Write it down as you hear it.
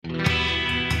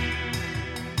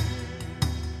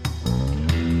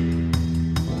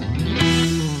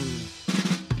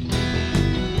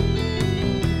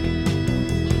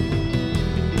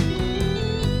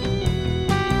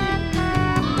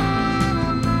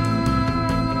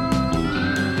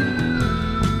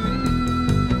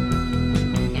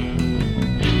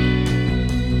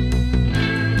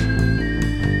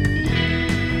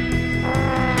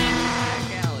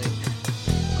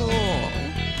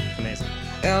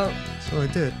So I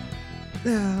did.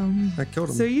 I killed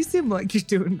him. So you seem like you're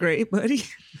doing great, buddy.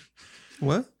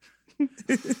 What?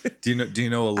 Do you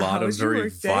know a lot of was your very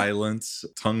work day? violent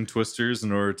tongue twisters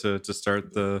in order to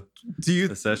start the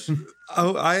session?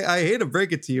 Oh, I hate to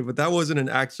break it to you, but that wasn't an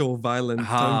actual violent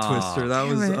tongue twister.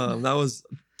 That was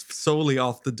solely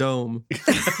off the dome.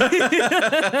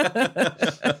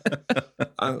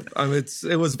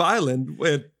 It was violent.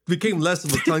 It became less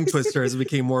of a tongue twister as it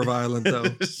became more violent, though.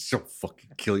 She'll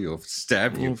fucking kill you,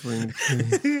 stab you.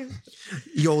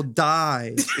 You'll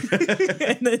die.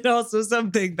 And then also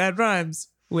something that rhymes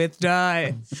with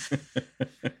die.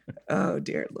 Oh,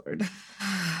 dear Lord.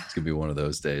 It's gonna be one of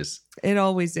those days. It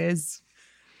always is.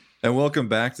 And welcome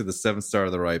back to the 7 Star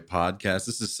of the Right podcast.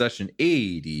 This is session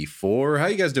 84. How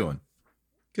you guys doing?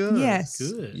 Good. Yes.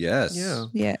 Good. Yes. Yeah.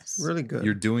 Yes. Really good.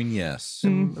 You're doing yes.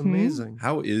 Amazing.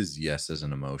 How is yes as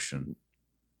an emotion?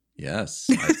 Yes,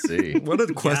 I see. What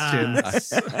a question.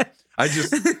 Yes. I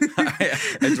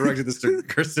directed this to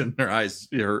Kristen. Her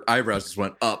eyebrows just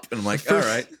went up, and I'm like, all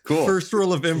right, cool. First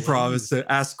rule of improv is to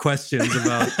ask questions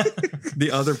about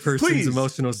the other person's Please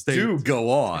emotional state. do go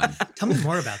on. Tell me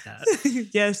more about that.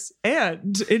 Yes.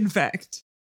 And in fact,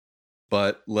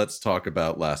 But let's talk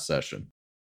about last session.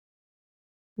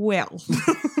 well,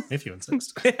 If you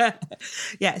insist.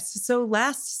 yes. So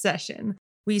last session,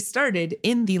 we started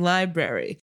in the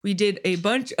library. We did a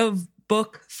bunch of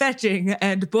book fetching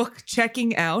and book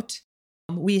checking out.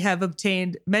 We have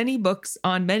obtained many books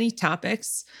on many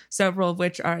topics, several of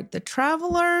which are The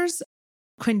Travelers,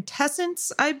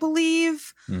 Quintessence, I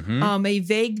believe, a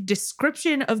vague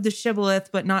description of the shibboleth,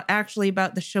 but not actually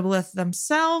about the shibboleth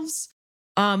themselves.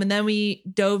 And then we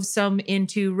dove some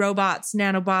into robots,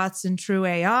 nanobots, and true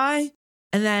AI.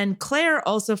 And then Claire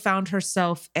also found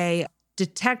herself a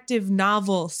detective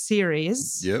novel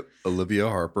series. Yep, Olivia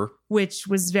Harper. Which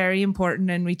was very important,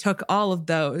 and we took all of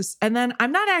those. And then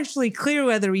I'm not actually clear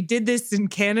whether we did this in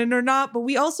canon or not, but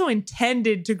we also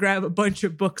intended to grab a bunch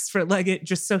of books for Leggett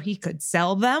just so he could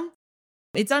sell them.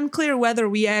 It's unclear whether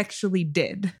we actually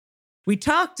did. We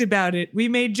talked about it, we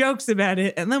made jokes about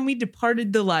it, and then we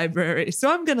departed the library.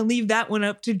 So I'm going to leave that one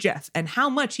up to Jeff and how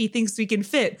much he thinks we can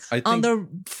fit on the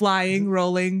flying,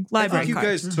 rolling library I think you card.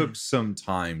 guys took some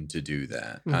time to do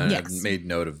that. Yes. I made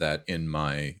note of that in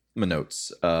my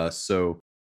notes. So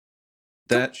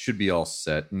that should be all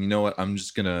set. And you know what? I'm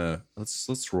just gonna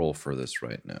let's roll for this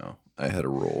right now. I had a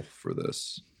roll for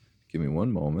this. Give me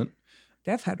one moment.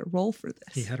 Jeff had a roll for this.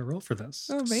 He had a roll for this.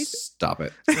 Oh, amazing. Stop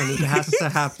it. And it has to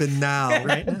happen now.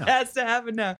 Right now. It has to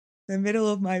happen now. In the middle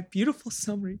of my beautiful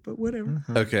summary, but whatever.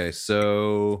 Okay,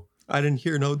 so I didn't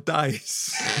hear no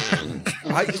dice.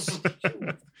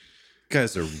 you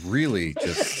guys are really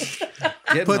just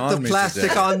getting Put on the me plastic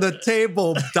today. on the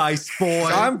table, dice boy.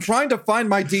 I'm trying to find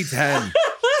my D10.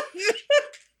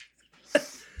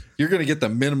 You're gonna get the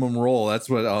minimum roll. That's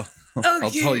what I'll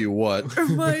tell you what.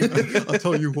 I'll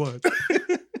tell you what.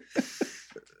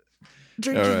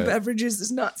 Drinking All right. beverages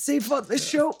is not safe on this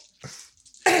show.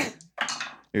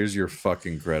 Here's your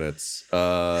fucking credits.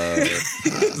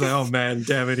 It's like, oh man,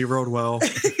 damn it, he rolled well.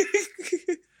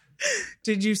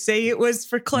 Did you say it was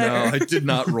for No, Claire? I did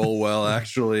not roll well,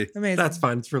 actually. Amazing. That's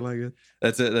fine. It's for Leggett.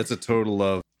 That's a total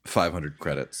of 500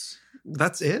 credits.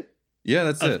 That's it? Yeah,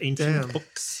 that's Of it. ancient Damn.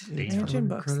 books. Ancient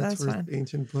books, Credits that's for fine.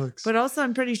 ancient books. But also,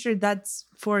 I'm pretty sure that's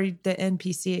for the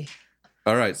NPC.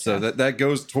 All right, so that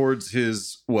goes towards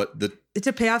his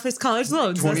To pay off his college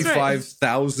loans. That's right.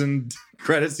 25,000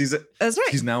 credits. That's right.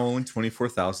 He's now owing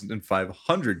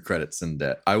 24,500 credits in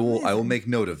debt. I will make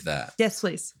note of that. Yes,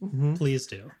 please. Please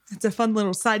do. It's a fun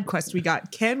little side quest we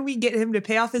got. Can we get him to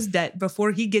pay off his debt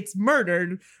before he gets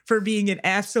murdered for being an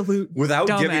absolute Without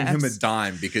giving him a dumbass?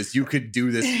 dime, because you could do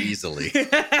this easily.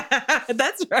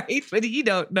 That's right, but you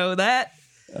don't know that.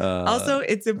 Also,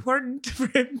 it's important for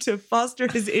him to foster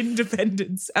his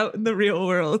independence out in the real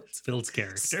world. Phil's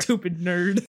character. Stupid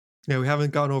nerd. Yeah, we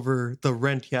haven't gone over the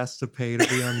rent he has to pay to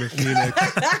be on the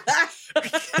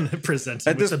Phoenix. And present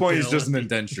him At this with a point, he's bill just an at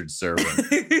the- indentured servant.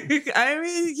 I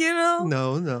mean, you know.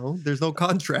 No, there's no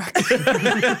contract.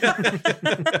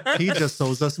 He just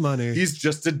owes us money. He's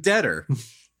just a debtor.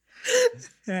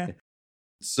 Yeah.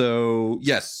 So,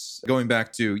 yes, going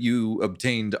back to you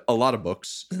obtained a lot of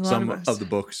books. A lot Some of books. of the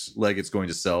books Leggett's going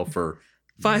to sell for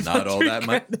 500 not all that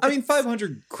much. credits. I mean,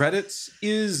 500 credits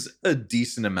is a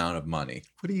decent amount of money.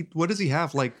 What does he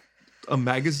have? Like a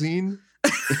magazine?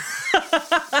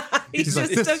 He He's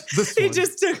just like, took this he one.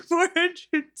 just took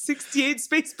 468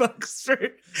 space bucks for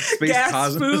Space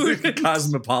gas, food.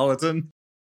 Cosmopolitan.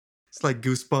 It's like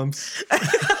Goosebumps.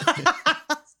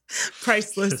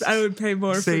 Priceless. I would pay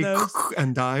more Say for those.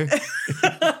 and die.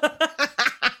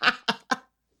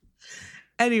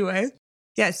 Anyway,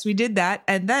 yes, we did that.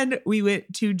 And then we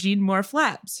went to GeneMorph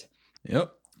Labs.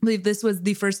 Yep. I believe this was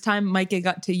the first time Micah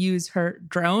got to use her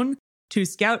drone to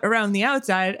scout around the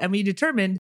outside. And we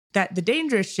determined that the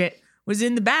dangerous shit was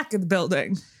in the back of the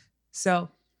building. So,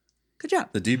 good job.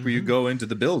 The deeper you go into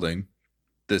the building,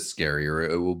 the scarier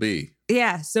it will be.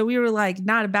 Yeah, so we were like,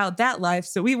 not about that life.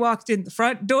 So we walked in the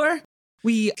front door.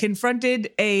 We confronted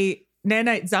a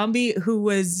nanite zombie who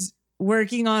was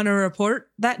working on a report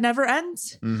that never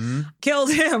ends. Mm-hmm.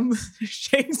 Killed him,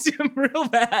 shanked him real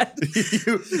bad.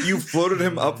 you floated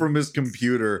him up from his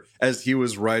computer as he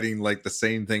was writing like the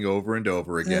same thing over and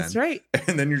over again. That's right.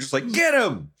 And then you're just like, get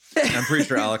him. I'm pretty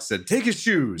sure Alex said, take his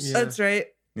shoes. Yeah. That's right.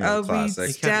 You know, We classic.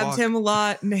 He can't stabbed walk. him a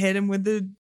lot and hit him with the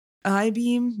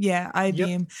I-beam. Yeah,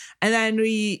 I-beam. And then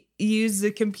we used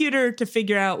the computer to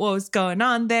figure out what was going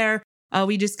on there.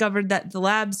 We discovered that the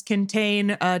labs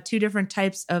contain 2 different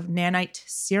types of nanite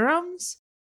serums.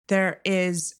 There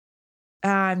is,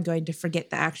 I'm going to forget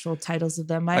the actual titles of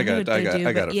them. I got it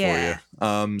for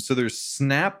you. So there's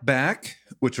Snapback,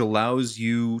 which allows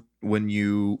you, when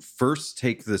you first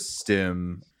take the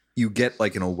stim, you get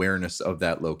like an awareness of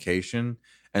that location.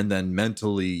 And then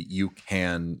mentally you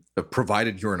can,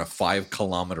 provided you're in a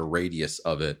 5-kilometer radius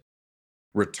of it,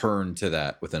 return to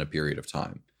that within a period of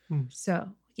time. So,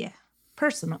 yeah,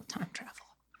 personal time travel.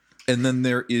 And then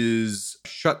there is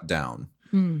Shutdown,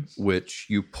 which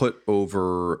you put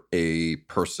over a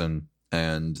person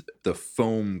and the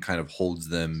foam kind of holds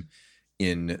them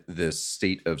in this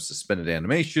state of suspended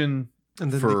animation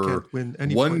And then for they can't win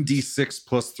any 1d6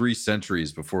 plus 3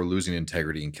 centuries before losing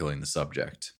integrity and killing the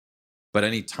subject. But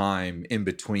any time in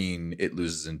between it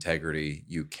loses integrity,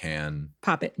 you can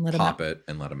Pop it and let him out. pop it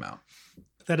and let him out.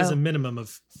 That is Oh. a minimum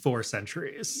of 4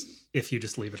 centuries if you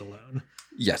just leave it alone.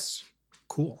 Yes.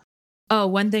 Cool. Oh,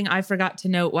 one thing I forgot to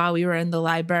note while we were in the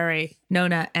library,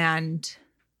 Nona and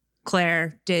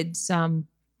Claire did some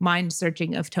mind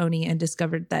searching of Tony and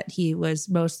discovered that he was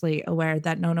mostly aware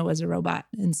that Nona was a robot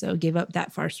and so gave up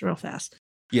that farce real fast.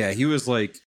 Yeah, he was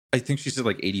like, I think she said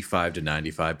like 85 to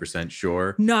 95%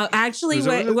 sure. No, actually, Was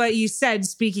that what you said,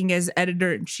 speaking as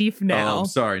editor in chief now, Oh, I'm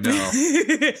sorry, no. What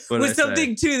did I was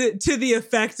something to the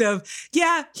effect of,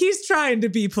 yeah, he's trying to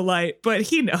be polite, but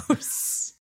he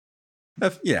knows.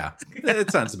 Yeah,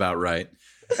 it sounds about right.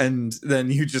 And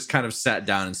then you just kind of sat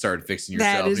down and started fixing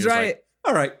yourself. That and is he was right. Like,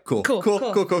 all right, cool.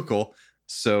 Cool.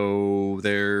 So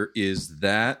there is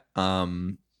that.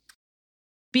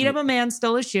 Beat up a man,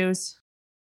 stole his shoes,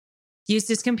 used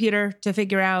his computer to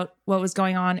figure out what was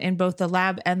going on in both the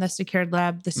lab and the secured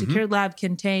lab. The secured lab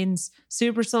contains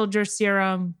super soldier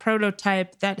serum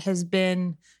prototype that has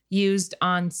been used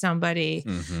on somebody.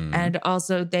 And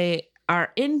also they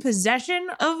are in possession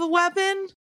of a weapon.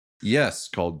 Yes,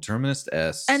 called Terminus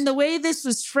S. And the way this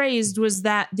was phrased was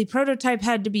that the prototype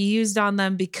had to be used on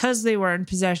them because they were in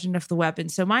possession of the weapon.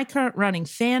 So my current running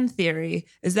fan theory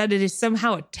is that it is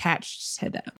somehow attached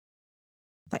to them,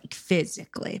 like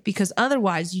physically, because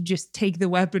otherwise you just take the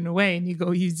weapon away and you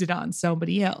go use it on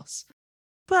somebody else.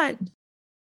 But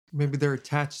Maybe they're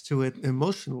attached to it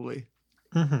emotionally.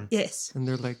 yes, And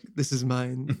they're like, this is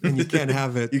mine. And you can't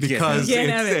have it You can't because have it. You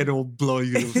can't have it. it'll blow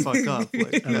you the fuck up.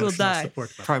 Like, You will Emotional die. support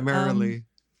button. primarily.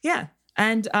 Yeah.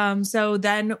 And so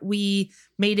then we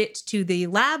made it to the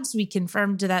labs. We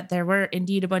confirmed that there were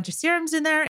indeed a bunch of serums in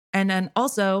there. And then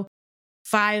also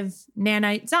 5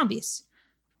 nanite zombies,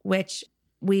 which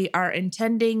we are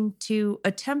intending to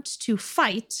attempt to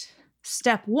fight.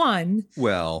 Step 1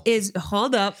 is,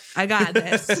 hold up, I got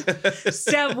this.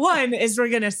 Step 1 is we're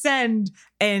going to send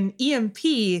an EMP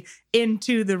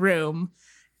into the room,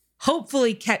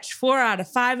 hopefully catch 4 out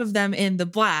of 5 of them in the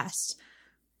blast.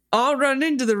 I'll run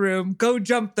into the room, go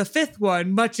jump the 5th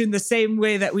one, much in the same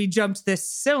way that we jumped this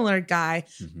similar guy.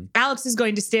 Alex is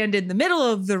going to stand in the middle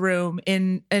of the room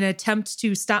in an attempt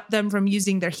to stop them from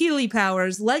using their Healy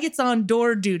powers. Leggett's on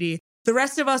door duty. The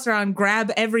rest of us are on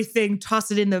grab everything,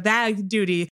 toss it in the bag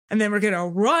duty. And then we're going to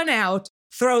run out,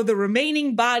 throw the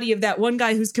remaining body of that one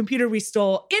guy whose computer we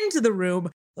stole into the room,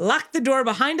 lock the door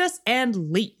behind us,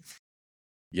 and leave.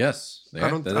 Yes. I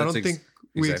don't think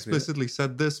we explicitly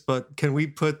said this, but can we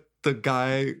put the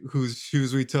guy whose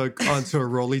shoes we took onto a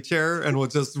rolly chair and we'll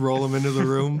just roll him into the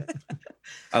room?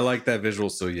 I like that visual,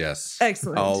 so yes.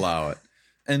 Excellent. I'll allow it.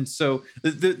 And so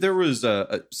there was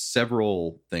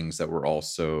several things that were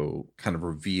also kind of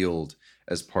revealed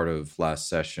as part of last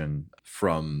session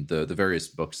from the various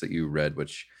books that you read,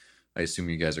 which I assume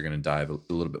you guys are going to dive a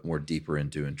little bit more deeper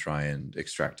into and try and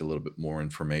extract a little bit more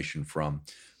information from.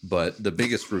 But the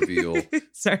biggest reveal...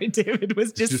 Sorry, David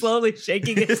was just slowly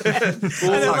shaking his head. That's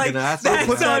put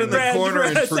that in the corner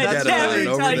and forget about it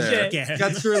over there.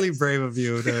 That's really brave of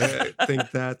you to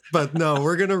think that. But no,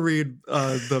 we're going to read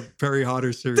the Perry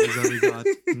Hodder series that we got.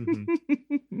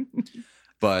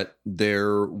 But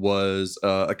there was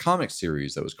a comic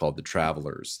series that was called The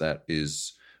Travelers. That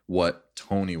is what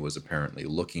Tony was apparently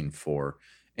looking for.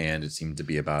 And it seemed to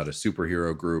be about a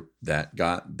superhero group that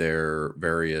got their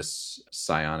various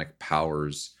psionic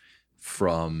powers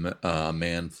from a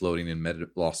man floating in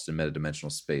lost in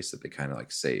metadimensional space that they kind of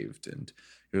like saved. And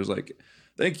he was like,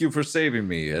 "Thank you for saving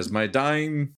me as my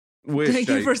dying wish. Thank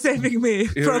you for saving me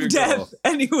from death."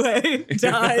 Anyway,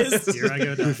 dies. Here I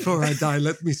go. Die. Before I die,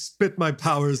 let me spit my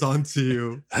powers onto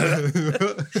you.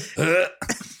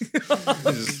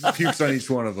 Just pukes on each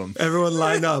one of them. Everyone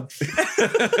line up.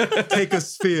 Take a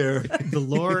sphere. The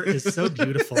lore is so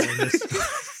beautiful in this.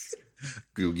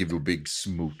 We'll give you a big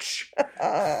smooch.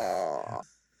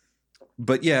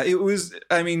 But yeah, it was,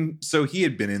 I mean, so he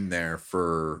had been in there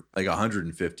for like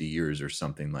 150 years or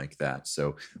something like that.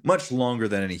 So much longer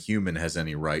than any human has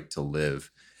any right to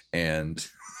live. And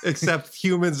except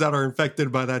humans that are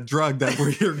infected by that drug that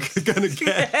we're going to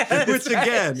get, which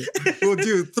again, we'll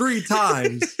do 3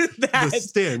 times the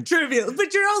stint. Trivial,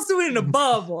 but you're also in a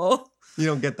bubble. You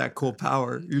don't get that cool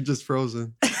power. You're just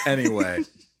frozen. Anyway,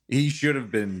 he should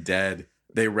have been dead.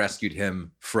 They rescued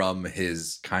him from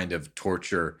his kind of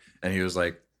torture. And he was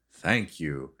like, "Thank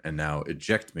you. And now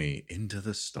eject me into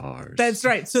the stars." That's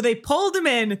right. So they pulled him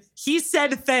in. He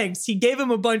said thanks. He gave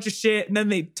him a bunch of shit. And then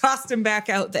they tossed him back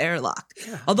out the airlock.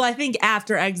 Yeah. Although I think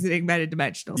after exiting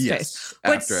metadimensional space. Yes,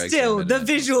 but still, the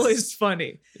visual is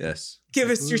funny. Yes. Give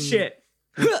us your shit.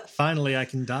 Finally, I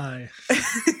can die.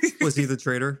 Was he the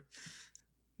traitor?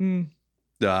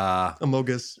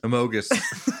 Amogus.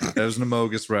 That was an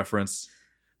Amogus reference.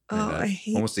 I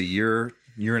hate almost a year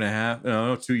and a half.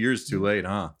 No, 2 years too late,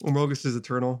 huh? Amogus is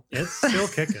eternal. It's still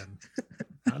kicking.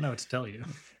 I don't know what to tell you.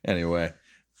 Anyway,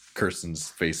 Kirsten's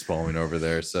face palming over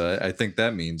there. So I think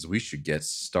that means we should get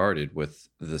started with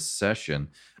the session.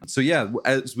 So yeah,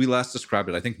 as we last described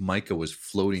it, I think Micah was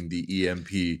floating the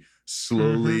EMP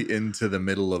slowly into the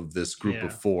middle of this group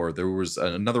of 4. There was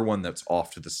another one that's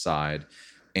off to the side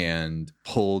and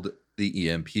pulled the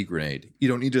EMP grenade. You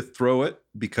don't need to throw it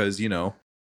because, you know,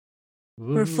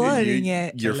 we're floating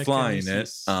it. You're flying it.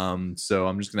 So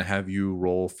I'm just going to have you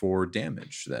roll for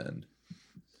damage then.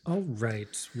 All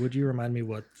right. Would you remind me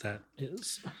what that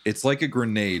is? It's like a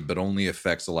grenade, but only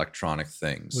affects electronic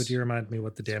things. Would you remind me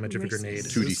what the damage of a grenade is?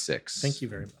 2d6. Thank you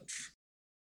very much.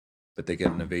 But they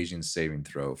get an evasion saving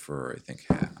throw for, I think,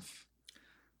 half.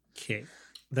 Okay.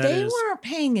 They weren't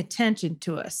paying attention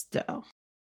to us, though.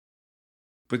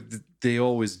 But they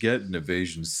always get an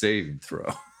evasion saving throw.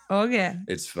 Okay.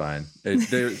 It's fine.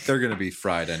 They're going to be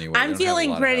fried anyway. I'm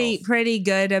feeling pretty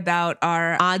good about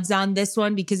our odds on this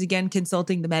one because, again,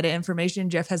 consulting the meta information,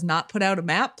 Jeff has not put out a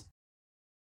map.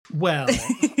 Well,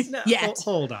 yet.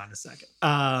 Hold on a second.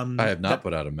 I have not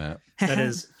put out a map. That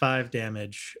is 5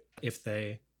 damage if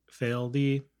they fail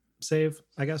the save,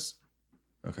 I guess.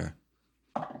 Okay.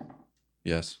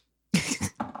 Yes.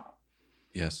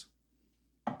 Yes.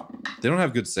 They don't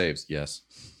have good saves. Yes.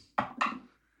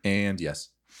 And yes.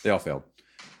 They all failed.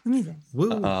 Amazing.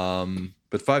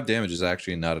 But 5 damage is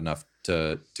actually not enough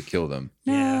to kill them.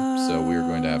 Yeah. So we are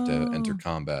going to have to enter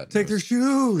combat. Take their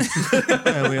shoes.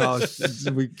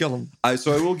 And we kill them.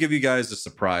 So I will give you guys a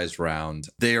surprise round.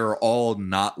 They are all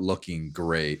not looking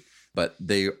great, but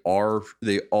they all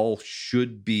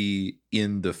should be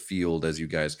in the field as you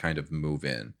guys kind of move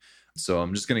in. So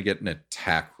I'm just going to get an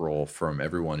attack roll from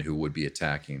everyone who would be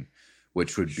attacking,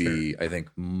 which would be, I think,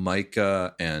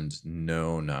 Micah and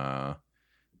Nona,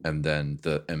 and then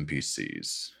the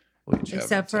NPCs.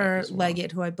 Except for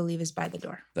Leggett, who I believe is by the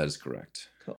door. That is correct.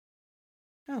 Cool.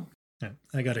 Oh. Yeah,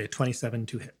 I got a 27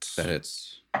 to hit. That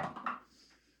hits.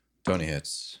 Tony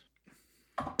hits.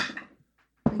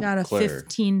 I got a Claire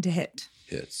 15 to hit.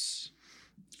 Hits.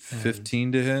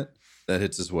 15 to hit. That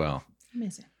hits as well.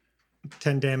 Amazing.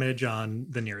 10 damage on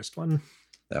the nearest one.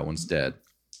 That one's dead.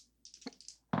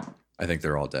 I think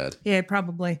they're all dead. Yeah,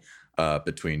 probably.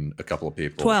 Between a couple of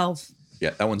people. 12.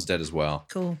 Yeah, that one's dead as well.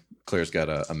 Cool. Claire's got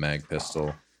a mag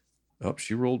pistol. Oh,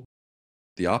 she rolled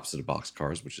the opposite of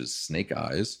boxcars, which is snake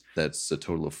eyes. That's a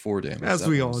total of 4 damage. As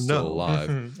we all know. Still alive.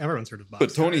 Mm-hmm. Everyone's heard of boxcars.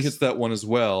 But Tony hits that one as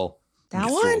well. That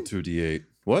He one? rolled 2d8.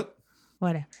 What?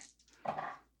 Whatever.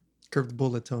 Curve the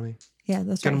bullet, Tony. Yeah,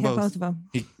 that's Got right. them Hit both. both of them.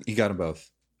 He got them both.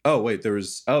 Oh, wait, there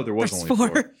was only 4.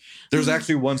 There's There's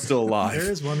actually one still alive.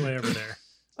 There is one way over there.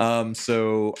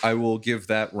 So I will give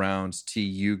that round to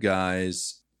you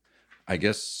guys. I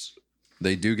guess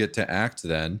they do get to act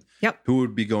then. Yep. Who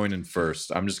would be going in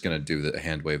first? I'm just going to do the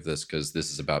hand wave this because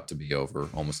this is about to be over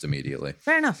almost immediately.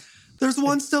 Fair enough. There's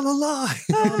one still alive.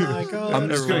 Oh my god! I'm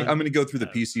going to go through the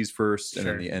PCs first and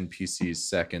Sure. then the NPCs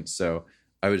second. So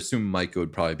I would assume Micah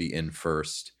would probably be in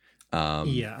first.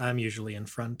 Yeah, I'm usually in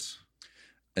front.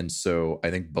 And so I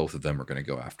think both of them are going to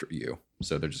go after you.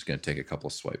 So they're just going to take a couple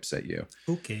of swipes at you.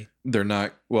 Okay. They're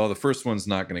not, well, the first one's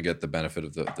not going to get the benefit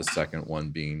of the second one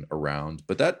being around.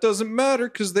 But that doesn't matter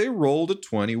because they rolled a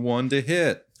 21 to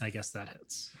hit. I guess that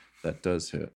hits. That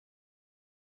does hit.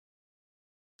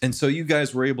 And so you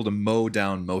guys were able to mow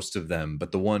down most of them,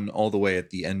 but the one all the way at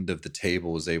the end of the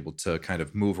table was able to kind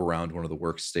of move around one of the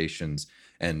workstations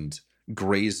and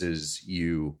grazes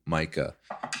you, Micah.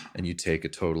 And you take a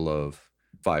total of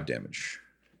 5 damage.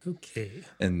 Okay.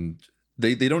 And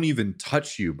they don't even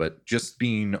touch you, but just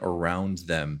being around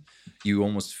them, you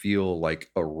almost feel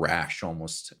like a rash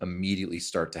almost immediately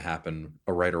start to happen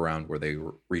right around where they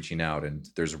were reaching out. And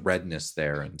there's redness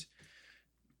there, and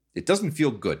it doesn't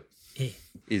feel good.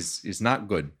 Is not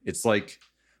good. It's like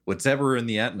whatever in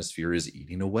the atmosphere is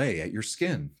eating away at your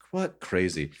skin. What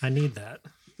crazy. I need that.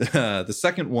 The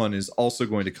second one is also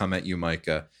going to come at you,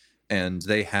 Micah, and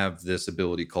they have this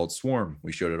ability called Swarm.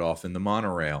 We showed it off in the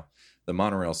monorail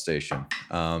station.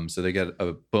 So they get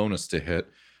a bonus to hit,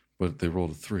 but they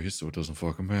rolled a 3, so it doesn't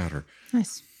fucking matter.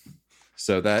 Nice.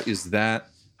 So that is that.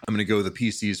 I'm going to go the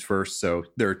PCs first. So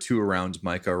there are 2 around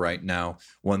Micah right now.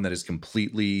 One that is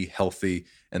completely healthy,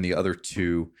 and the other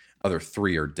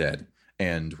 3 are dead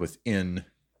and within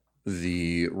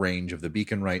the range of the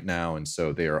beacon right now. And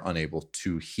so they are unable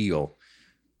to heal.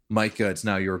 Micah, it's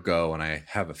now your go, and I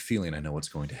have a feeling I know what's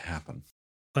going to happen.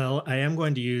 Well, I am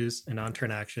going to use an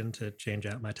on-turn action to change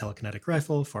out my telekinetic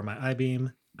rifle for my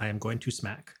I-beam. I am going to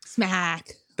smack.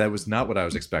 Smack. That was not what I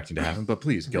was expecting to happen, but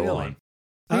please go Really? on.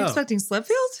 Are you Oh. expecting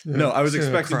Slipfield? No, I was Gonna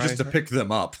expecting cry. just to pick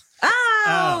them up.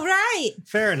 Oh, right.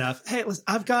 Fair enough. Hey, listen,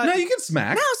 I've got No, you can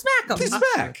smack. No, smack them. Please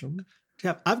smack.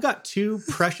 yeah, I've got 2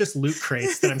 precious loot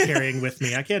crates that I'm carrying with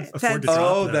me. I can't afford to drop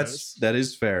Oh, those. that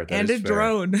is fair. That And is a fair.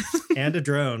 drone. And a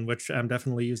drone, which I'm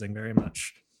definitely using very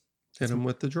much. Hit him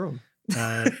with the drone.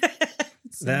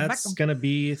 That's going to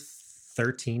be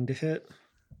 13 to hit.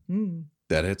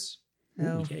 That hits.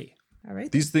 Oh, Okay. all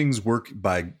right. These things work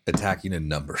by attacking in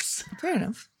numbers. Fair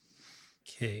enough.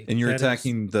 Okay. And you're That is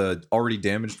attacking the already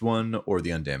damaged one or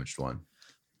the undamaged one?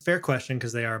 fair question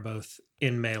because they are both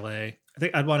in melee. I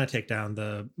think I'd want to take down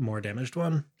the more damaged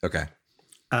one. Okay.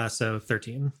 So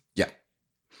 13. Yeah,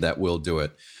 that will do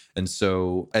it. And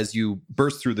so as you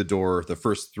burst through the door, the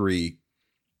first 3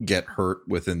 get hurt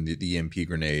within the EMP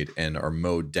grenade and are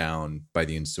mowed down by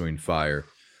the ensuing fire.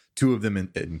 2 of them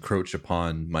encroach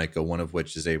upon Micah, one of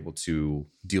which is able to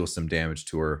deal some damage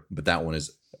to her, but that one is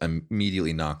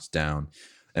immediately knocked down.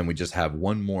 And we just have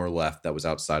 1 more left that was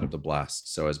outside of the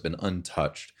blast, so has been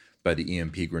untouched by the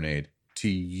EMP grenade. To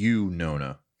you,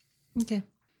 Nona. Okay.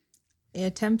 He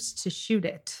attempts to shoot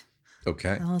it.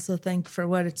 Okay. I also think, for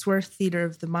what it's worth, Theater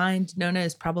of the Mind, Nona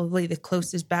is probably the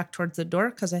closest back towards the door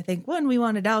because I think, 1, we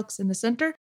wanted Alex in the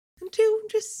center, and 2,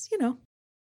 just,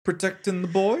 Protecting the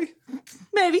boy?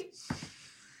 maybe.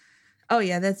 Oh,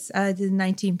 yeah, that's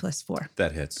 19 plus 4.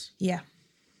 That hits. Yeah,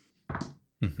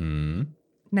 Mm-hmm.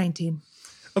 19.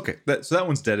 Okay, so that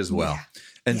one's dead as well. Yeah.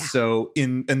 And Yeah. so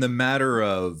in the matter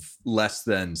of less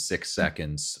than 6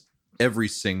 seconds, every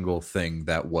single thing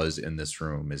that was in this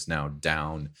room is now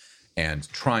down and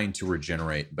trying to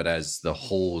regenerate. But as the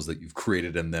holes that you've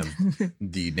created in them,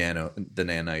 the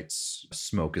nanites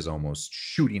smoke is almost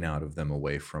shooting out of them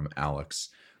away from Alex.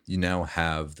 You now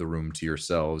have the room to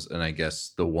yourselves, and I guess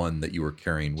the one that you were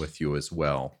carrying with you as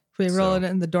well. If we roll So- it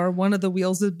in the door, one of the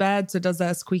wheels is bad, so it does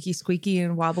that squeaky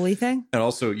and wobbly thing. And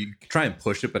also, you try and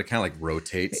push it, but it kind of like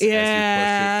rotates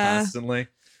Yeah. as you push it constantly.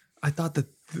 I thought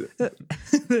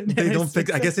that they don't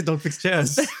fix. I guess they don't fix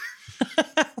chairs.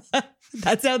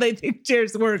 That's how they think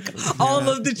chairs work. All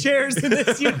of the chairs in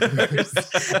this universe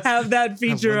have that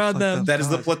feature on them. That is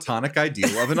the platonic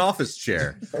ideal of an office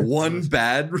chair. One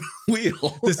bad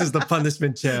wheel. This is the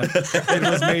punishment chair. It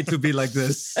was made to be like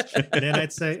this. And then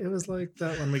I'd say it was like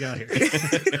that one we got here.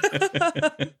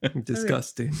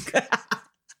 Disgusting.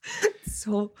 This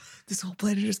whole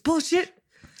planet is bullshit.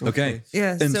 Okay.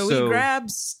 Yeah, And so so- we grab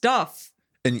stuff.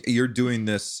 And you're doing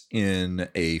this in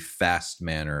a fast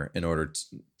manner in order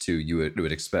to you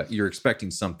would expect, you're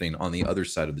expecting something on the other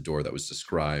side of the door that was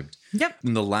described Yep.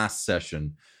 in the last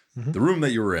session. Mhm. The room that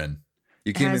you were in,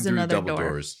 you came in Has through another double door.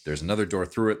 doors. There's another door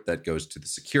through it that goes to the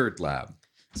secured lab.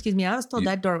 Excuse me, I was told You-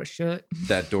 that door was shut.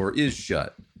 That door is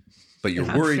shut. but you're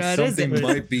I'm worried sure it something isn't.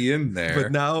 might be in there.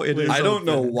 But now it is. I don't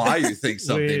know open. why you think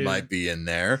something Wait. might be in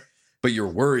there, but you're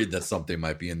worried that something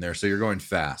might be in there, so you're going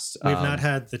fast. We've not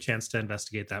had the chance to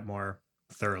investigate that more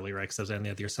thoroughly, right? Because I was on the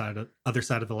other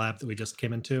side of the lab that we just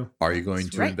came into. Are you going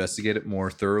That's to right. investigate it more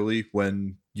thoroughly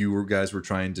when you guys were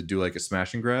trying to do like a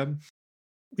smash and grab?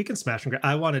 We can smash and grab.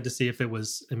 I wanted to see if it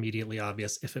was immediately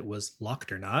obvious if it was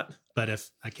locked or not. But if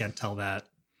I can't tell that,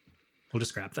 we'll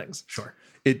just grab things. Sure.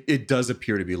 It does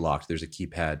appear to be locked. There's a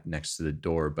keypad next to the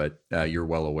door, but you're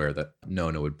well aware that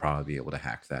Nona would probably be able to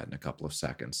hack that in a couple of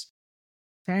seconds.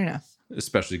 Fair enough.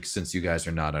 Especially since you guys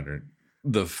are not under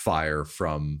the fire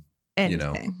from,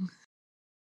 Anything.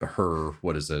 her,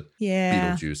 what is it?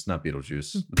 Yeah. Beetlejuice, not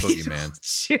Beetlejuice, the boogeyman.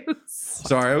 Beetlejuice.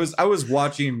 Sorry, I was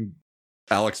watching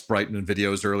Alex Brightman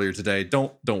videos earlier today.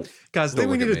 Don't Guys, I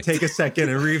think we look need at to me. take a second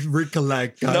and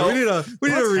recollect. Guys. No. We need to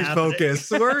What's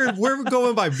refocus. We're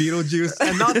going by Beetlejuice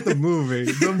and not the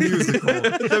movie, the musical.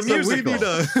 The So musical. we need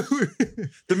to.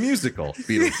 The musical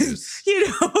Beetlejuice.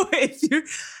 If your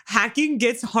hacking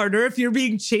gets harder if you're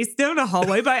being chased down a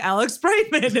hallway by Alex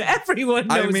Brightman. Everyone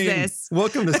knows I mean, this.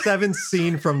 Welcome to Seventh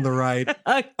Scene from the Right,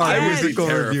 our I Again. was musical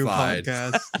review terrified.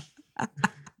 podcast.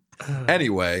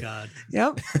 Anyway. God.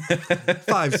 Yep.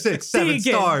 5, 6, 7 Deegan.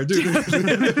 star, dude. Oh,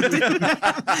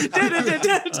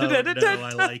 no,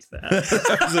 I like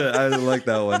that. I like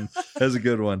that one. That's a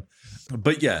good one.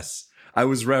 But yes, I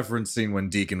was referencing when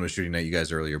Deacon was shooting at you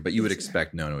guys earlier, but you would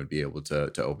expect Nona would be able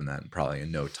to open that in probably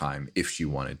in no time if she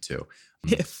wanted to.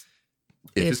 If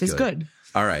is good.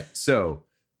 All right. So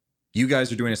you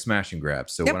guys are doing a smash and grab.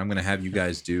 So Yep. what I'm going to have you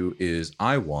guys do is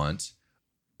I want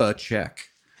a check.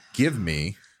 Give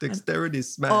me Dexterity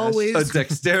smash. Always a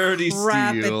dexterity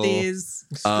crap at steal. these.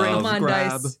 Um, Come on,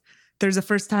 grab. dice. There's a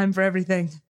first time for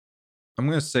everything. I'm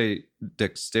going to say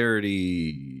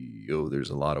dexterity. Oh,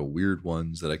 there's a lot of weird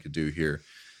ones that I could do here.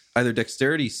 Either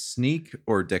dexterity sneak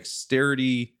or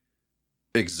dexterity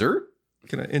exert?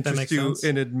 Can I interest makes you sense.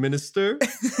 in administer?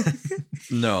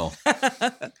 No.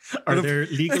 Are there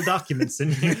legal documents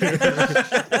in here?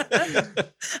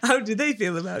 How do they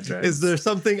feel about drugs? Is there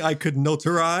something I could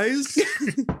notarize?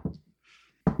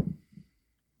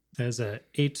 There's a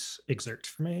 8 exert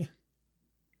for me.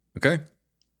 Okay.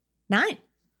 9.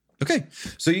 Okay.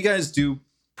 So you guys do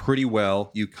pretty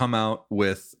well. You come out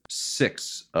with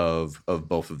 6 of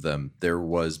both of them. There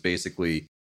was basically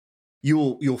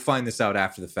you'll find this out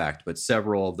after the fact, but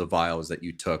several of the vials that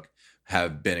you took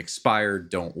have been expired,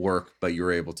 don't work, but you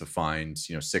were able to find,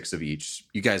 6 of each.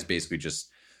 You guys basically just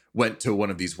went to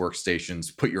one of these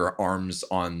workstations, put your arms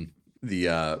on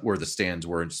the where the stands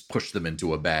were and just pushed them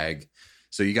into a bag.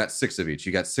 So you got 6 of each.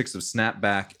 You got 6 of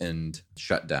snapback and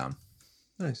shutdown.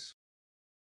 Nice.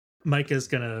 Micah's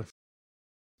going to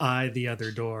eye the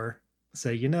other door,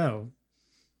 say,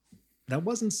 that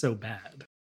wasn't so bad.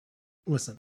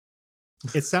 Listen,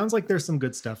 it sounds like there's some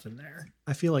good stuff in there.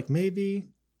 I feel like maybe,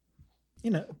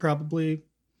 probably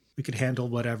we could handle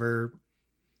whatever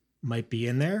might be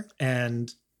in there.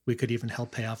 And we could even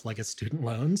help pay off like a student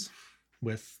loans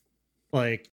with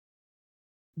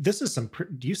this is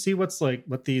do you see what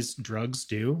these drugs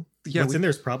do? Yeah, What's in there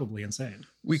is probably insane.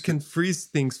 We can freeze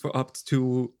things for up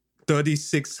to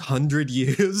 3,600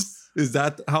 years. Is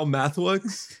that how math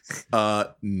works?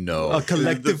 No. A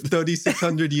collective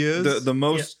 3,600 years? The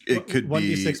most it could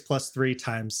 1d6 be. plus 3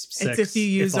 times 6. It's if you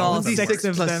use if all of them 6 work.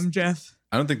 of plus- them, Jeff.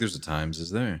 I don't think there's a times, is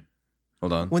there?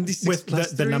 Hold on. 1d6 With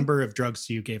plus the 3? number of drugs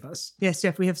you gave us. Yes,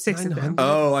 Jeff, we have 6 of them. 900.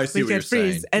 Oh, I see We what you're can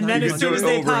freeze, saying. and then You as can soon do as it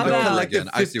they over and pop over out, again.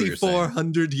 I see what you're saying.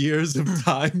 5,400 years of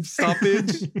time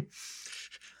stoppage.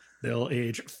 They'll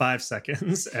age 5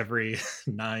 seconds every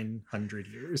 900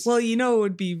 years. well, it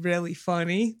would be really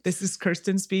funny. This is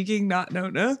Kirsten speaking, not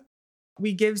Nona.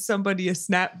 We give somebody a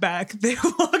snapback. They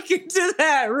walk into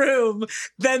that room,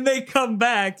 then they come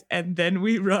back, and then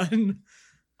we run.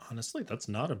 Honestly, that's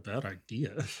not a bad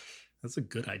idea. That's a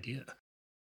good idea.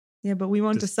 Yeah, but we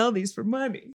want to Just- sell these for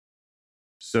money.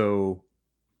 So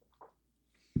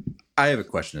I have a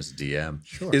question as a DM.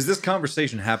 Sure. Is this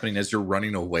conversation happening as you're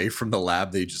running away from the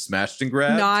lab that you just smashed and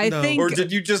grabbed? No, I No. think Or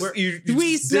did you just you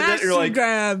we just did that smashed and you're and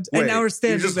grabbed, wait, and now we're you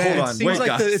standing just there. hold on. Seems Wait, like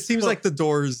guys. it seems like the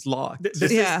door is locked.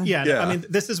 Yeah. Yeah. I mean,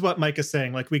 this is what Mike is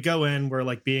saying. Like, we go in,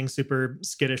 we're being super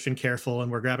skittish and careful,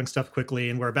 and we're grabbing stuff quickly,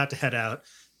 and we're about to head out.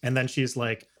 And then she's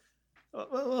like,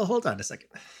 well, hold on a second.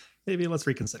 Maybe let's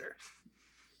reconsider.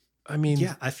 I mean,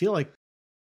 Yeah, I feel like,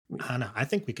 I don't know. I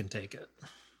think we can take it.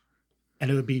 And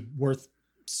it would be worth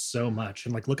so much.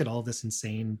 And look at all this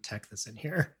insane tech that's in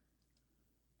here.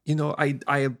 I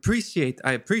appreciate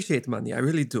money. I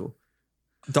really do.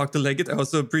 Dr. Leggett, I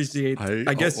also appreciate,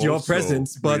 I guess, your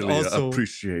presence, but also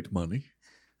appreciate money.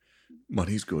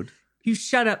 Money's good. You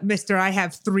shut up, mister. I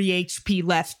have 3 HP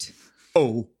left.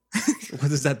 Oh, What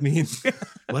does that mean?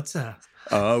 What's that?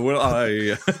 well,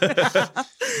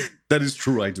 that is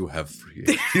true. I do have 3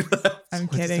 HP left. I'm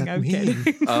What does kidding. that I'm mean?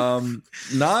 kidding.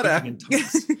 Not Speaking in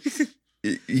tongues.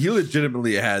 he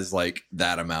legitimately has like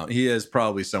that amount. He has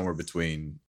probably somewhere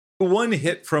between 1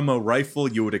 hit from a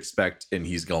rifle you would expect, and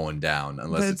he's going down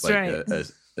unless it's like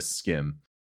a skim.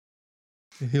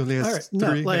 He only has All right, no,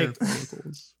 3 hair like-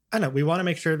 follicles. I know we want to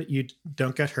make sure that you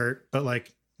don't get hurt, but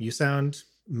like you sound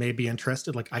maybe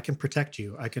interested. Like I can protect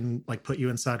you. I can like put you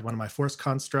inside one of my force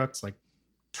constructs, like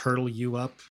turtle you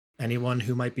up. Anyone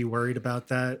who might be worried about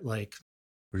that, like,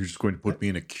 Are you just going to put me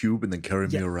in a cube and then carry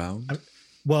me Yeah. around?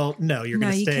 well, no, you're No,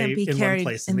 going to you stay can't be in one carried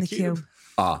place in in the the cube.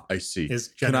 Ah, I see. Is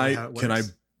Can generally how it I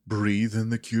works. breathe in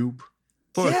the cube?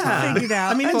 For a Yeah. time. Figured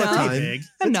out. I mean, it's Enough. pretty big.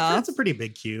 Enough. It's a pretty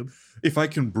big cube. If I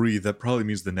can breathe, that probably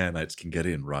means the nanites can get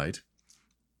in, right?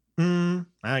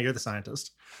 You're the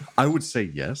scientist. I would say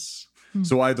yes.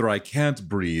 So either I can't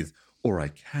breathe or I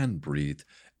can breathe.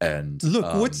 And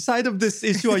Look, which side of this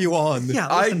issue are you on? Yeah,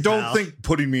 I listen, don't pal. think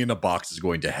putting me in a box is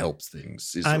going to help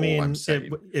things. Is I all mean, I'm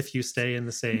saying. if you stay in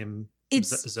the same It's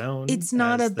zone, it's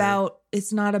not as the-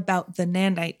 about the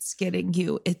nanites getting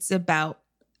you. It's about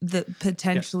the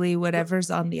potentially whatever's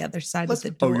on the other side Let's-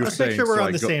 of the Oh, door. you're Let's make saying sure we're so on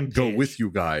I the same go page. with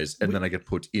you guys, and We- then I get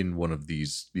put in one of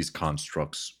these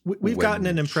constructs. We've when gotten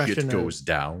an shit impression of- goes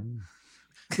down.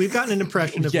 We've gotten an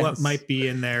impression of what Yes. might be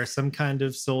in there, some kind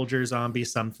of soldier, zombie,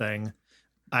 something.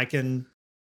 I can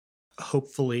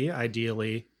hopefully,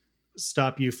 ideally,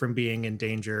 stop you from being in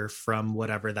danger from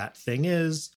whatever that thing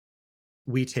is.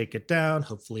 We take it down,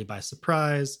 hopefully by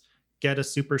surprise, get a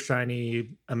super shiny,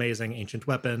 amazing ancient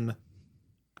weapon,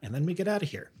 and then we get out of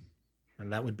here.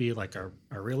 And that would be like a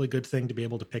really good thing to be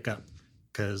able to pick up.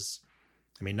 Because,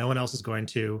 I mean, no one else is going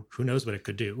to. Who knows what it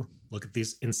could do? Look at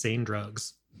these insane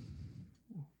drugs.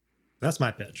 That's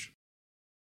my pitch.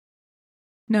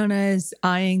 Nona is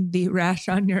eyeing the rash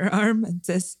on your arm and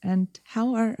says, "And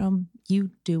how are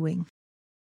you doing?"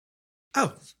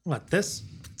 Oh, what this?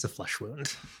 It's a flesh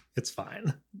wound. It's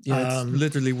fine. Yeah, it's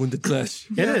literally wounded flesh.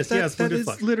 It is. Yeah, it's that wounded is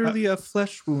flesh. literally a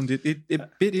flesh wound. It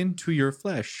bit into your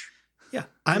flesh. Yeah,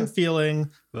 I'm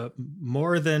feeling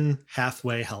more than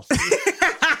halfway healthy.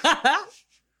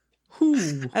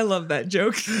 I love that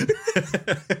joke.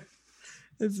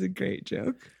 It's a great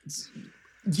joke.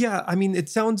 Yeah, I mean, it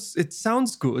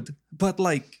sounds good, but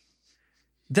like,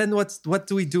 then what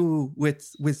do we do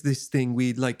with this thing?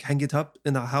 We like hang it up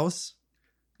in our house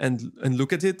and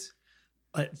look at it.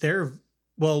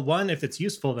 Well, one, if it's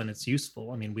useful, then it's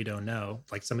useful. I mean, we don't know.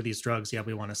 Like some of these drugs, yeah,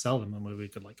 we want to sell them, and we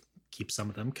could like keep some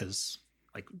of them because,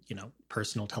 like, you know,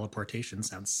 personal teleportation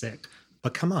sounds sick.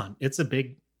 But come on, it's a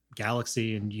big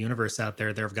galaxy and universe out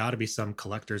there. There have got to be some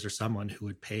collectors or someone who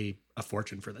would pay a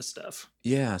fortune for this stuff.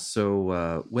 Yeah.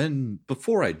 So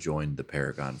before I joined the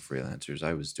Paragon Freelancers,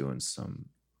 I was doing some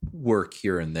work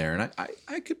here and there, and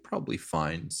I could probably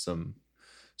find some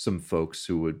folks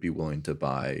who would be willing to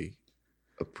buy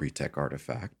a pre-tech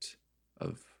artifact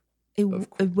of A immense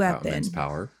weapon.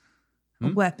 power. A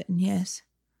weapon, yes.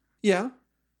 Yeah.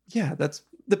 That's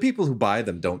the people who buy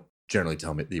them don't generally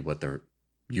tell me what they're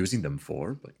using them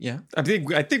for, but yeah. I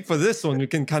think for this one we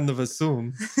can kind of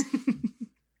assume.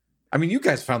 I mean, you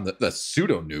guys found the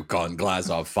pseudo nuke on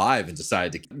Glazov 5 and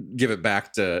decided to give it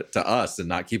back to us and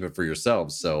not keep it for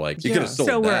yourselves. So, like, you could have sold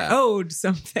So that. we're owed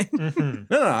something.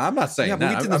 No, I'm not saying Yeah, but that.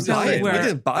 we I'm didn't just buy it. saying, We we're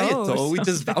didn't buy it owed though. We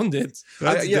just something. found it.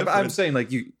 but I'm different. saying,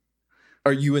 like,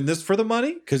 are you in this for the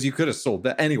money? Because you could have sold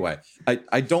that anyway.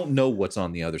 I don't know what's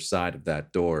on the other side of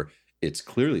that door. It's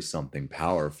clearly something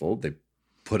powerful. They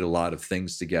put a lot of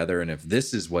things together, and if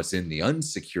this is what's in the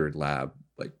unsecured lab,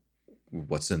 like,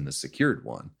 what's in the secured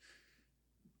one?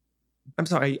 I'm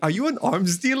sorry. Are you an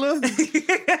arms dealer?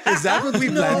 Is that what we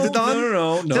landed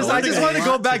on? No. I just want to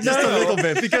go back just a No. little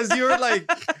bit because you're like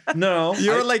No.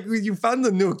 you found the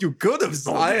nuke. You could have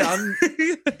sold it.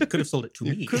 You could have sold it to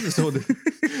me. You could have sold it.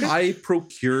 I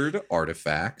procured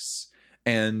artifacts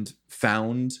and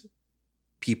found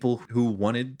people who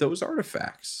wanted those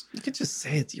artifacts. You could just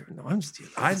say it. You're an arms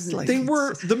dealer. It's like- They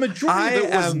were the majority I of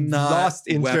it was am not lost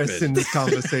interest weapon. in this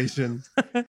conversation.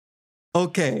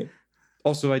 Okay,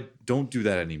 Also, I don't do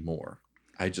that anymore.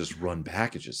 I just run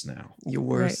packages now. you're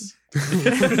worse.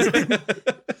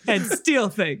 And steal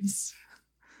things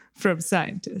from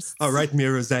scientists. All right,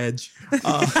 Mirror's Edge.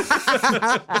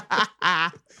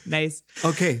 Nice.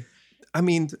 Okay, I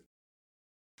mean,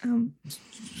 Um,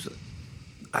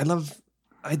 I love.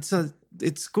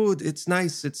 It's good. It's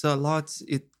nice. It's a lot.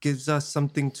 It gives us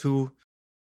something to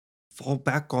fall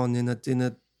back on in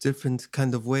a different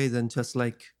kind of way than just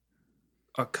like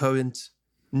our current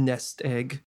nest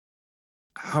egg.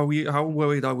 How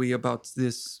worried are we about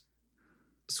this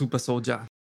super soldier?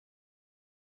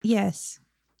 Yes.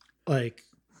 Like,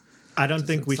 I don't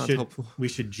think It's not helpful. we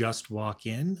should just walk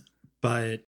in,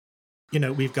 but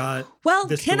we've got Well,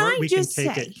 this can door. I We just can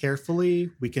take say, it carefully.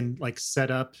 We can like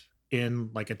set up in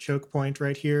like a choke point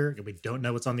right here. We don't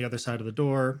know what's on the other side of the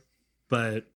door,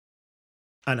 but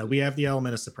I know we have the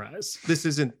element of surprise. This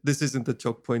isn't the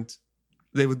choke point.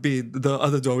 They would be the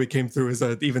other door we came through is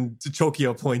an even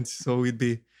chokier point, so we'd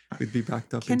be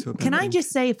backed up into a can I building. just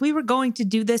say, if we were going to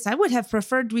do this, I would have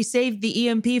preferred we saved the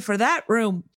EMP for that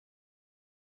room.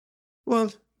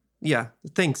 Well, yeah.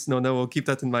 Thanks. No, we'll keep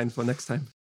that in mind for next time.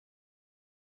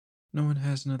 No one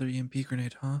has another EMP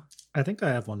grenade, huh? I think I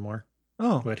have one more.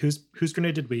 Oh, But whose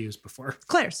grenade did we use before?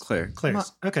 Claire's.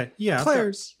 Claire's. Okay, yeah. I've got-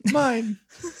 Claire's. Mine.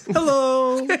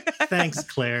 Hello. Thanks,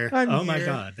 Claire. I'm oh my here.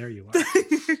 God, there you are.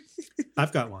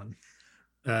 I've got one.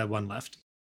 One left.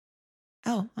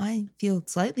 Oh, I feel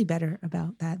slightly better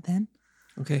about that then.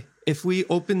 Okay. If we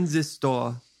open this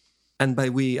door, and by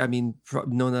we, I mean,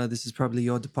 Nona, this is probably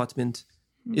your department.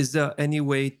 Is there any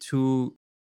way to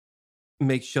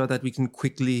make sure that we can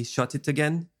quickly shut it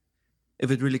again? If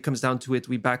it really comes down to it,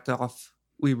 we back off,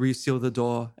 we reseal the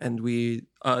door, and we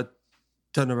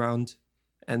turn around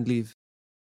and leave.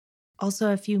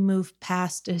 Also, if you move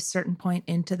past a certain point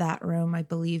into that room, I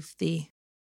believe the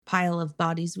pile of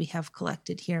bodies we have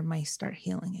collected here might start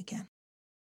healing again.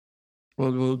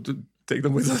 Well, take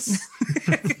them with us.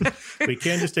 We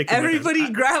can just take them with us.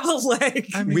 Everybody grab a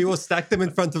leg. We will stack them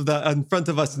in front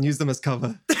of us and use them as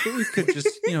cover. But we could just,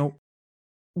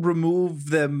 remove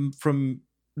them from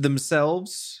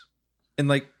themselves and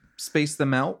like space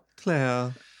them out.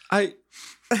 Claire.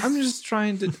 I'm just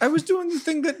trying to. I was doing the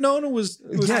thing that Nona was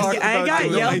talking I about. got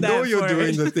doing. yelled I know at you're for doing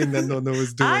it. the thing that Nona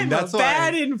was doing. I'm That's a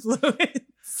bad why. influence.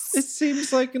 It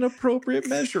seems like an appropriate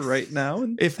measure right now.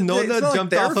 And If it's Nona not like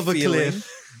jumped they're off of a feeling-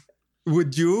 cliff,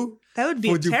 would you? That would be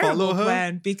a Would you follow terrible her?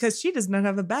 plan because she does not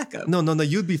have a backup. No,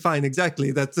 you'd be fine.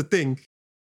 Exactly. That's the thing.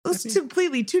 It's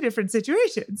completely two different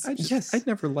situations. Yes. I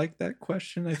never liked that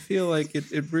question. I feel like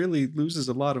it really loses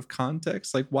a lot of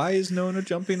context. Like, why is Nona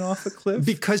jumping off a cliff?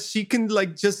 Because she can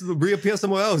like just reappear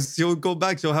somewhere else. She'll go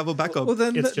back. She'll have a backup. Well,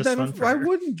 then, It's just then fun for I her.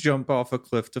 wouldn't jump off a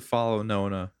cliff to follow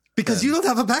Nona. because you don't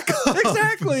have a backup.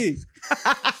 Exactly.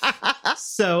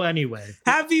 So anyway,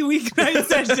 Happy weeknight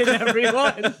session,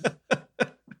 everyone.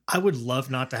 I would love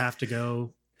not to have to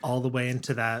go all the way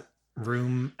into that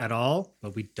room at all,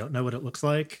 but we don't know what it looks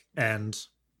like, and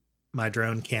my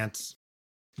drone can't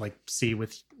like see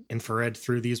with infrared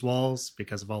through these walls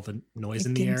because of all the noise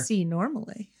in It the can air. see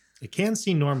normally. It can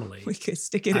see normally. We could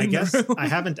stick it I in guess the room. I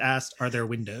haven't asked, are there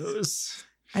windows?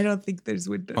 I don't think there's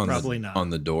windows. Probably not. On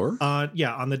the door?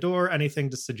 Yeah, on the door, anything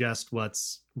to suggest what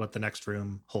the next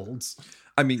room holds.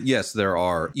 I mean, yes, there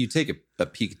are. You take a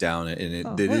peek down, and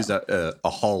it is a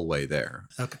hallway there.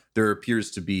 Okay. There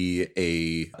appears to be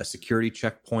a security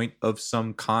checkpoint of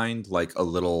some kind, like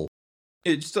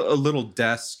it's a little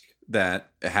desk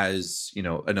that has,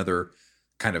 another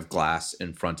kind of glass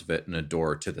in front of it and a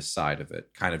door to the side of it.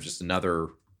 Kind of just another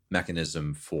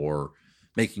mechanism for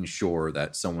making sure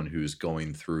that someone who's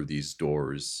going through these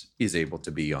doors is able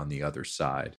to be on the other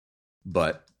side.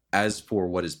 But as for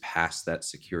what is past that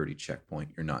security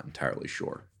checkpoint, you're not entirely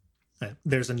sure.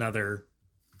 There's another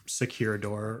secure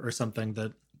door or something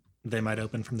that they might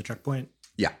open from the checkpoint.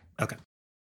 Yeah. Okay.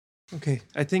 Okay,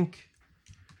 I think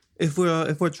if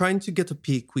we're trying to get a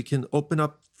peek, we can open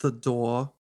up the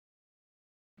door.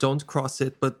 Don't cross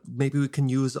it, but maybe we can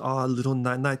use our little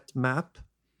nanite map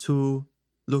to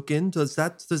look in. Does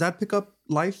that pick up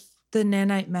life? The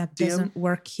nanite map DM? doesn't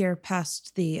work here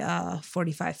past the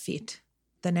 45 feet.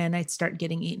 The nanites start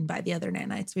getting eaten by the other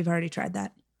nanites. We've already tried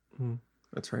that.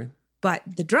 That's right. But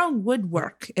the drone would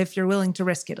work if you're willing to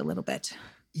risk it a little bit.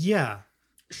 Yeah,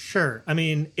 sure. I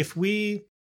mean, if we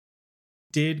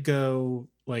did go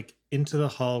like into the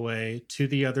hallway to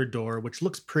the other door, which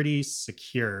looks pretty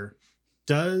secure,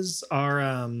 does our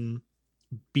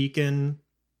beacon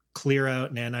clear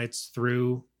out nanites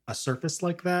through a surface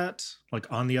like that,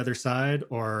 like on the other side,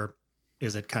 or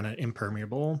is it kind of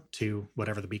impermeable to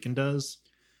whatever the beacon does?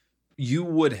 You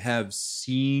would have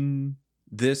seen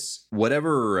this,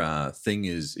 whatever thing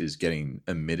is getting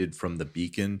emitted from the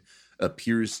beacon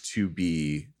appears to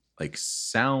be like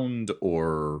sound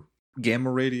or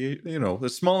gamma radiation,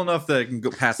 it's small enough that it can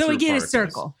go past So through we get a particles.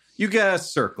 circle. You get a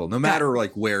circle, no matter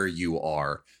like where you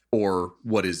are or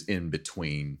what is in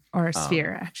between. Or a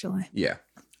sphere, actually. Yeah.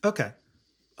 Okay.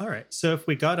 All right. So if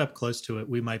we got up close to it,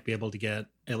 we might be able to get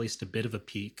at least a bit of a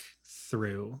peek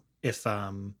through if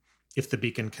the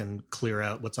beacon can clear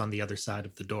out what's on the other side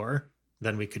of the door.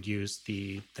 then we could use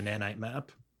the nanite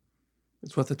map.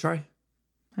 It's worth a try.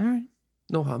 All right.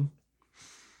 No harm.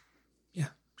 Yeah,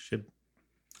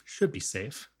 should be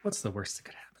safe. What's the worst that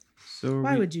could happen? So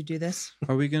Why would you do this?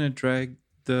 are we going to drag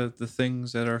the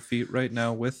things at our feet right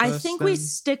now with us? I think we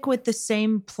stick with the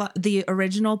same the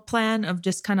original plan of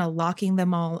just kind of locking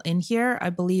them all in here.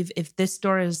 I believe if this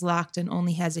door is locked and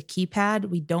only has a keypad,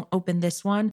 we don't open this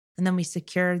one, and then we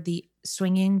secure the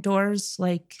swinging doors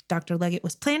like Dr. Leggett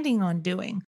was planning on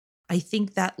doing. I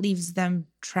think that leaves them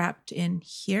trapped in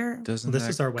here. This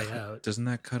is our way out. Doesn't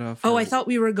that cut off? Oh, I thought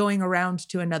we were going around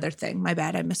to another thing. My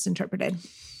bad, I misinterpreted.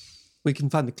 We can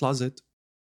find the closet.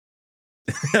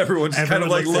 Everyone just kind of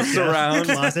like looks around.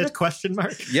 Closet? Question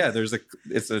mark. Yeah,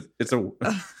 it's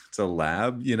a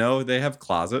lab. You know, they have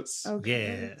closets.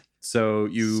 Okay. Yeah. So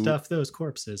you Stuff those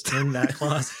corpses in that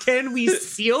closet. Can we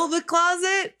seal the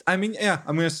closet? I mean, yeah,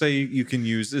 I'm going to say you can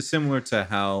use it's similar to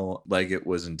how Leggett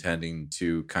was intending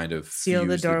to kind of Seal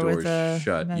the fuse door with doors a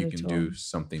shut. You metal can tool. do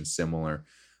something similar.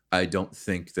 I don't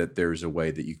think that there's a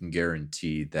way that you can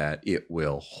guarantee that it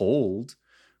will hold,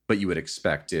 but you would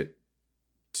expect it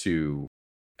to,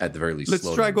 at the very least, Let's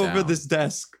slow drag them over down. this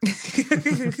desk.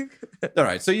 All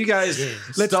right, so you guys,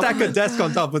 Let's stack a desk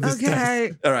on top of this desk.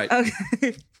 Okay. all right.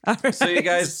 Okay. All right. So you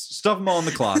guys stuff them all in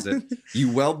the closet.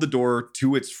 You weld the door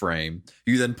to its frame.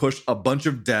 You then push a bunch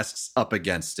of desks up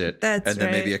against it. That's and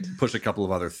then maybe right. push a couple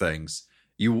of other things.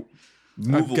 You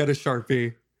move. Get a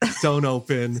Sharpie. Don't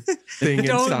open. Thing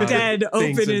Don't inside. dead.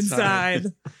 Things Open inside.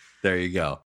 There you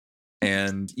go.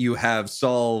 And you have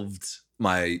solved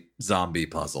my zombie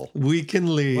puzzle. We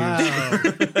can leave. Wow.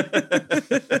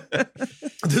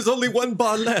 There's only one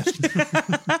bar left.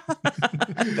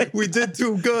 We did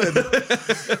too good.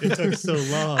 It took so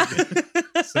long.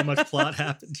 So much plot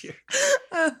happened here.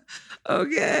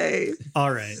 Okay.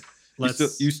 All right.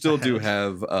 You still do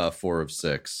ahead. have 4 of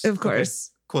 6. Of course.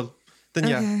 Cool. Then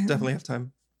yeah, Okay. definitely have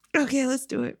time. Okay, let's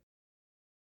do it.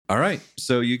 All right.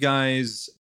 So you guys,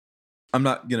 I'm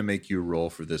not going to make you roll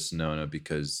for this, Nona,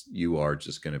 because you are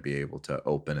just going to be able to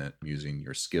open it using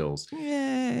your skills.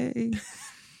 Yay.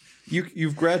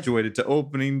 You've graduated to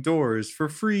opening doors for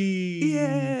free.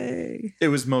 Yay. It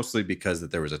was mostly because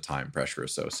that there was a time pressure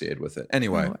associated with it.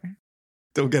 Anyway,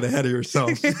 Don't get ahead of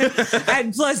yourself.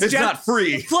 And plus, it's Jeff, not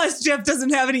free. Plus, Jeff doesn't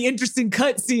have any interesting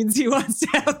cutscenes he wants to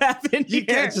have happen You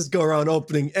here. can't just go around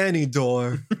opening any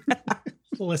door.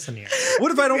 Listen here.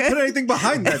 What if I don't put anything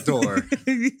behind that door?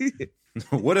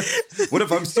 What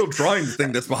if I'm still drawing the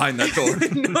thing that's behind that door?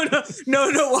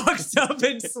 No walks up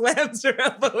and slams her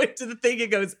elbow into the thing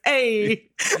and goes, "Hey!"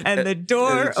 And the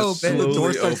door And it just opens. The door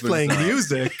Slowly starts opens playing up.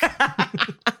 music.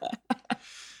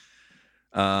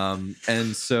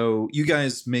 And so you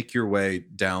guys make your way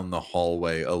down the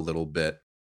hallway a little bit,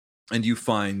 and you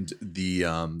find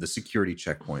the security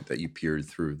checkpoint that you peered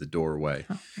through the doorway.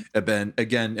 And then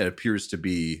again, it appears to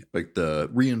be like the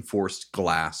reinforced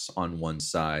glass on one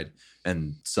side,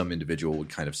 and some individual would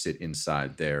kind of sit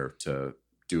inside there to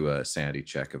do a sanity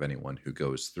check of anyone who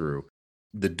goes through.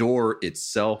 The door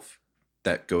itself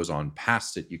that goes on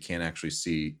past it, you can't actually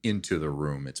see into the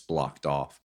room. It's blocked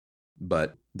off.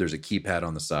 But there's a keypad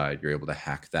on the side. You're able to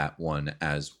hack that one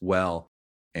as well.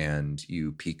 And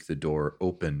you peek the door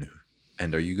open.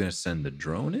 And are you going to send the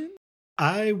drone in?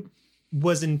 I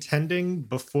was intending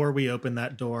before we open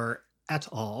that door at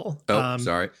all. Oh,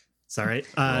 sorry. Sorry.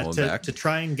 Rolling back. To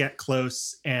try and get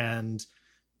close and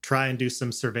try and do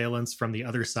some surveillance from the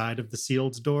other side of the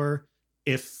sealed door.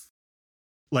 If,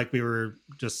 like we were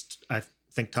just, I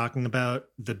think, talking about,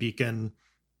 the beacon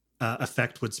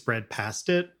effect would spread past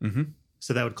it. Mm-hmm.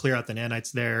 So that would clear out the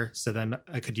nanites there. So then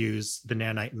I could use the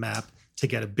nanite map to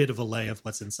get a bit of a lay of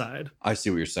what's inside. I see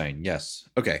what you're saying. Yes.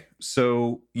 Okay.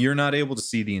 So you're not able to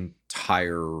see the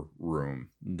entire room.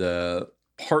 The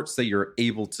parts that you're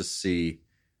able to see,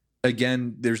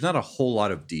 again, there's not a whole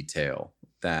lot of detail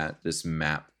that this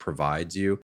map provides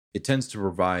you. It tends to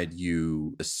provide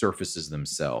you the surfaces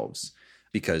themselves,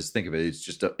 because think of it,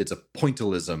 it's a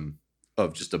pointillism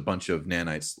of just a bunch of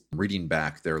nanites reading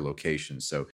back their location.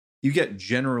 So you get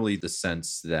generally the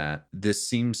sense that this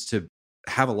seems to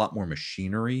have a lot more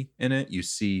machinery in it. You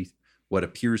see what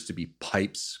appears to be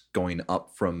pipes going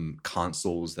up from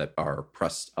consoles that are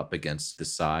pressed up against the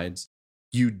sides.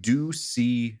 You do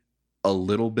see a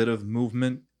little bit of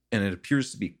movement, and it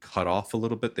appears to be cut off a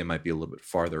little bit. They might be a little bit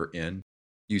farther in.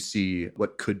 You see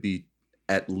what could be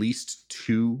at least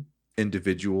 2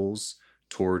 individuals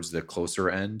towards the closer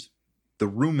end. The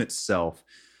room itself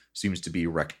seems to be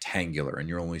rectangular, and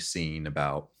you're only seeing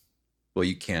about, well,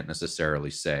 you can't necessarily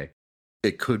say.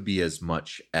 It could be as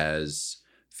much as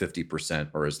 50%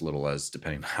 or as little as,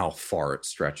 depending on how far it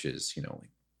stretches, like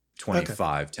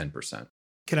 25, 10%.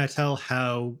 Can I tell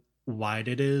how wide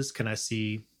it is? Can I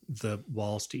see the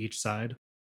walls to each side?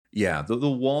 Yeah, the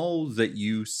wall that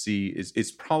you see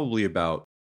is probably about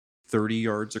 30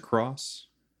 yards across.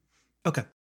 Okay.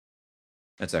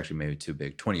 That's actually maybe too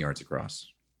big. 20 yards across.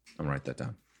 I'm going to write that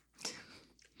down.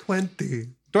 20.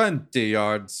 20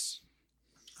 yards.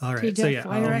 All Okay, right. So Jeff, yeah,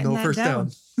 why are you writing No that first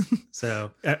down.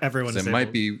 so everyone It is might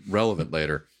able- be relevant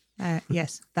later.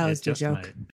 Yes, that was it the just joke.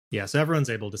 might. Yeah, so everyone's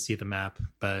able to see the map,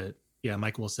 but yeah,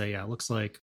 Mike will say, yeah, it looks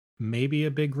like maybe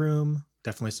a big room,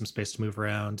 definitely some space to move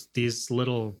around. These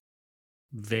little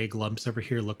vague lumps over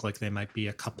here look like they might be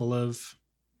a couple of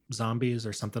zombies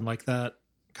or something like that,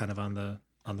 kind of on the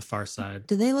far side.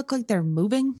 Do they look like they're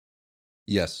moving?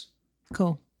 Yes.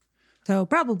 Cool. So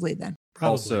probably then.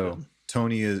 Probably Also, them.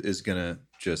 Tony is going to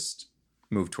just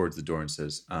move towards the door and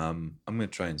says, I'm going to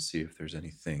try and see if there's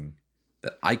anything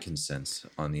that I can sense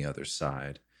on the other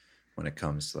side when it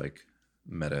comes to like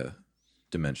meta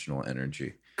dimensional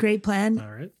energy. Great plan.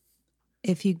 All right.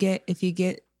 If you get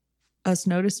us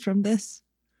noticed from this,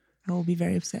 I will be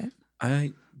very upset.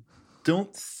 I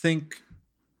don't think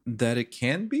that it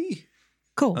can be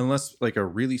Cool. unless like a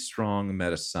really strong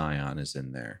meta scion is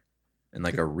in there and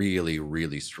like a really,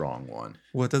 really strong one.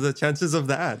 What are the chances of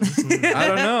that? I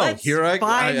don't know. Let's Here I've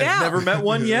find out. never met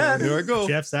one yet. Here I go.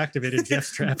 Jeff's activated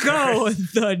Jeff's trap. Go,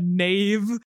 the knave.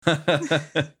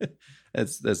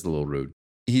 That's a little rude.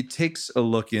 He takes a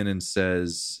look in and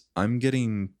says, I'm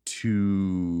getting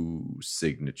 2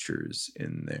 signatures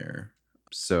in there.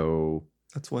 So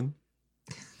That's one.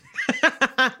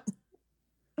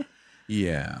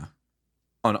 yeah.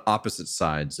 On opposite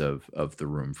sides of the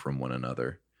room from one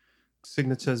another.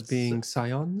 Signatures being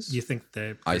scions. You think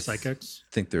they're I psychics?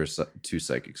 think there's 2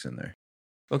 psychics in there.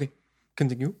 Okay,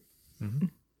 continue. Mm-hmm.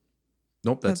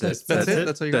 Nope, that's That's it. That's it.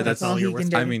 That's all you got. That's all all he you're can worth.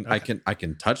 do. I mean, Okay. I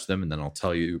can touch them and then I'll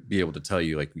be able to tell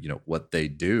you like, what they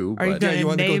do. Are you But going you to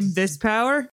wanna go name to- this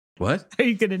power? what? Are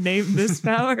you going to name this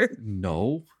power?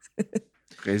 No.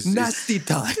 It's- Nasty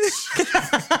touch.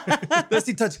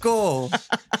 Nasty touch. Go.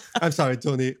 I'm sorry,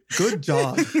 Tony. Good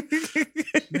job.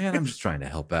 man, I'm just trying to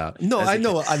help out. No, As I a-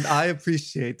 know, and I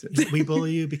appreciate it. We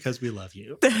bully you because we love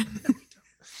you.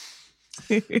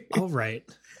 All right.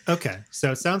 Okay.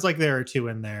 So it sounds like there are 2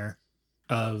 in there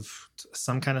of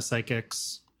some kind of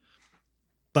psychics,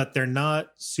 but they're not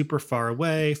super far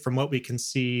away from what we can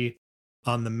see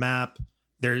on the map.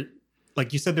 There,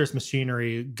 like you said, there's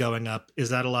machinery going up. Is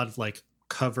that a lot of like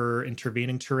cover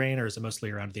intervening terrain, or is it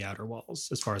mostly around the outer walls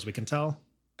as far as we can tell?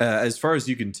 as far as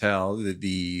you can tell,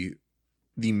 the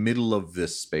middle of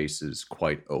this space is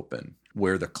quite open.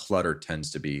 Where the clutter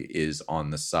tends to be is on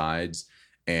the sides,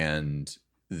 and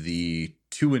the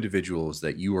 2 individuals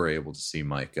that you are able to see,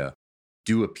 Micah,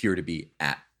 do appear to be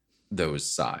at those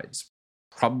sides.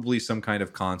 Probably some kind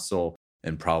of console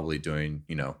and probably doing,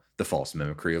 the false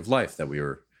mimicry of life that we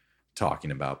were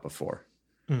talking about before.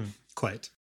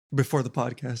 Quite. Before the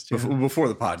podcast. Yeah. Before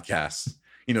the podcast.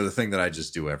 The thing that I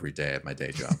just do every day at my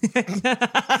day job. That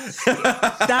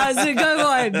was a good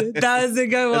one. That was a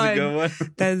good That's one. a good one.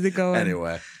 That was a good one.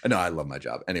 Anyway, no, I love my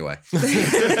job. Anyway.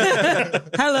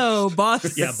 Hello,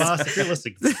 boss. Yeah, boss, if you're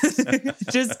listening to this.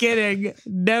 Just kidding.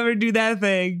 Never do that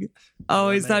thing.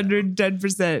 Always man.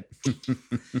 110%.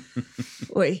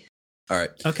 Wait. All right.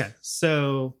 Okay.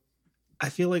 So I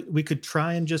feel like we could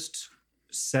try and just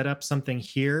set up something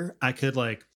here. I could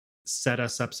like set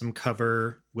us up some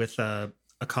cover with a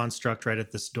construct right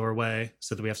at this doorway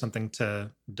so that we have something to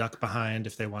duck behind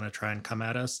if they want to try and come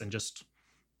at us, and just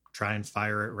try and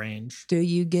fire at range. Do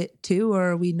you get 2,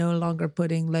 or are we no longer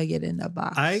putting Leggett in the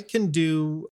box? I can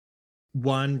do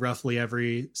 1 roughly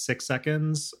every 6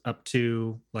 seconds up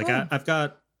to like Oh. I've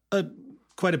got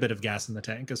quite a bit of gas in the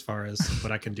tank as far as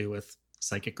what I can do with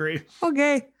psychicry.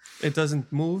 Okay. It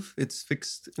doesn't move. It's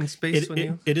fixed in space when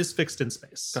you. It is fixed in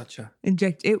space. Gotcha.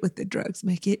 Inject it with the drugs.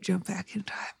 Make it jump back in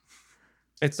time.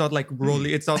 It's not like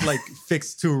Rolly. It's not like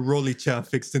fixed to Rolly chair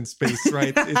fixed in space,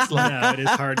 right? It's like No, it is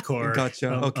hardcore.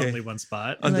 Gotcha, okay. Only one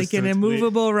spot. Like Understood. an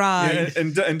immovable rod. Yeah,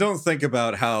 and don't think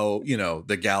about how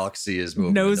the galaxy is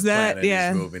moving. Knows and the that, planet yeah.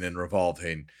 is moving and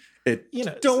revolving. It You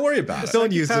know, don't worry about it.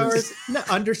 Don't use Powers, it. no,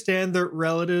 understand the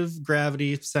relative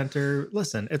gravity center.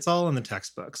 Listen, it's all in the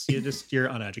textbooks. You're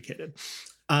uneducated.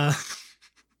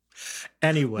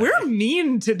 Anyway, We're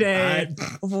mean today.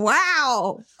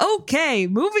 Wow. Okay,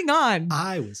 moving on.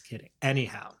 I was kidding.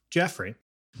 Anyhow, Jeffrey,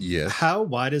 Yes, how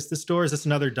wide is this door? Is this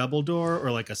another double door or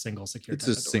like a single secure? it's type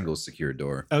a of door? single secure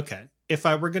door. Okay. If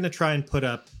I were going to try and put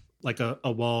up like a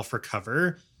wall for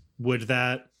cover, would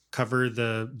that cover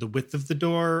the width of the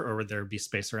door, or would there be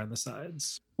space around the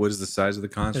sides? What is the size of the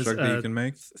construct that you can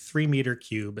make? 3 meter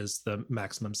cube is the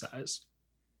maximum size.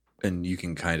 And you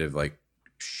can kind of like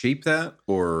shape that,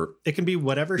 or It can be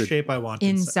whatever shape I want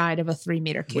Inside of a 3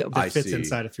 meter cube. that fits see.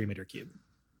 inside a 3 meter cube.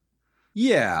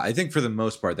 yeah, I think for the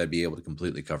most part that'd be able to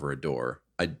completely cover a door.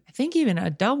 I think even a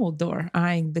double door,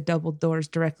 eyeing the double doors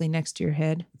directly next to your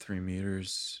head. 3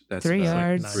 meters. That's 3 about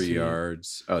yards. 3 feet.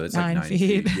 yards. Oh, that's 9 like 9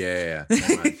 feet. feet. Yeah.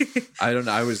 I don't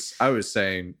know. I was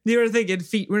saying You were thinking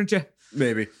feet, weren't you?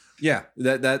 maybe. Yeah,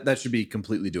 that should be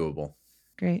completely doable.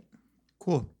 Great.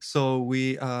 Cool. So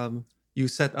we you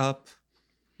set up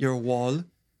your wall.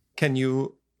 Can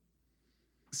you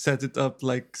set it up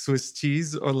like Swiss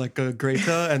cheese or like a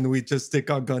grater and we just stick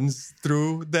our guns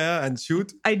through there and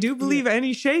shoot? I do believe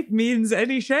any shape means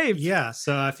any shape. Yeah,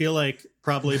 so I feel like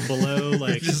probably below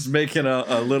like Just making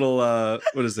a little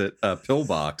what is it? A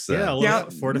pillbox. yeah, a little Yeah.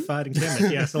 fortified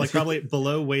encampment. Yeah, so like probably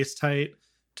below waist height,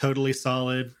 totally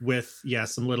solid with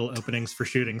some little openings for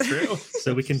shooting through,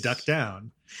 so we can duck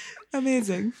down.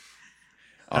 Amazing.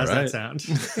 All How's right. that sound?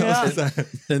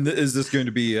 Yeah. And is this going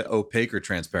to be opaque or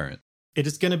transparent? It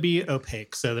is going to be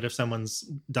opaque so that if someone's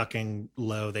ducking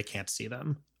low, they can't see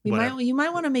them. You Whatever.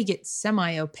 might want to make it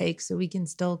semi-opaque so we can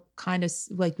still kind of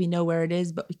like we know where it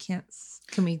is, but we can't.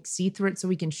 Can we see through it so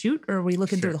we can shoot, or are we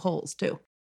looking Sure. through the holes too?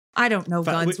 I don't know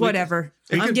But guns. we- whatever.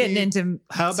 it I'm could getting be- into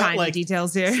How about tiny like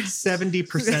details here.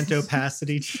 70%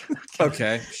 opacity?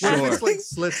 Okay, What if sure. it's like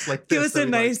slits like this? Give us that a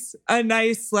we, like,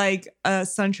 nice like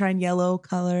sunshine yellow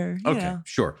color. You Okay, know.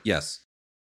 sure. Yes.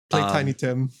 like Tiny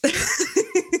Tim.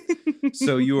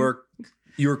 So you're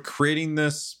creating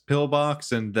this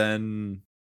pillbox and then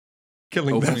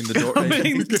Killing opening the door.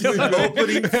 Opening the door.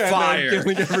 Opening And then fire.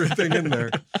 killing everything in there.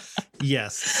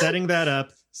 Yes, setting that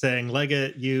up, saying,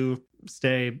 Leggett, you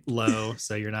stay low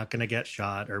so you're not going to get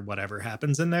shot or whatever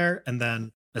happens in there. And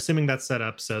then assuming that's set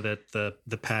up so that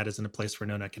the pad is in a place where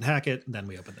no one can hack it, then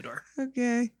we open the door.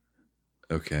 Okay.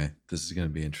 Okay, this is going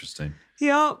to be interesting.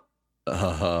 Yep.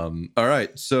 All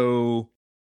right, so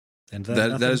And then that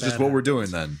nothing is just bad what we're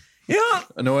happens. doing then. Yeah.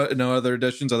 No other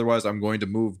additions. Otherwise, I'm going to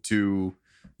move to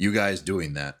you guys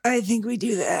doing that. I think we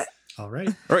do that. All right.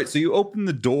 All right, so you open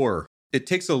the door. It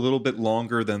takes a little bit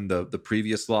longer than the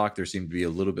previous lock. There seemed to be a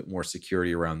little bit more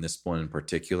security around this one in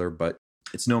particular, but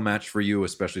it's no match for you,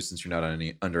 especially since you're not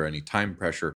under any time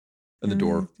pressure. And the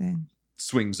door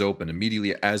swings open.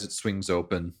 Immediately as it swings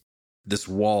open, this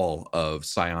wall of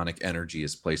psionic energy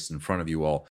is placed in front of you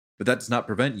all, but that does not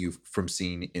prevent you from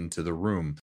seeing into the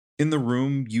room. In the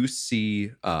room, you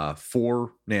see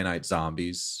 4 nanite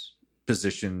zombies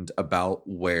positioned about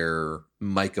where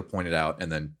Micah pointed out,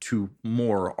 and then 2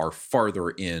 more are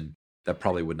farther in that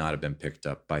probably would not have been picked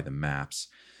up by the maps.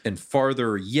 And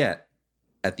farther yet,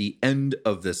 at the end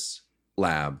of this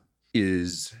lab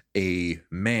is a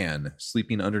man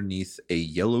sleeping underneath a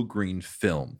yellow-green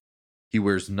film. He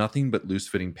wears nothing but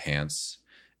loose-fitting pants,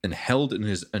 and held in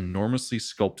his enormously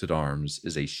sculpted arms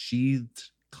is a sheathed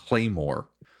claymore.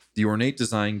 The ornate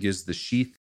design gives the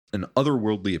sheath an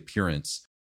otherworldly appearance,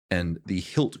 and the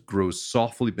hilt grows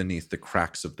softly beneath the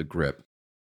cracks of the grip,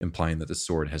 implying that the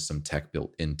sword has some tech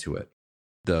built into it.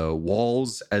 The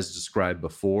walls, as described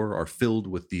before, are filled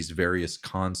with these various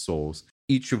consoles,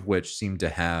 each of which seem to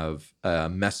have a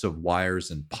mess of wires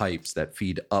and pipes that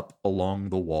feed up along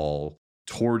the wall,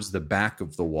 towards the back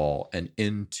of the wall, and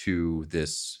into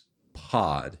this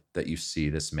pod that you see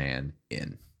this man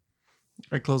in.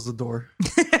 I close the door.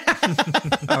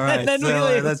 All right, Then we so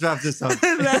leave. let's wrap this up.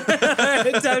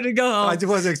 It's time to go home. I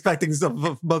wasn't expecting some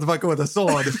motherfucker with a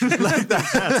sword like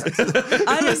that.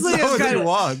 Honestly, That's it's what they kinda-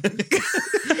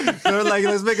 want. They're like,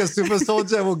 let's make a super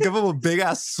soldier and we'll give him a big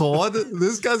ass sword.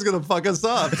 This guy's gonna fuck us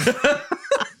up.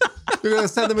 We're gonna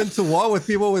send him into war with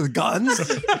people with guns.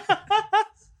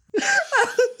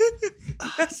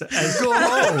 And go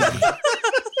home.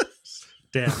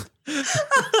 Damn. All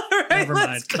right, Never let's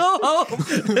mind. go home.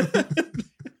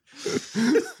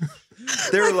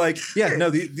 They're like, yeah, no,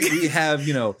 we have,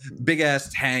 big ass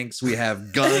tanks. We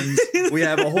have guns. We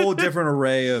have a whole different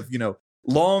array of,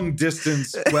 long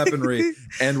distance weaponry.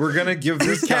 And we're going to give We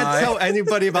this can't guy. tell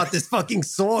anybody about this fucking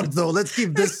sword, though. Let's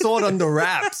keep this sword under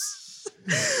wraps.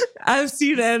 I've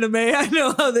seen anime. I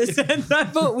know how this ends. I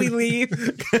vote we leave.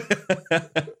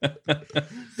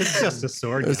 It's just a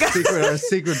sword. Our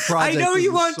secret I project. know is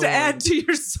you a want to sword. add to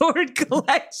your sword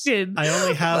collection. I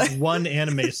only have one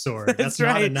anime sword. That's not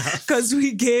right. enough. Because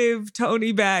we gave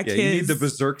Tony back Yeah, his. you need the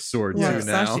berserk sword too now.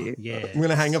 Wasashi. Yeah. I'm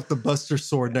gonna hang up the Buster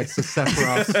sword next to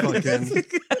Sephiroth's fucking.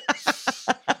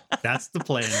 That's the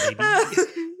plan, baby.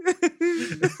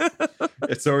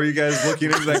 So are you guys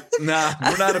looking at me like, nah,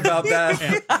 we're not about that.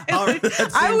 Yeah. All right.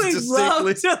 I would love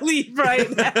distinctly- to leave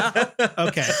right now.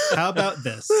 Okay, how about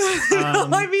this?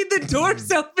 I mean, the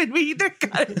door's open. We either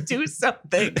gotta do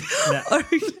something, or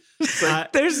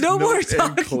there's no more and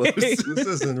talking. close. This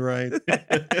isn't right.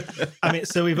 I mean,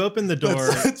 so we've opened the door.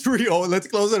 Let's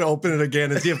close it and open it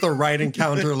again and see if the right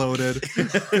encounter loaded.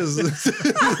 'Cause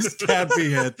this can't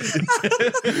be it.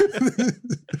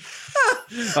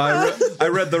 I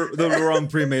read the wrong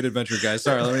pre-made adventure, guys.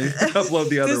 Sorry, let me upload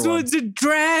the other This one. one's a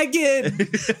dragon.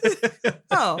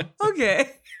 Oh, okay.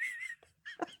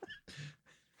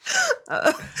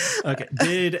 Okay,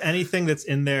 did anything that's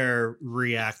in there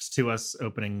react to us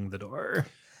opening the door?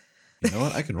 You know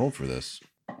what? I can roll for this.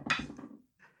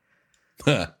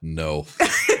 No.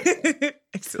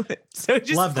 Excellent. So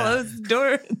just Love that. close the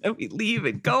door and then we leave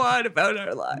and go on about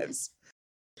our lives.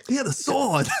 Yeah, the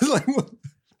sword. Like, what?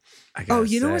 I gotta Oh,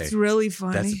 you know say, what's really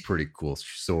funny? That's a pretty cool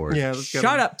sword. Yeah, let's get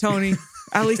Shut him. up, Tony.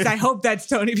 At least I hope that's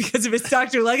Tony, because if it's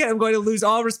Dr. Leggett, I'm going to lose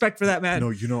all respect for that man. No,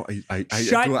 you know, I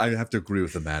have to agree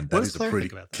with the man. That What does is a Claire pretty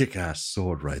think about that? kick-ass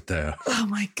sword right there. Oh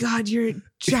my God, you're a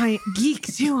giant geek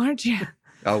too, aren't you?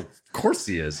 Oh, of course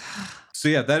he is. So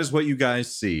yeah, that is what you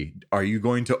guys see. Are you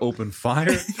going to open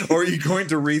fire, or are you going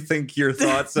to rethink your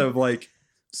thoughts of like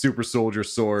super soldier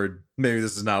sword? Maybe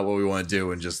this is not what we want to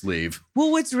do, and just leave.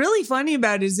 Well, what's really funny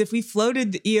about it is if we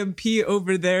floated the EMP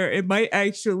over there, it might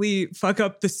actually fuck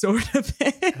up the sword a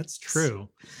bit. That's true.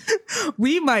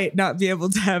 We might not be able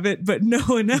to have it, but no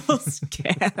one else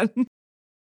can.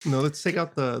 No, let's take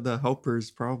out the helpers,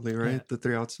 probably, right? Yeah. The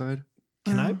three outside.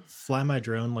 Can I fly my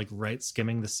drone like right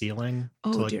skimming the ceiling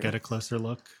Oh, to like dear. get a closer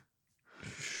look?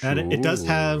 And it does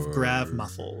have grav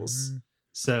muffles,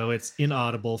 so it's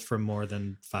inaudible from more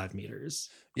than 5 meters.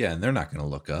 Yeah, and they're not going to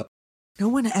look up. No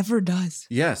one ever does.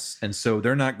 Yes, and so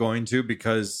they're not going to,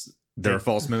 because they're a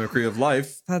false mimicry of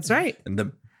life, That's right. and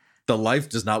the life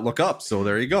does not look up. So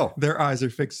there you go. Their eyes are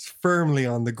fixed firmly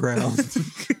on the ground.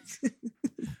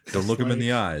 Don't look them in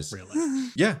the eyes. Real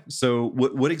life. Yeah. So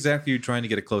what exactly are you trying to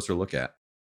get a closer look at?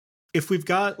 If we've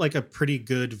got like a pretty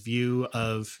good view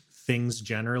of things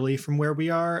generally from where we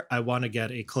are, I want to get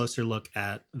a closer look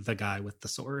at the guy with the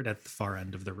sword at the far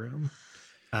end of the room.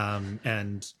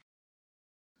 And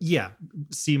yeah,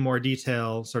 see more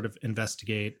detail, sort of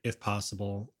investigate if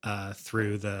possible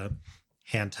through the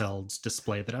handheld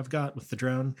display that I've got with the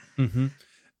drone. Mm-hmm.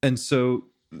 And so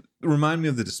remind me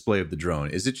of the display of the drone.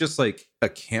 Is it just like a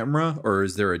camera, or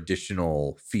is there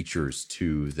additional features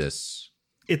to this?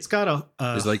 It's got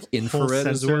a Is it like whole infrared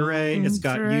as sensor well? array. It's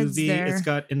got Infrared's UV. there. It's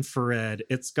got infrared.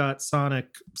 It's got sonic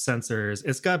sensors.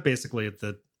 It's got basically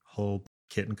the whole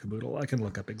kit and caboodle. I can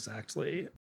look up exactly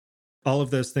all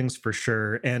of those things for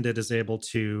sure. And it is able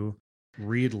to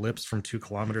read lips from 2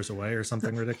 kilometers away or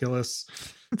something ridiculous.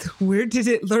 Where did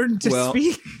it learn to Well,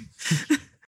 speak?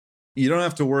 You don't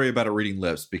have to worry about it reading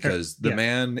lips, because the Yeah.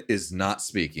 man is not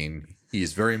speaking.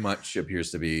 He's very much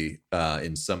appears to be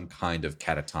in some kind of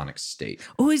catatonic state.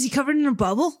 Oh, is he covered in a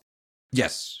bubble?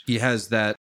 Yes, he has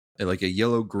that like a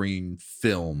yellow-green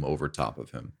film over top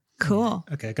of him. Cool.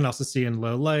 Okay, I can also see in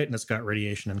low light, and it's got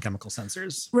radiation and chemical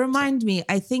sensors. Remind me,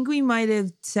 I think we might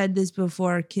have said this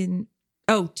before. 2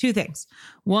 things.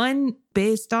 One,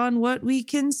 based on what we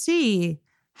can see,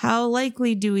 how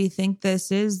likely do we think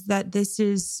this is that this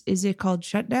is it called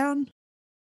shutdown?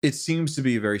 It seems to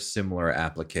be a very similar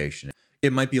application.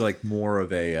 It might be like more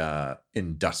of a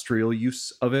industrial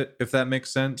use of it, if that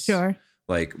makes sense. Sure.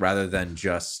 Like rather than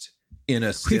just in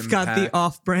a stim We've got pack. the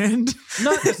off-brand.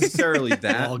 Not necessarily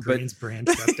that, but Walgreens brand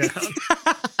shut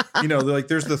down. you know, like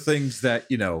there's the things that,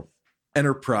 you know,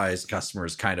 enterprise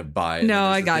customers kind of buy. And No, then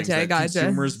there's I the gotcha, things that I gotcha.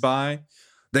 Consumers buy.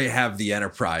 They have the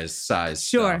enterprise size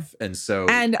Sure. stuff. And so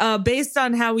And based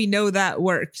on how we know that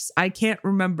works, I can't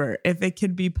remember if it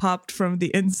can be popped from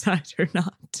the inside or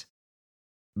not.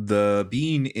 the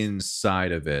being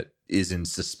inside of it is in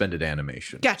suspended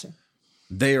animation. Gotcha.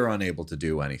 They are unable to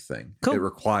do anything. Cool. It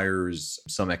requires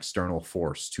some external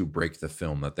force to break the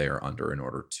film that they are under in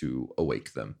order to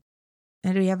awake them.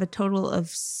 And do we have a total of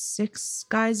 6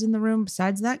 guys in the room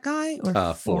besides that guy?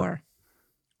 Or 4.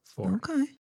 4. Okay.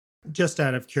 Just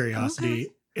out of curiosity,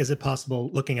 Okay. is it possible,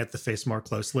 looking at the face more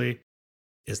closely,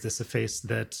 is this a face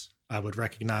that I would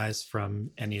recognize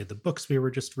from any of the books we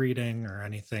were just reading, or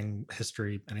anything,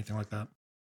 history, anything like that?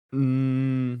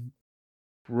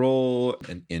 Roll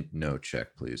an int no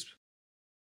check, please.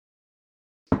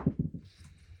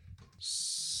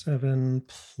 7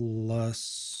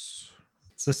 plus...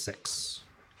 It's a 6.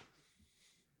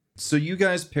 So you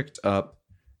guys picked up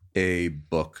a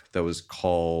book that was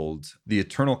called The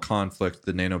Eternal Conflict,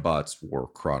 The Nanobots War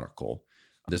Chronicle.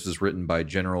 This was written by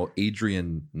General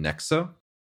Adrian Nexa.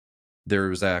 There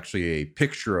was actually a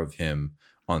picture of him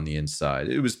on the inside.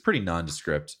 It was pretty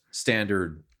nondescript,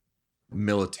 standard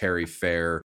military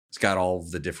fare. It's got all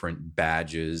the different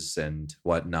badges and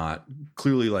whatnot.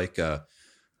 Clearly like a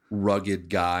rugged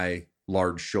guy,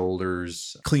 large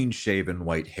shoulders, clean-shaven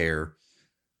white hair.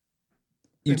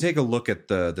 You take a look at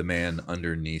the man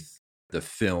underneath the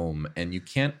film, and you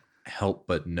can't help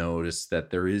but notice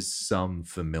that there is some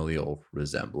familial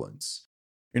resemblance.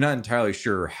 You're not entirely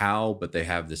sure how, but they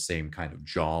have the same kind of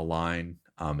jawline,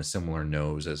 a similar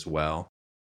nose as well.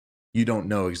 You don't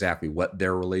know exactly what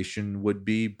their relation would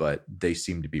be, but they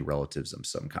seem to be relatives of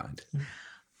some kind.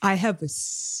 I have a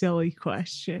silly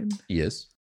question. Yes.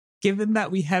 Given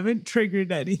that we haven't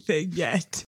triggered anything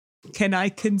yet, can I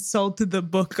consult the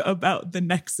book about the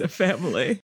Nexa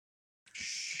family?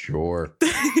 Sure.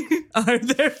 Are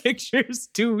there pictures?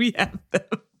 Do we have them?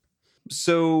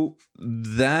 So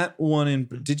that one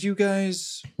did you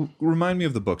guys remind me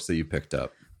of the books that you picked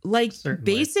up? Like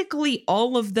Certainly. basically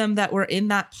all of them that were in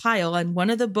that pile. And one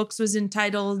of the books was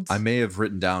entitled... I may have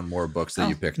written down more books that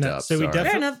you picked up. So Sorry.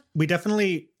 Fair enough. we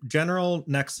definitely, General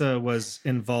Nexa was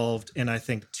involved in, I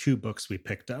think, 2 books we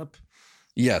picked up.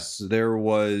 Yes, there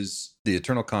was The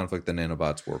Eternal Conflict, The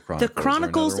Nanobots War Chronicles. The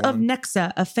Chronicles of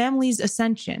Nexa, A Family's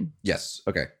Ascension. Yes,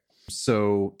 okay.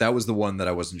 So that was the one that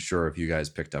I wasn't sure if you guys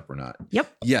picked up or not.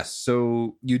 Yep. Yes,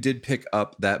 so you did pick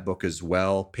up that book as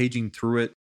well. Paging through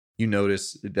it, you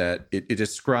notice that it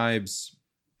describes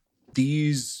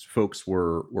these folks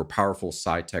were powerful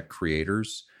sci-tech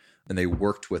creators, and they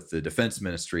worked with the defense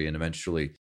ministry and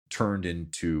eventually turned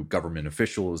into government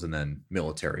officials and then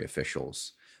military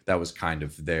officials. That was kind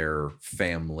of their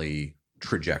family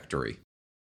trajectory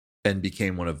and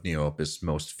became one of Neopus'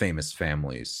 most famous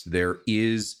families. There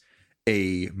is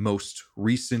a most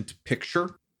recent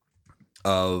picture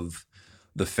of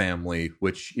the family,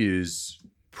 which is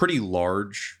pretty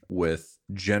large, with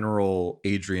General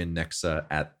Adrian Nexa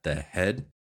at the head.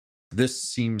 This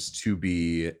seems to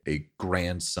be a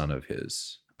grandson of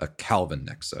his, a Calvin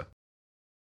Nexa.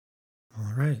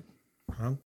 All right.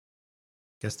 Well,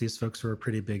 guess these folks were a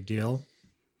pretty big deal.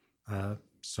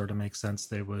 Sort of makes sense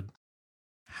they would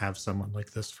have someone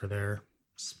like this for their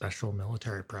special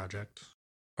military project.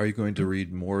 Are you going to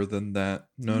read more than that?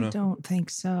 No. I don't think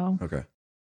so. Okay.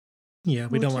 Yeah,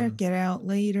 we We'll don't want check it out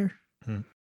later.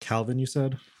 Calvin, you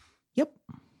said? Yep.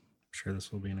 I'm sure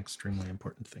this will be an extremely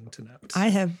important thing to note. I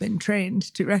have been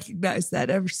trained to recognize that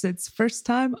ever since first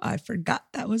time I forgot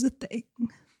that was a thing.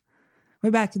 Way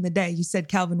back in the day, you said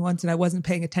Calvin once and I wasn't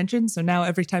paying attention. So now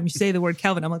every time you say the word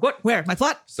Calvin, I'm like, what? Where? My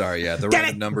plot? Sorry, yeah. The Damn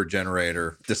random it! number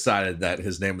generator decided that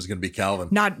his name was going to be Calvin.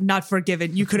 Not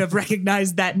forgiven. You could have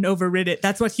recognized that and overrid it.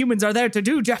 That's what humans are there to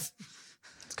do, Jeff.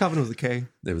 It's Calvin with a K.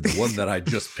 They were the one that I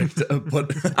just picked up,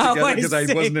 put Oh, together I because I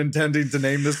see. wasn't intending to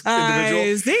name this I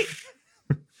individual. see.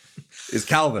 Is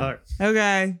Calvin. All right.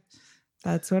 Okay.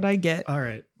 That's what I get All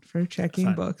right. for checking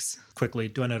Fine. books. Quickly,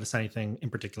 do I notice anything in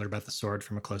particular about the sword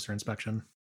from a closer inspection?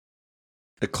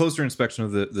 A closer inspection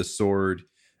of the sword,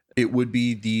 it would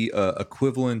be the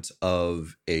equivalent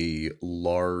of a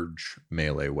large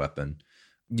melee weapon.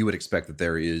 You would expect that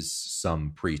there is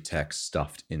some pretext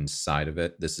stuffed inside of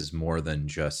it. This is more than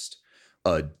just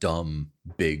a dumb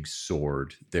big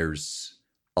sword. There's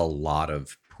a lot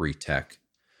of pretext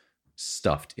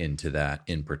stuffed into that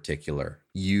in particular.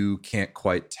 You can't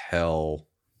quite tell.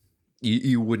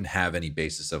 You wouldn't have any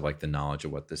basis of like the knowledge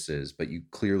of what this is, but you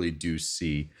clearly do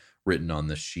see written on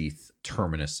the sheath,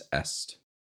 Terminus Est.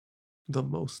 The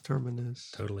most terminus.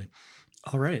 Totally.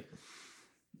 All right.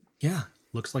 Yeah,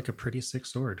 looks like a pretty sick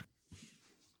sword.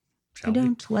 I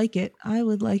don't like it. I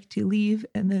would like to leave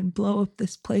and then blow up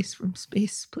this place from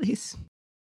space, please.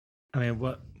 I mean,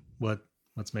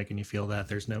 what's making you feel that?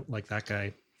 There's no, like, that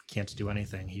guy can't do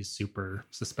anything. He's super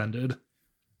suspended.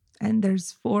 And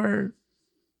there's 4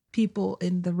 people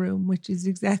in the room, which is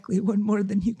exactly one more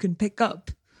than you can pick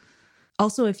up.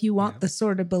 Also, if you want the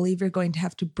sword, I believe you're going to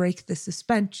have to break the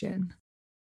suspension.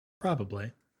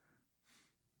 Probably.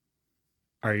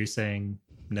 Are you saying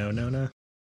no?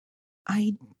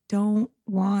 I don't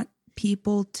want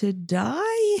people to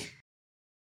die.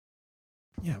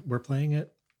 Yeah, we're playing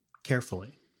it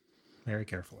carefully. Very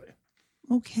carefully.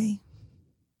 Okay.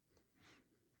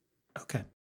 Okay.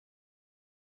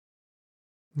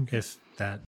 If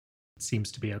that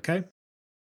seems to be okay,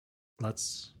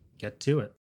 let's get to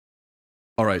it.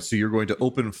 All right, so you're going to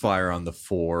open fire on the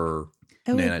 4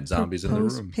 I would nanite zombies in the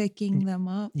propose room. picking them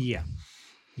up. Yeah.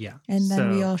 And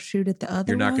then we So- all shoot at the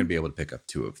other You're not one. going to be able to pick up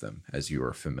 2 of them, as you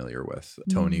are familiar with.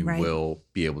 Tony Right. will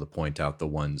be able to point out the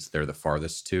ones they're the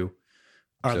farthest to.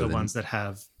 are So the then- ones that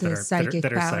have The that are psychic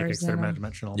that are powers psychics, that are in 'em.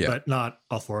 dimensional, Yeah. but not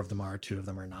all 4 of them are. 2 of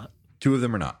them are not. 2 of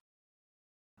them are not.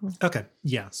 Okay,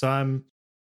 yeah. So I'm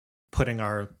putting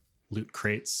our loot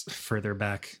crates further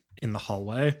back in the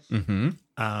hallway.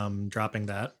 Mm-hmm. Dropping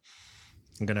that.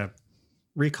 I'm gonna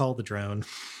recall the drone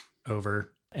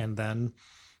over, and then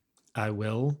I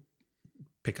will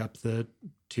pick up the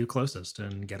 2 closest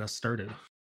and get us started.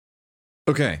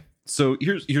 Okay, so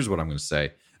here's what I'm going to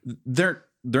say. They're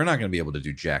not going to be able to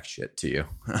do jack shit to you.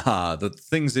 The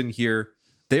things in here,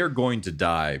 they are going to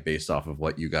die based off of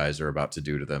what you guys are about to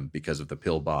do to them because of the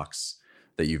pillbox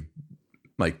that you've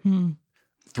like.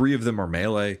 3 of them are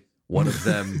melee. One of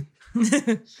them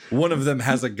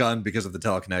has a gun because of the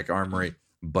telekinetic armory,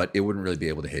 but it wouldn't really be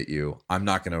able to hit you. I'm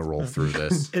not going to roll through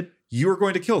this. You are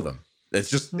going to kill them. It's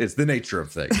the nature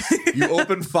of things. You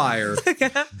open fire,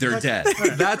 they're dead.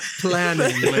 That's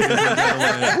planning, ladies and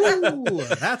gentlemen. Ooh,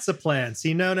 that's a plan.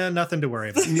 See, nothing to worry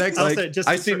about. Next, Also, Like,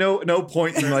 I see no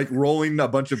point in like rolling a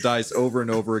bunch of dice over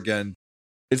and over again.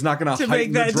 It's not going to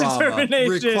heighten make that the drama.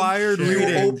 determination. required You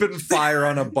reading. open fire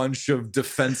on a bunch of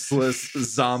defenseless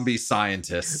zombie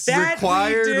scientists. That we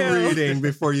Required do. reading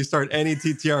before you start any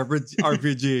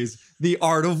TTRPGs. The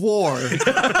Art of War.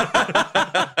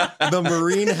 The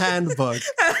Marine Handbook.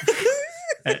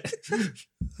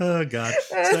 Oh god.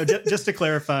 So just to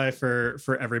clarify for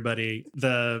everybody,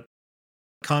 the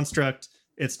construct,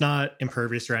 it's not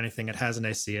impervious or anything. It has an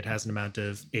AC, it has an amount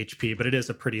of HP, but it is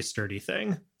a pretty sturdy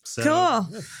thing. So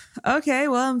Cool. Okay,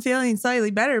 well, I'm feeling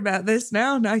slightly better about this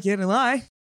now, not gonna lie.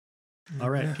 All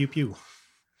right, pew pew.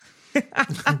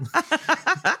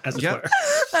 As it Yep.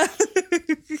 were.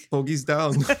 Bogey's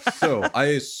down. So I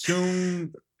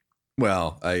assume,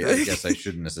 well, I guess I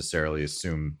shouldn't necessarily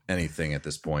assume anything at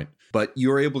this point, but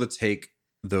you're able to take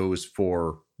those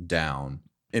 4 down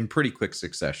in pretty quick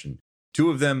succession. 2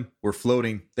 of them were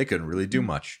floating. They couldn't really do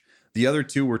much. The other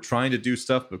 2 were trying to do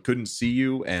stuff but couldn't see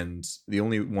you, and the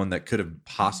only one that could have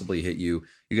possibly hit you,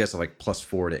 you guys have like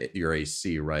 +4 to your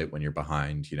AC, right? When you're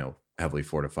behind, heavily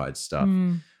fortified stuff.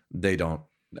 They don't,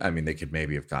 I mean, they could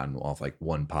maybe have gotten off like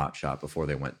 1 pot shot before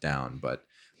they went down, but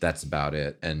that's about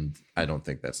it. And I don't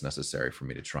think that's necessary for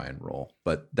me to try and roll.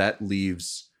 But that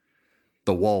leaves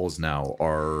the walls now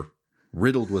are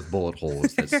riddled with bullet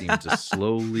holes that seem to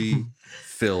slowly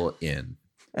fill in.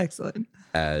 Excellent.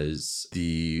 As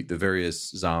the various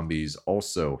zombies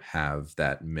also have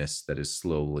that mist that is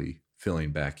slowly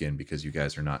filling back in because you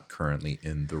guys are not currently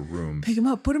in the room. Pick him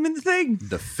up, put him in the thing.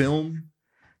 The film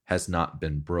has not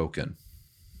been broken.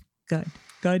 Good.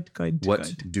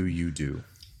 What do you do?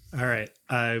 All right.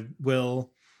 I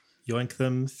will yoink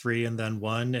them 3 and then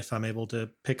 1 if I'm able to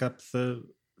pick up the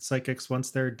psychics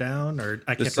once they're down, or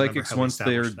I The can't remember psychics how we once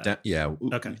they're established that. down.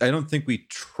 Yeah. Okay. I don't think we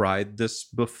tried this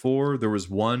before. There was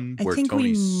one I where think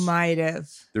Tony. we might have.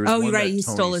 There was Oh, one you're right. that He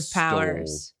Tony stole his stole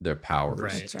powers. Their powers.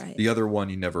 Right. That's right. The other one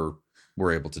you never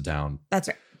were able to down. That's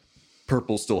right.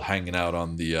 Purple still hanging out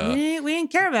on the we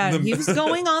didn't care about him. the- He was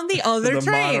going on the other the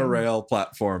train. monorail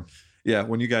platform. Yeah,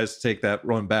 when you guys take that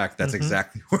run back, that's Mhm.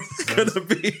 exactly where it's gonna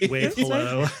be. Wave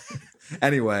hello.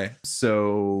 Anyway,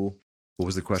 so what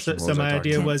was the question? So, What was I my talking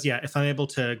idea about? was, if I'm able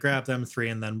to grab them 3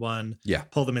 and then 1, Yeah.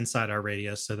 pull them inside our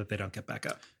radius so that they don't get back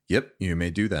up. Yep, you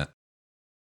may do that.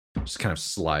 Just kind of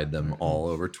slide them all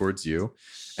over towards you.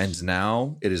 And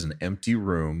now it is an empty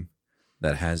room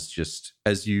that has just,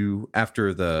 as you, after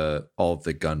all of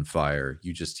the gunfire,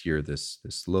 you just hear this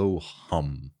low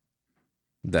hum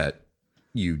that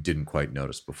you didn't quite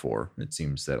notice before. It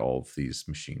seems that all of these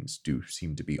machines do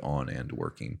seem to be on and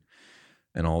working.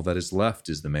 And all that is left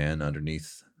is the man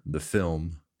underneath the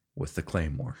film with the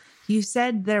claymore. You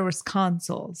said there was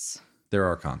consoles. There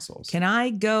are consoles. Can I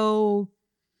go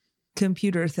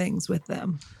computer things with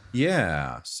them?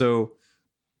 Yeah. So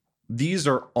these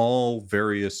are all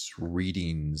various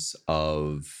readings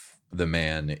of the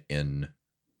man in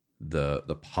the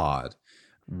pod.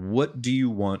 What do you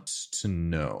want to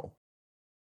know?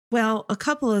 Well, a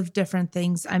couple of different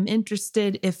things. I'm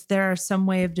interested if there are some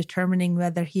way of determining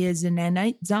whether he is a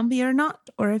nanite zombie or not,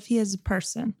 or if he is a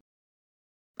person.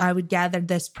 I would gather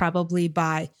this probably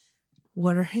by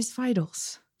what are his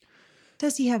vitals?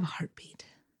 Does he have a heartbeat?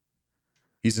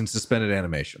 He's in suspended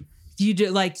animation. You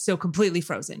do so completely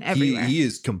frozen everywhere. He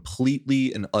is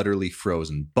completely and utterly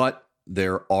frozen, but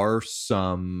there are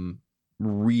some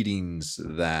readings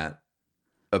that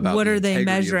about What the are they integrity of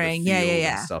the measuring? Yeah, field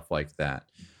yeah. and stuff like that.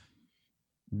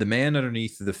 The man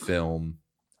underneath the film,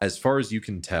 as far as you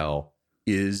can tell,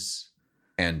 is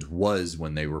and was,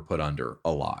 when they were put under,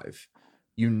 alive.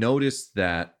 You notice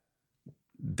that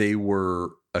they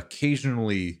were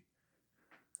occasionally,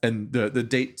 and the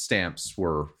date stamps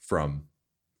were from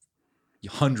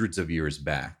hundreds of years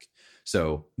back.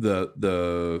 So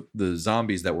the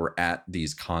zombies that were at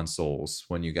these consoles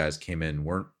when you guys came in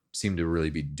seemed to really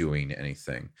be doing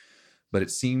anything. But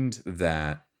it seemed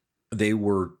that they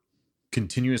were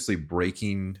continuously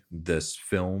breaking this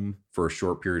film for a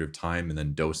short period of time and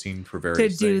then dosing for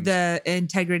various to do things. the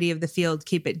integrity of the field,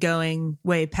 keep it going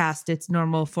way past its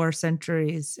normal 4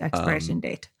 centuries expiration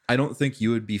date. I don't think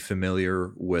you would be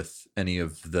familiar with any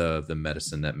of the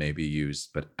medicine that may be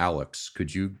used, but Alex,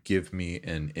 could you give me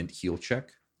an int heal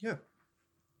check? Yeah.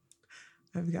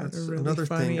 I've got That's a really another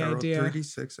funny thing. I rolled idea.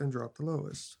 36 and dropped the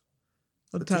lowest.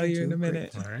 I'll But tell didn't you in do a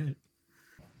minute. great. All right.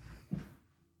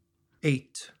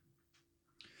 8.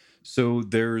 So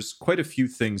there's quite a few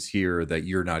things here that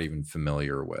you're not even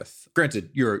familiar with. Granted,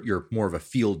 you're more of a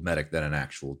field medic than an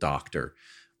actual doctor,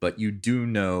 but you do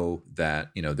know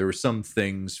that, there are some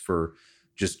things for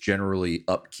just generally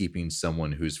upkeeping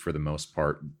someone who's for the most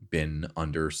part been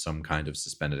under some kind of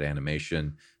suspended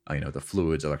animation, the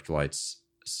fluids, electrolytes,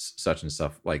 such and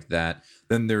stuff like that.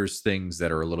 Then there's things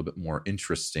that are a little bit more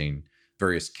interesting,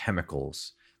 various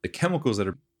chemicals. The chemicals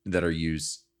that are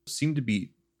used seem to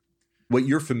be what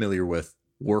you're familiar with,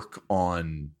 work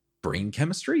on brain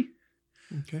chemistry.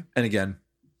 Okay. And again,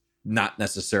 not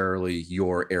necessarily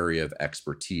your area of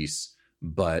expertise,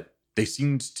 but they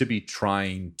seemed to be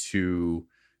trying to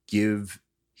give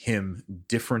him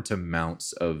different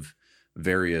amounts of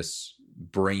various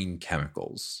brain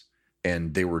chemicals.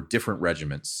 And they were different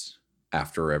regiments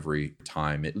after every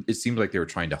time. It seemed like they were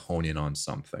trying to hone in on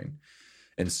something.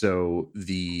 And so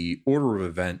the order of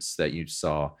events that you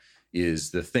saw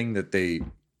is the thing that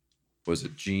GeneMorph.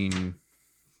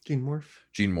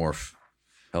 GeneMorph.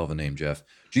 Hell of a name, Jeff.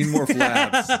 GeneMorph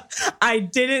Labs. I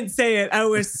didn't say it. I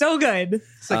was so good.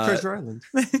 It's like Treasure Island.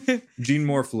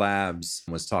 GeneMorph Labs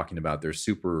was talking about their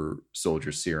super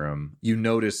soldier serum. You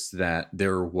notice that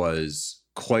there was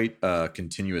quite a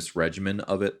continuous regimen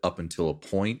of it up until a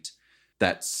point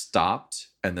that stopped.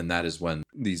 And then that is when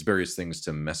these various things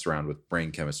to mess around with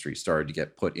brain chemistry started to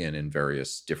get put in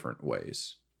various different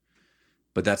ways.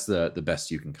 But that's the best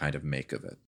you can kind of make of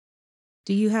it.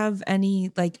 Do you have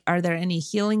any, are there any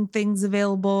healing things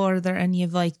available? Are there any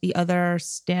of the other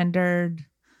standard?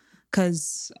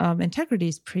 Because integrity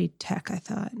is pre-tech, I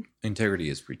thought. Integrity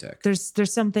is pre-tech. There's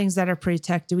some things that are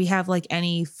pre-tech. Do we have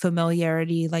any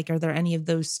familiarity? Are there any of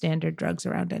those standard drugs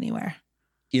around anywhere?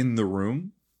 In the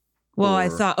room? Well, I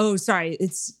thought, sorry,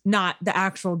 it's not the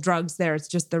actual drugs there. It's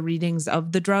just the readings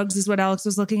of the drugs is what Alex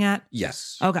was looking at?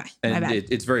 Yes. Okay, my And bad.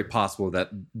 it's very possible that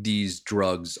these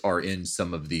drugs are in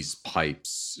some of these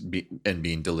pipes and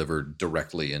being delivered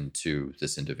directly into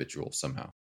this individual somehow,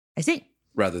 I see.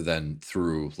 rather than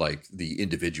through the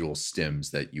individual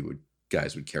stims that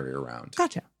guys would carry around.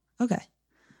 Gotcha. Okay.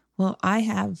 Well, I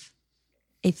have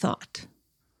a thought.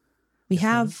 We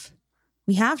have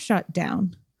shut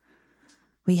down.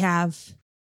 We have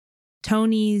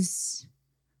Tony's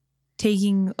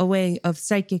taking away of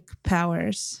psychic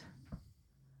powers.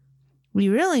 We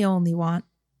really only want,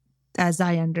 as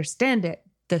I understand it,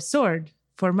 the sword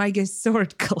for Micah's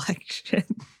sword collection.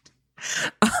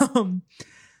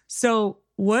 So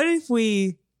what if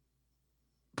we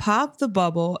pop the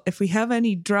bubble? If we have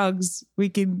any drugs, we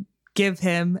can give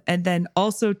him. And then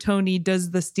also Tony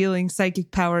does the stealing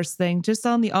psychic powers thing, just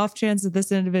on the off chance that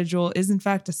this individual is in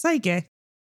fact a psychic.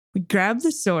 We grab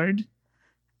the sword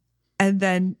and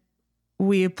then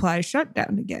we apply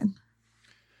shutdown again.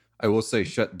 I will say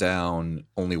shutdown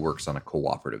only works on a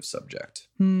cooperative subject.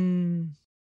 Fair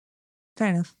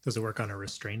enough. Does it work on a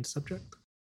restrained subject?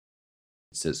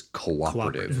 It says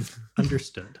cooperative.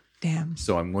 Understood. Damn.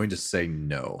 So I'm going to say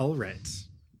no. All right.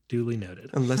 Duly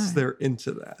noted. Unless they're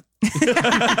into that.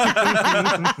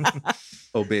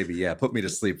 Oh, baby. Yeah. Put me to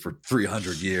sleep for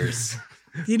 300 years.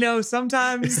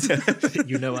 Sometimes I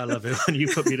love it when you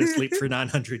put me to sleep for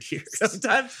 900 years.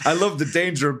 sometimes I love the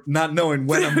danger of not knowing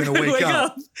when I'm going to wake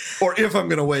up or if I'm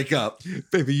going to wake up.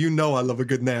 Baby, I love a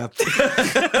good nap.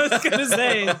 I was gonna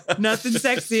say nothing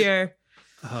sexier.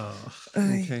 Oh,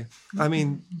 Okay. I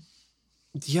mean,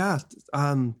 yeah.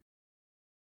 I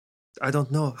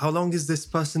don't know. How long has this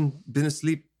person been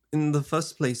asleep in the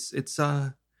first place? It's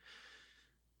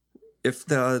if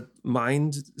the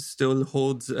mind still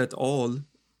holds at all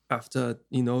after,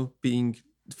 being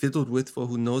fiddled with for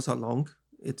who knows how long,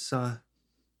 it's I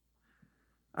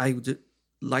would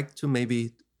like to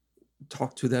maybe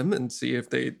talk to them and see if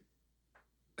they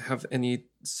have any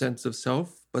sense of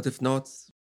self. But if not,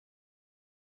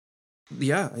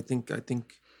 yeah, I think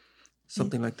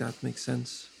something like that makes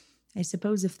sense. I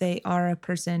suppose if they are a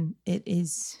person, it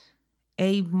is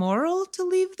amoral to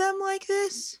leave them like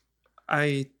this.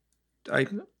 I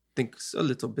thinks a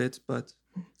little bit, but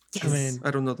Yes. I mean,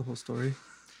 I don't know the whole story.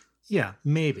 yeah,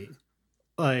 maybe.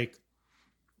 Like,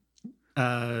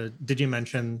 did you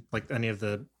mention like any of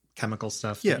the chemical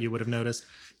stuff Yeah. that you would have noticed?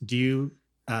 Do you,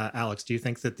 Alex, do you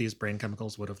think that these brain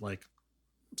chemicals would have like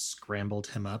scrambled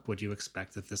him up? Would you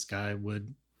expect that this guy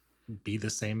would be the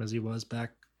same as he was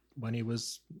back when he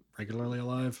was regularly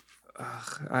alive?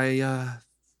 I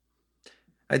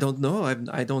don't know.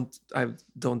 I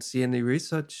don't see any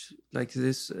research like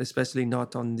this, especially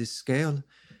not on this scale,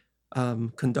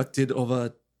 conducted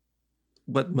over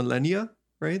what, millennia,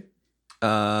 right?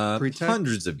 Pretext?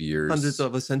 Hundreds of years. Hundreds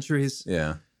of centuries.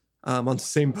 Yeah. On the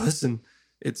same person.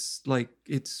 It's like,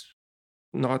 it's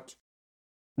not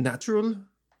natural,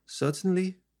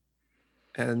 certainly,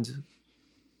 and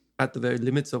at the very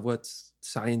limits of what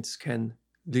science can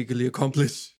legally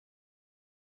accomplish.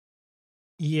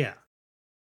 Yeah.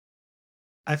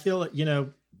 I feel like,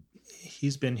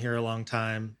 he's been here a long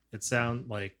time. It sounds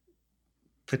like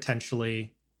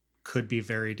potentially could be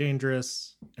very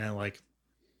dangerous. And like,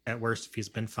 at worst, if he's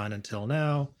been fine until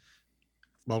now,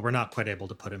 well, we're not quite able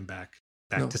to put him back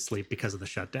No. to sleep because of the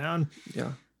shutdown.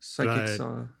 Yeah, psychics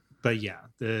are. But yeah,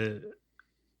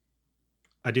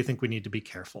 I do think we need to be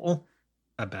careful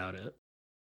about it.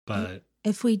 But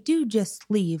If we do just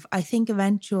leave, I think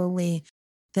eventually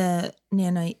the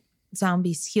nanite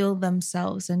zombies heal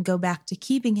themselves and go back to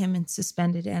keeping him in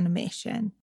suspended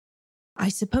animation. I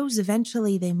suppose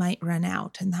eventually they might run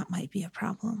out, and that might be a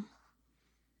problem.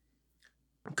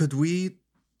 Could we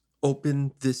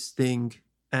open this thing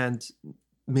and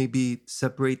maybe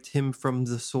separate him from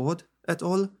the sword at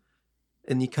all?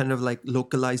 Any kind of like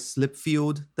localized slip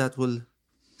field that will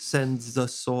send the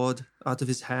sword out of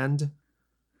his hand?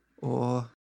 Or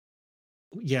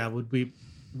yeah,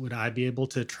 would I be able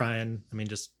to try and,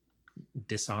 just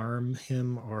disarm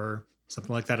him or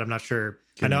something like that? I'm not sure.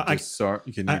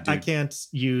 I can't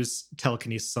use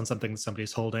telekinesis on something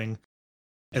somebody's holding.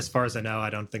 As far as I know, I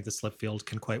don't think the slip field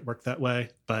can quite work that way,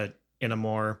 but in a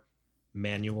more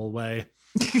manual way,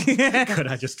 could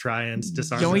I just try and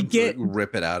disarm him? Yoink it.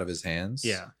 Rip it out of his hands?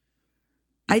 Yeah.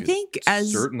 I could think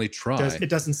as certainly try. It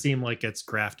doesn't seem like it's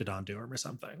grafted onto him or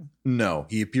something. No,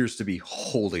 he appears to be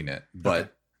holding it, but Okay.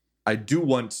 I do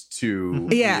want to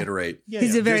Yeah. reiterate.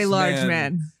 he's a very This large man-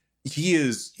 man. He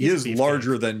is He's a beefcake.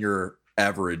 larger than your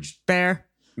average Bear,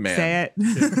 man. say it.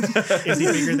 Is he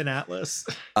bigger than Atlas?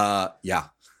 Yeah.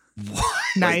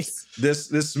 Nice.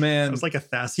 This man, I was like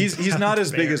 1,000. he's not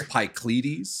as big bear. as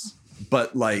Pycleides,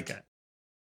 but like Okay.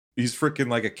 he's freaking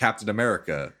like a Captain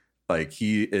America. Like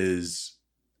he is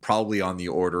probably on the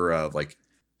order of like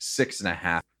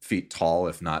 6.5 feet tall,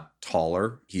 if not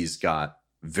taller. He's got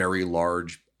very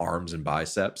large arms and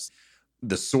biceps.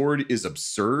 The sword is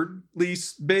absurdly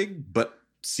big, but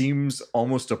seems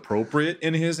almost appropriate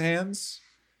in his hands.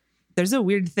 There's a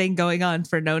weird thing going on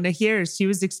for Nona here. She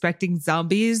was expecting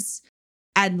zombies,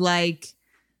 and like,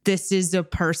 this is a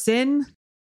person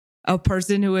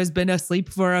who has been asleep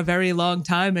for a very long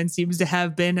time and seems to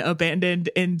have been abandoned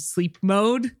in sleep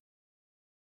mode.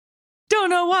 Don't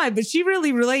know why, but she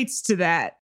really relates to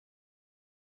that.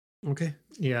 okay,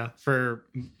 Yeah, for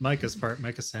Micah's part,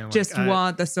 Micah's saying like, Just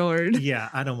want the sword. yeah,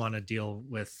 I don't want to deal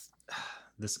with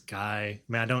this guy.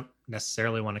 I don't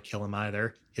necessarily want to kill him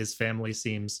either. His family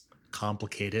seems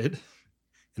complicated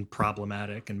and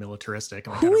problematic and militaristic.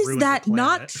 And they Who kinda is ruined the that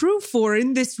not planet. true for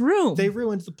in this room? They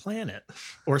ruined the planet,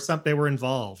 or something. They were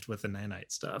involved with the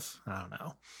nanite stuff. I don't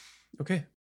know. okay.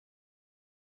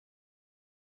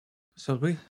 Shall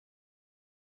we?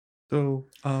 So,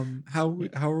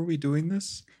 how are we doing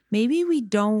this? Maybe we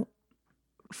don't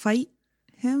fight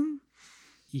him.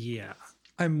 Yeah,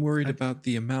 I'm worried about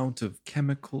the amount of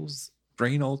chemicals,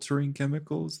 brain-altering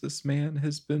chemicals this man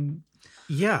has been.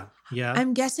 yeah.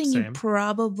 I'm guessing you same.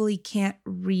 probably can't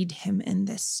read him in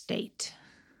this state.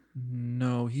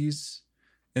 No, he's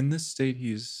in this state.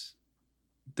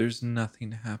 There's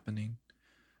nothing happening.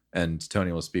 And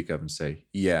Tony will speak up and say,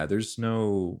 "Yeah, there's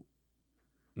no.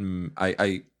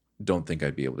 I don't think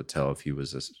I'd be able to tell if he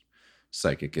was a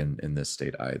psychic in this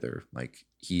state either. Like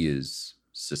he is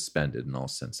suspended in all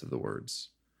sense of the words."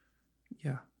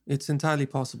 Yeah, it's entirely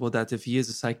possible that if he is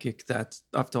a psychic, that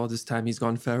after all this time he's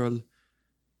gone feral.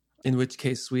 In which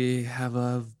case we have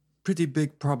a pretty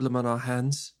big problem on our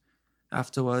hands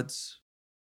afterwards.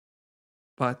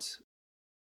 But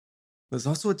there's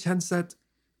also a chance that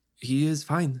he is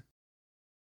fine.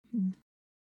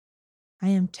 I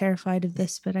am terrified of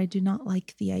this, but I do not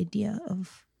like the idea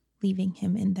of leaving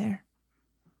him in there.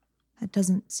 That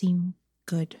doesn't seem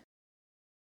good.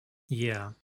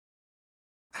 Yeah.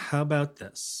 How about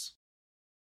this?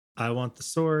 I want the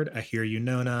sword. I hear you,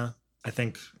 Nona. I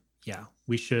think Yeah,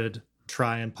 we should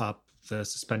try and pop the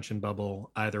suspension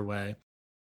bubble either way.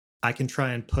 I can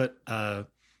try and put a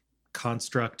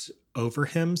construct over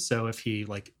him, so if he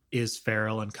like is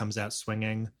feral and comes out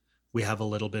swinging, we have a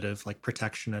little bit of like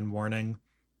protection and warning,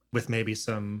 with maybe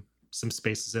some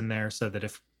spaces in there, so that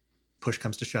if push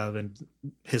comes to shove and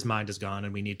his mind is gone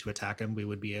and we need to attack him, we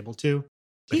would be able to.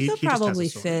 But He could just has a probably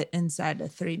sword. fit inside a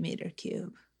 3-meter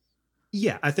cube.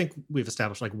 Yeah, I think we've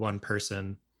established like one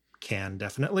person can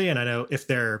definitely. And I know if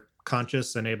they're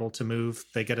conscious and able to move,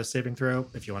 they get a saving throw.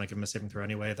 If you want to give him a saving throw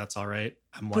anyway, that's all right.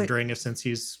 I'm wondering if since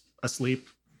he's asleep,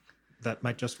 that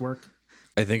might just work.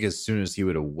 I think as soon as he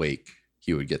would awake,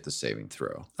 he would get the saving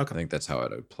throw. Okay. I think that's how I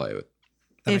would play it.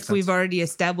 That makes If we've sense. already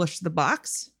established the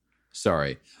box.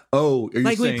 Sorry. Oh, are you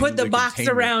Like we saying put the box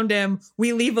containment? around him,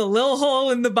 we leave a little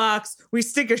hole in the box, we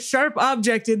stick a sharp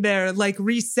object in there, like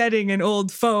resetting an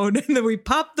old phone, and then we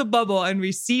pop the bubble and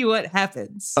we see what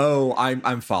happens. Oh,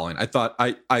 I'm following. I thought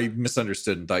I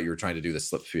misunderstood and thought you were trying to do the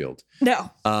slip field.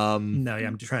 No. No, yeah,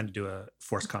 I'm trying to do a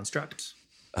force construct.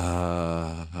 3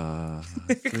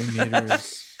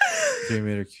 meters,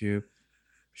 3-meter cube.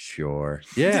 Sure.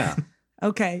 Yeah.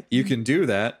 Okay. You can do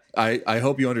that. I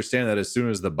hope you understand that as soon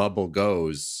as the bubble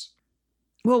goes.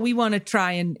 Well, we want to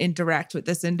try and interact with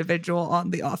this individual on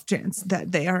the off chance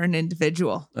that they are an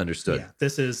individual. Understood. Yeah,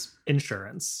 this is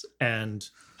insurance, and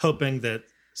hoping that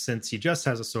since he just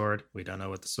has a sword, we don't know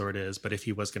what the sword is, but if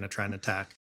he was going to try and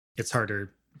attack, it's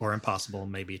harder or impossible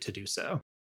maybe to do so.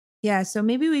 Yeah, so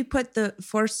maybe we put the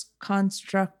force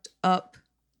construct up.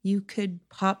 You could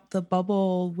pop the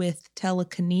bubble with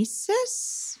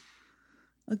telekinesis.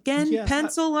 Again, Yeah,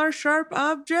 pencil our sharp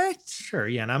object. Sure,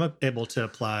 yeah, and I'm able to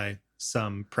apply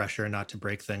some pressure not to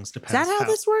break things. Depends how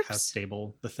this works? How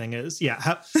stable the thing is.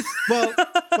 Yeah. Well,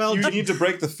 You need to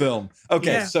break the film.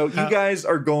 Okay, Yeah. so you guys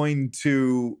are going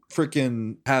to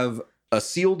freaking have a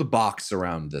sealed box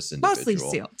around this individual. Mostly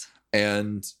sealed.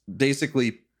 And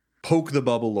basically poke the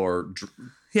bubble or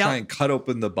Yeah. try and cut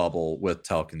open the bubble with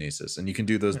telekinesis. And you can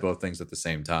do those both things at the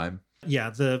same time.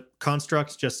 yeah, the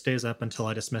construct just stays up until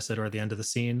I dismiss it or the end of the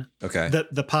scene. Okay.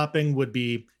 The popping would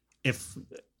be if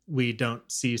we don't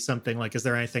see something like, is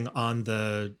there anything on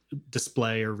the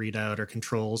display or readout or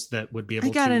controls that would be able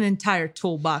I got to an entire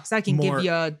toolbox. I can more- give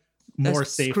you a more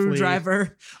safely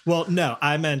screwdriver. Well, no,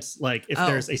 I meant like if Oh.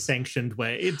 there's a sanctioned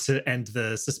way to end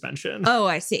the suspension. Oh,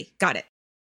 I see. Got it.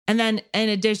 And then in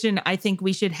addition, I think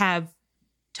we should have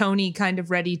Tony kind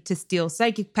of ready to steal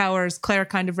psychic powers, Claire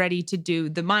kind of ready to do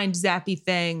the mind zappy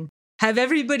thing. Have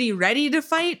everybody ready to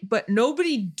fight, but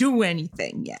nobody do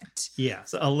anything yet. Yeah,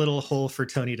 so a little hole for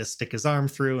Tony to stick his arm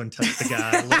through and touch the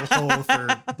guy. A little hole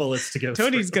for bullets to go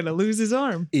Tony's through. gonna lose his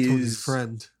arm. Tony's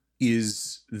friend.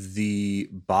 Is the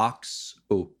box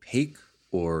opaque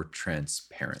or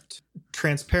transparent?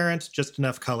 Transparent, just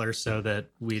enough color so that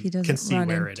we He doesn't can see run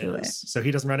where it into is. it. So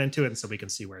he doesn't run into it, and so we can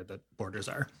see where the borders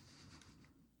are.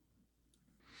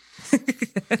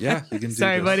 Yeah, you can do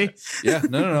Sorry, this. buddy. Yeah,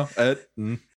 no.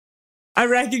 I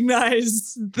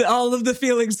recognize all of the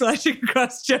feelings flashing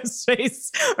across Jeff's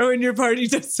face, or when your party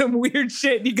does some weird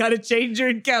shit and you gotta change your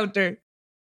encounter.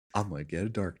 I'm gonna get a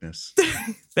darkness.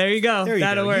 There you go. There you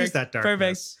That'll go. work. Use that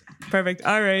darkness. Perfect.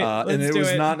 All right. And let's it do was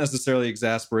it. not necessarily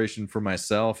exasperation for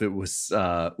myself. It was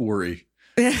worry.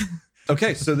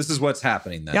 Okay, so this is what's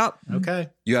happening then. Yep. Okay.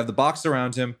 You have the box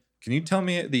around him. Can you tell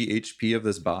me the HP of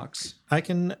this box? I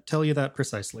can tell you that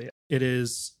precisely. It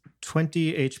is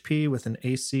 20 HP with an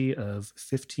AC of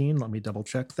 15. Let me double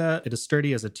check that. It is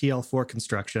sturdy as a TL4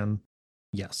 construction.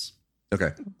 Yes.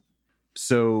 Okay.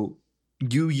 So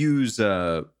you use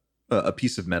a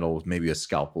piece of metal, maybe a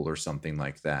scalpel or something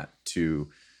like that, to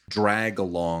drag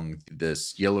along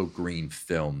this yellow-green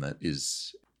film that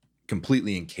is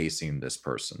completely encasing this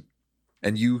person.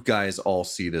 And you guys all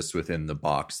see this within the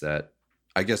box that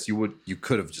I guess you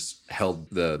could have just held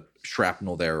the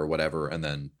shrapnel there or whatever and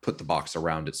then put the box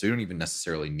around it. So you don't even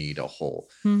necessarily need a hole.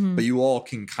 Mhm. But you all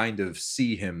can kind of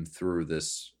see him through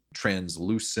this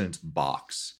translucent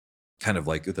box, kind of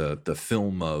like the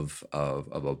film of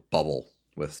a bubble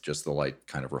with just the light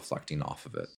kind of reflecting off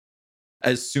of it.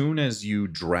 As soon as you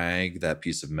drag that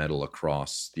piece of metal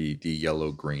across the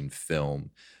yellow-green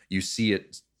film, you see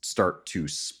it start to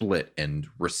split and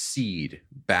recede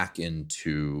back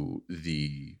into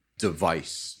the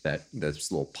device,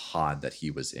 this little pod that he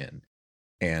was in.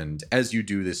 And as you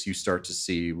do this, you start to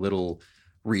see little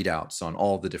readouts on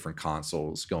all the different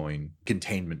consoles going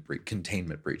containment breach,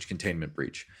 containment breach, containment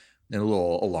breach. And a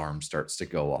little alarm starts to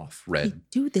go off, We red.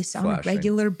 do this on flashing. a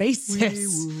regular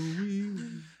basis.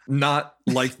 Not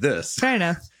like this. Fair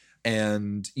enough.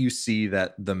 And you see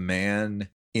that the man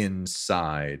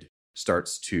inside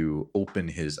starts to open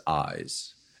his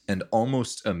eyes, and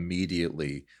almost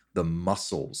immediately the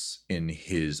muscles in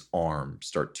his arm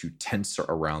start to tense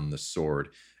around the sword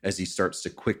as he starts to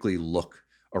quickly look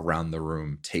around the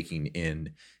room, taking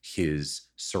in his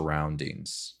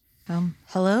surroundings.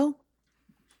 Hello?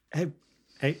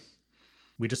 Hey,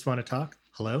 we just want to talk.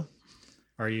 Hello?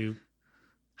 Are you?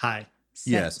 Hi.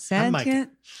 Yes. I'm Micah.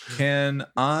 Sentient. Can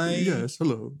I? Yes,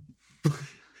 hello.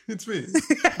 It's me.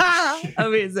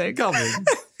 Amazing. Calvin.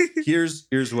 Here's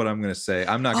what I'm going to say.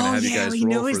 I'm not going to have you guys we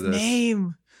roll know for his this.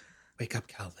 name. Wake up,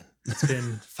 Calvin. It's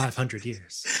been 500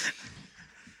 years.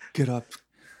 Get up.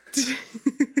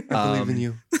 I believe in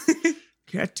you.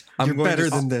 Get. You're going better to-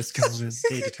 than this, Calvin.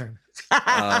 Stay determined.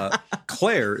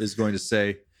 Claire is going to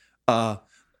say, oh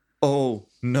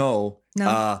no,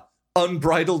 No.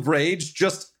 unbridled rage,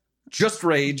 just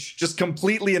rage, just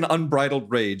completely an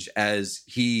unbridled rage as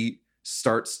he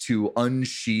starts to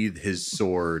unsheath his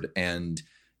sword, and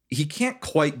he can't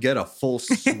quite get a full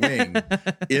swing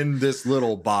in this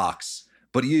little box,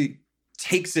 but he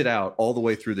takes it out all the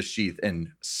way through the sheath and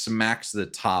smacks the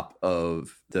top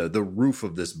of the roof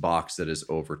of this box that is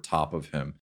over top of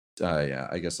him. Yeah,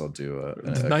 I guess I'll do a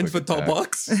 9 quick foot tall attack.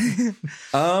 box.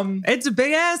 It's a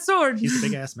big ass sword. He's a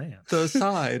big ass man. The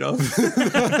side of.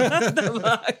 The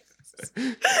box.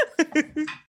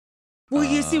 Well,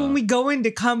 you see, when we go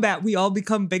into combat, we all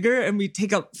become bigger and we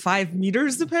take up 5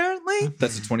 meters, apparently.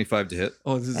 That's a 25 to hit.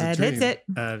 Oh, this is a That dream. hits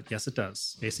it. Yes, it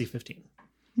does. AC 15.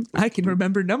 I can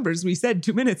remember numbers we said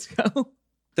 2 minutes ago.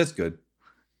 That's good.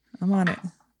 I'm on it.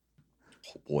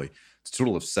 Oh boy, it's a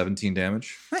total of 17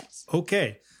 damage. Nice.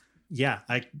 Okay. Yeah,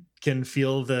 I can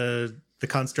feel the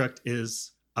construct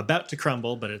is about to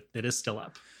crumble, but it is still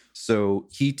up. So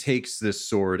he takes this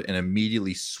sword and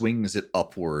immediately swings it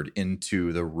upward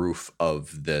into the roof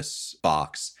of this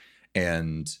box.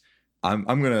 And I'm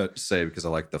going to say, because I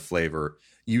like the flavor,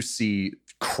 you see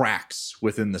cracks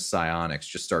within the psionics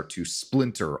just start to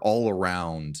splinter all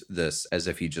around this as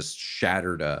if he just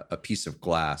shattered a piece of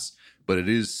glass, but it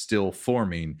is still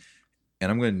forming.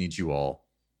 And I'm going to need you all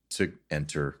to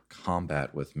enter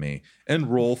combat with me and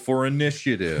roll for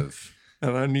initiative.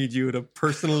 And I need you to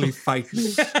personally fight me.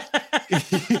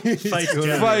 Fight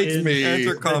Fight me.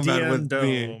 Enter combat with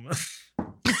me.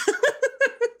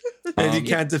 If you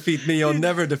can't defeat me, you'll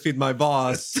never defeat my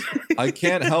boss. I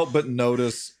can't help but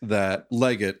notice that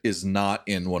Leggett is not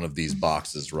in one of these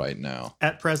boxes right now.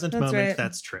 At present That's moment, right.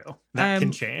 that's true. That I'm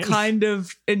can change. kind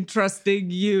of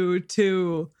entrusting you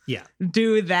to Yeah,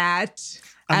 do that,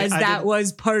 I mean, as I that didn't-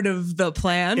 was part of the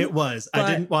plan. it was. But-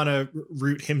 I didn't want to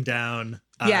root him down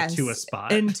Yes, to a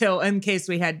spot. in case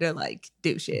we had to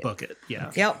do shit. Book it.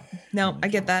 Yeah, Yep. No, I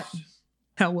get that.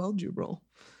 How well did you roll?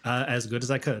 as good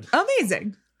as I could.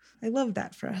 Amazing. I love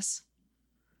that for us.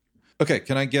 Okay,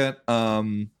 can I get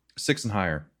 6 and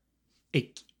higher?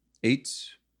 8. 8.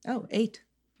 Oh, 8.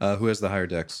 Who has the higher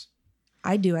dex?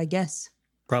 I do, I guess.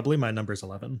 Probably my number's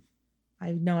 11.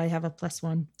 I know I have a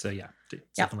 +1. So yeah, it's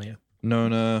Yeah. definitely you.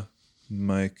 Nona,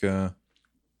 Micah.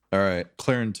 All right,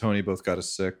 Claire and Tony both got a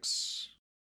 6.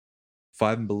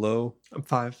 5 and below? I'm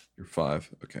 5. You're 5.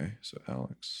 Okay, so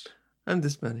Alex. I'm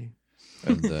this many.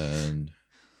 And then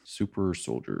Super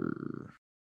Soldier.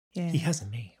 Yeah. He has a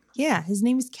name. Yeah, his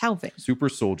name is Calvin. Super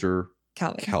Soldier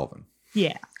Calvin. Calvin.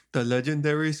 Yeah. The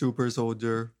legendary super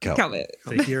soldier. Calvin.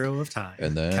 The hero of time.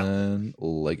 And then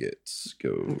Leggett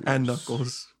goes. And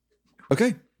Knuckles.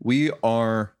 Okay, we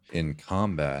are in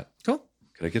combat. Cool.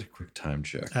 Could I get a quick time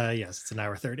check? Yes, it's an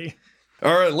hour 30.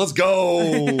 All right, let's go.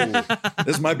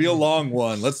 This might be a long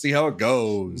one. Let's see how it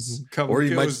goes. Come Or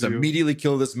you might kills just you. immediately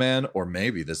kill this man, or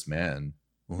maybe this man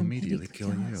will immediately kill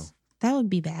you. us. That would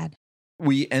be bad.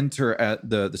 We enter at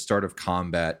the start of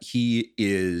combat. You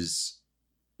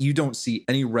don't see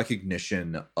any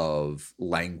recognition of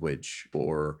language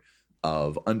or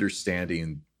of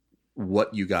understanding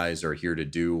what you guys are here to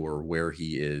do or where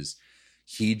he is.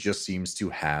 He just seems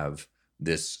to have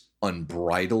this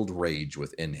unbridled rage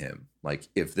within him. Like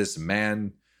if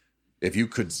you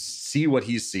could see what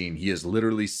he's seeing, he is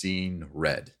literally seeing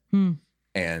red. Hmm.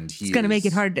 And he It's going to make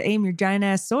it hard to aim your giant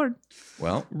ass sword.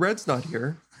 Well, Red's not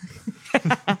here.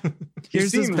 he's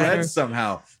Yours is seen better. red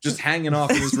somehow, just hanging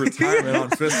off in his retirement on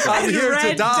Fist I'm Fight. here to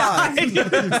Red die.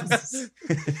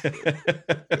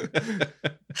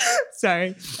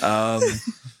 Sorry.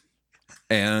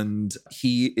 And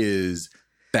he is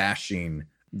bashing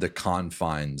the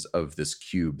confines of this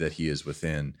cube that he is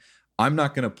within. I'm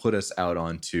not going to put us out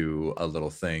onto a little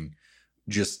thing.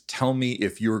 Just tell me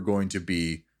if you're going to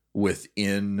be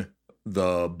within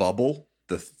the bubble,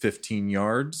 the 15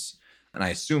 yards. And I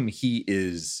assume he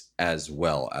is as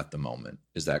well at the moment.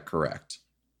 Is that correct?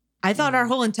 I thought our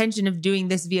whole intention of doing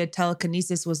this via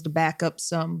telekinesis was to back up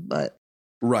some, but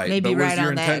Right. maybe but was right your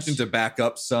on the intention edge. to back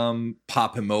up some,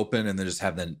 pop him open, and then just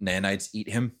have the nanites eat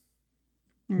him?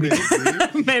 Maybe.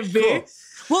 maybe. Cool.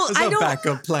 Well, That's I a don't.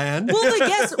 backup plan. Well, I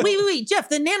guess, wait, Jeff,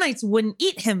 the nanites wouldn't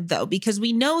eat him, though, because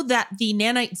we know that the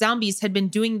nanite zombies had been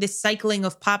doing this cycling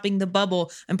of popping the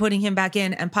bubble and putting him back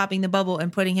in and popping the bubble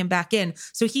and putting him back in.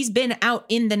 So he's been out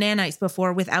in the nanites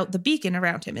before without the beacon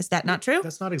around him. Is that not true?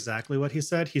 That's not exactly what he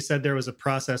said. He said there was a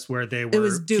process where they were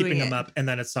was doing keeping him it. up, and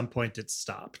then at some point it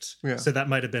stopped. Yeah. So that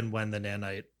might have been when the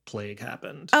nanite plague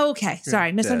happened. Oh, okay.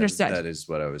 Sorry, misunderstood. That is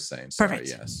what I was saying. Sorry, Perfect.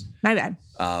 yes. My bad.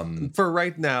 For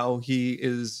right now, he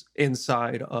is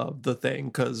inside of the thing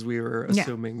because we were Yeah.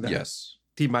 assuming that Yes.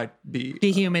 he might be.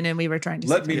 Be human, and we were trying to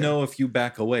Let see. me know if you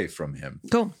back away from him.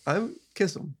 Cool. I'm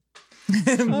kiss him.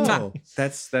 Oh,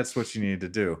 that's what you need to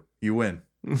do. You win.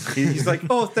 He's like,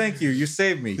 oh, thank you. You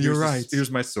saved me. You're right.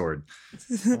 Here's my sword.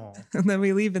 Oh. And then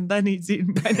we leave, and then he's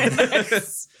eaten by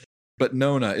nanites. But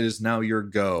Nona, it is now your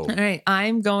go. All right,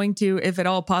 I'm going to, if at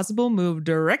all possible, move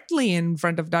directly in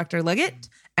front of Dr. Leggett.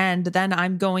 And then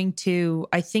I'm going to,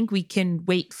 I think we can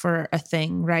wait for a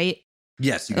thing, right?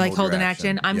 Yes, you can Like hold your an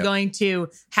action. I'm Yep. going to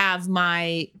have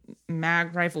my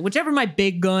mag rifle, whichever my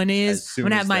big gun is. As soon I'm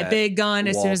going to as have my that big gun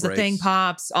as soon wall as the thing breaks.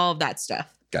 pops, all of that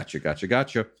stuff.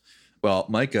 Gotcha. Well,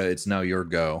 Micah, it's now your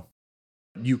go.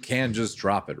 You can just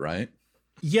drop it, right?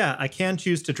 Yeah, I can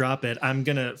choose to drop it.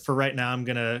 For right now, I'm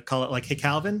gonna call it like, hey,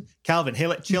 Calvin,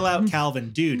 hey, chill out,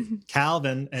 Calvin, dude,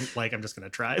 Calvin. And like, I'm just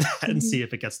gonna try that and see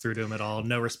if it gets through to him at all.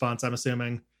 No response, I'm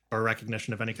assuming, or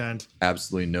recognition of any kind.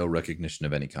 Absolutely no recognition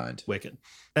of any kind. Wicked.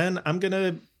 And I'm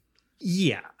gonna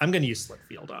use Slip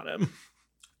Field on him.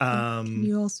 Can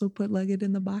you also put Leggett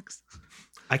in the box?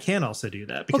 I can also do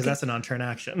that because Okay. that's an on-turn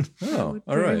action. Oh,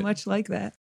 all Very right. much like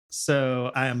that.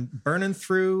 So I am burning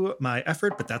through my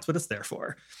effort, but that's what it's there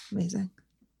for. Amazing.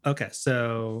 Okay,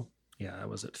 so yeah, I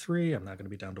was at 3. I'm not going to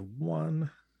be down to 1.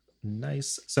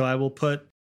 Nice. So I will put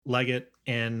Leggett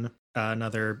in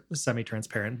another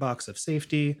semi-transparent box of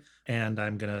safety, and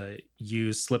I'm going to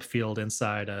use Slip Field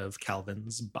inside of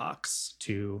Calvin's box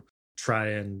to try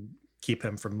and keep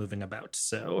him from moving about.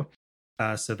 So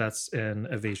that's an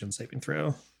evasion saving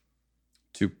throw.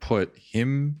 To put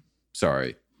him,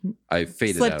 sorry, I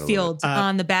faded out Slip a little field bit.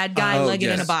 on the bad guy, Oh, Leggett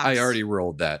in a yes, box. I already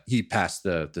rolled that. He passed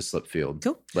the slip field.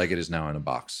 Cool. Leggett is now in a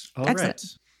box. All Excellent.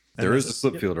 right. There is a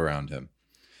slip Yep. field around him.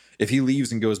 If he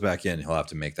leaves and goes back in, he'll have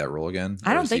to make that roll again.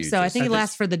 I Or don't is think he so. I just- think it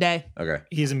lasts for the day. Okay.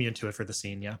 He's immune to it for the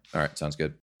scene, yeah. All right. Sounds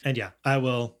good. And yeah, I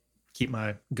will keep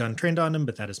my gun trained on him,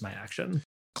 but that is my action.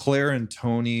 Claire and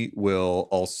Tony will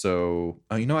also.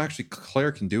 Actually,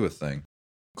 Claire can do a thing.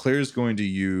 Claire's going to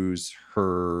use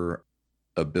her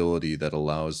ability that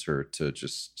allows her to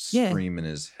just Yeah. scream in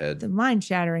his head. The mind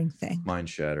shattering thing. Mind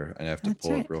shatter. I have to That's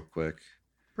pull right. it real quick.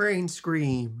 Brain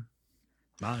scream.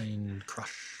 Mind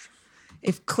crush.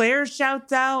 If Claire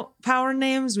shouts out power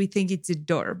names, we think it's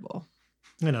adorable.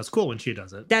 It's cool when she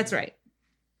does it. That's right.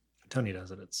 Tony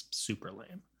does it. It's super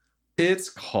lame. It's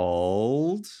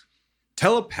called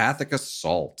Telepathic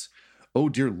Assault. Oh,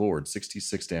 dear Lord.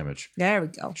 66 damage. There we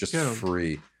go. Just Get him.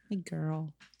 free. Hey,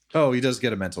 girl. Oh, he does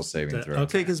get a mental saving The- throw.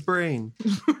 okay. Take his brain.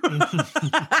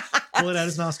 Pull it out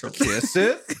his nostril. Kiss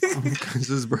it. Kiss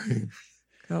his brain.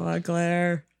 Come on,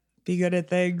 Claire. Be good at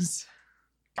things.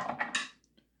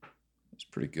 It's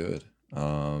pretty good.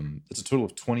 It's a total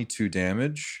of 22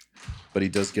 damage, but he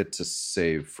does get to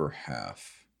save for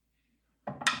half.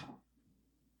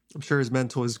 I'm sure his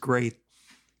mental is great.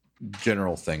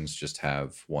 General things just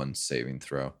have one saving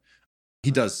throw.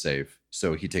 He does save,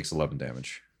 so he takes 11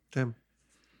 damage. Damn.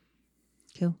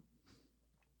 Cool.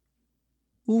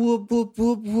 Whoop, whoop,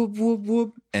 whoop, whoop, whoop,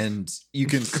 whoop. And you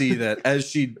can see that as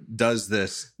she does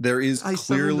this, there is I summoned the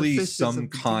clearly fishes some of the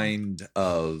deep. kind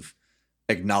of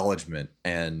acknowledgement,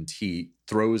 and he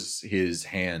throws his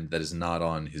hand that is not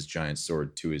on his giant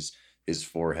sword to his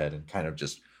forehead and kind of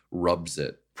just rubs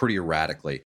it pretty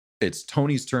erratically. It's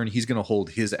Tony's turn. He's going to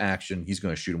hold his action. He's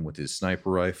going to shoot him with his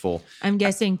sniper rifle. I'm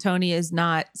guessing Tony is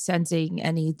not sensing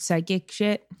any psychic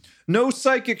shit. No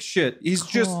psychic shit. He's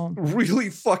just Cool. really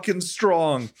fucking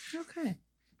strong. Okay.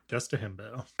 Just a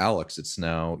himbo. Alex, it's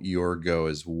now your go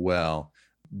as well.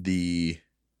 The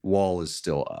wall is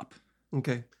still up.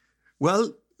 Okay.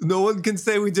 Well, no one can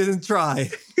say we didn't try.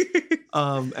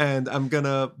 And I'm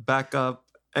gonna back up.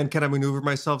 And can I maneuver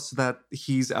myself so that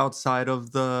he's outside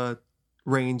of the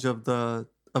range of the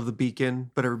beacon,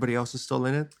 but everybody else is still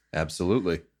in it?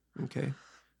 Absolutely. Okay.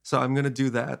 So I'm gonna do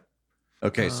that.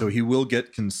 Okay, so he will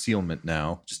get concealment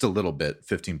now, just a little bit,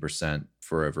 15%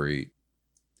 for every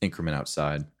increment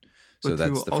outside. So But that's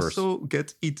you the first. also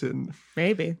get eaten.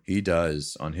 Maybe. He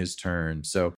does on his turn.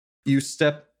 So you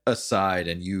step aside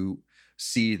and you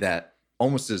see that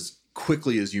almost as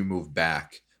quickly as you move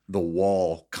back, the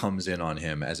wall comes in on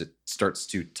him as it starts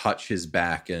to touch his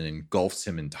back and engulfs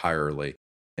him entirely.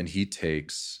 And he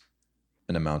takes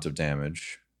an amount of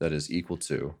damage that is equal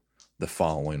to the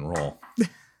following roll.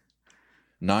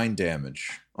 9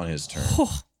 damage on his turn.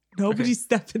 Oh, nobody's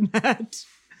stepping that.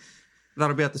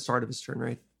 That'll be at the start of his turn,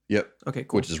 right? Yep. Okay,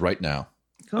 cool. Which is right now.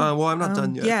 Well, I'm not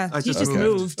done yet. Yeah, I he just Okay.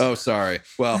 moved. Oh, sorry.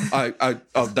 Well,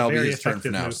 that'll be Very his turn for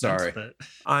effective now. movement, Sorry. but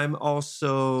I'm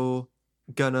also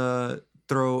gonna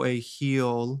throw a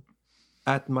heal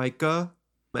at Micah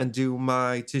and do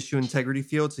my tissue integrity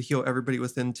field to heal everybody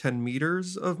within 10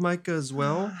 meters of Micah as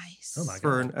well Nice. Oh my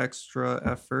for God. an extra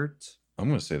effort. I'm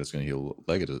going to say that's going to heal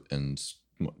Leggett and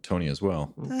Tony as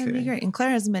well. That'd be great. And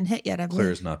Claire hasn't been hit yet, I believe. Claire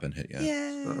has not been hit yet.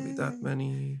 Yeah. That'll be that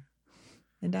many.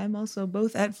 And I'm also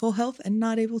both at full health and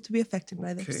not able to be affected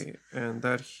by this. Okay, and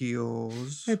that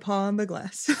heals I paw on the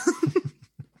glass.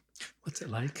 What's it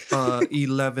like?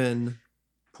 11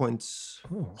 points.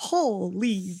 Oh,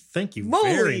 Holy. thank you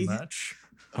moly. very much.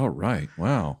 All right.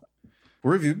 Wow.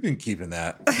 Where have you been keeping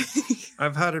that?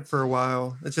 I've had it for a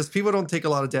while. It's just people don't take a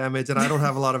lot of damage, and I don't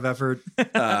have a lot of effort.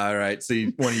 All right. So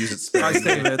you want to use it I save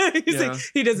sparingly. it. He's Yeah. like,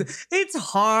 he doesn't. It's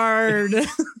hard.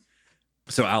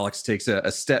 So Alex takes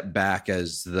a step back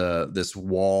as this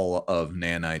wall of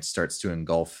nanite starts to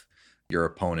engulf your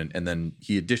opponent, and then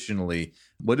he additionally,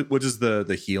 what does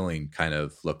the healing kind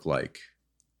of look like?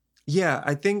 Yeah,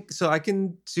 I think so.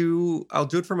 I'll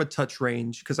do it from a touch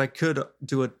range because I could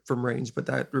do it from range, but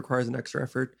that requires an extra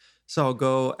effort. So I'll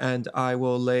go and I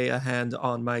will lay a hand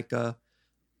on Micah,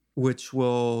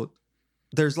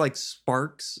 there's like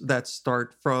sparks that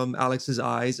start from Alex's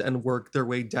eyes and work their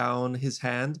way down his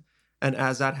hand. And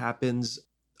as that happens,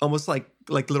 almost like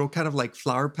little kind of like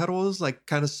flower petals, like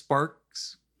kind of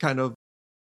sparks kind of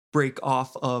break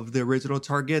off of the original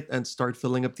target and start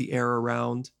filling up the air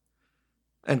around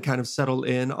and kind of settle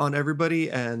in on everybody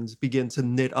and begin to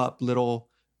knit up little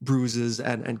bruises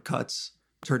and cuts,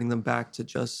 turning them back to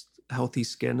just healthy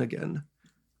skin again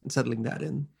and settling that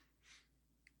in.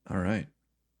 All right.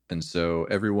 And so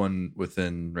everyone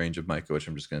within range of Micah, which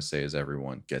I'm just going to say is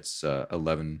everyone, gets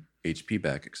 11 HP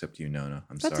back except you, Nona.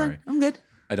 I'm That's sorry. fine. I'm good.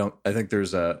 I think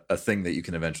there's a thing that you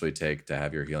can eventually take to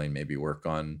have your healing maybe work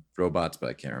on robots, but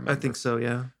I can't remember. I think so,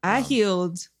 yeah. I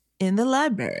healed in the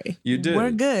library. You did.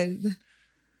 We're good.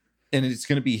 And it's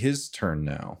going to be his turn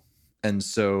now. And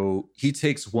so he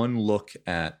takes one look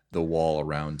at the wall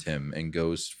around him and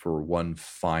goes for one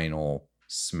final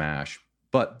smash.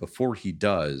 But before he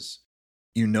does,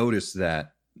 you notice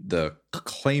that the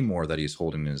claymore that he's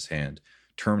holding in his hand,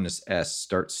 Terminus S,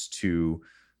 starts to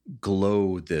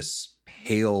glow this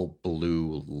pale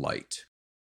blue light.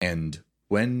 And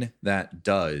when that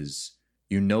does,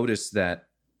 you notice that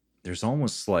there's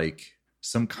almost like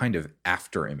some kind of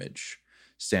after image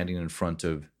standing in front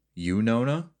of you,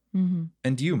 Nona,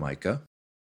 and you, Micah.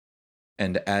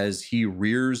 And as he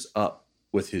rears up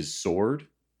with his sword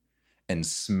and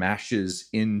smashes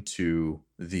into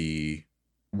the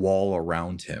wall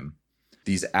around him,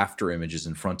 these after images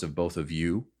in front of both of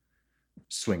you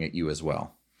swing at you as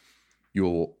well. You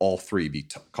will all three be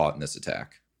caught in this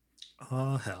attack.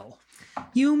 Oh, hell.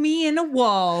 You, me, and a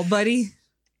wall, buddy.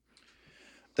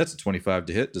 That's a 25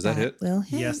 to hit. Does that hit? Will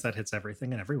hit. Yes, that hits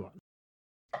everything and everyone.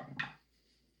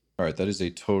 All right, that is a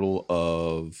total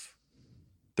of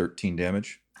 13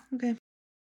 damage. Okay.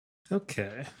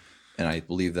 Okay. And I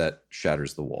believe that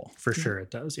shatters the wall. For sure it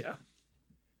does, yeah.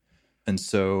 And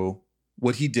so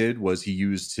what he did was he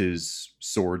used his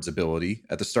sword's ability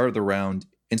at the start of the round,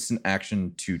 instant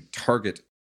action to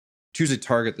choose a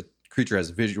target the creature has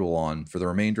visual on. For the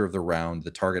remainder of the round,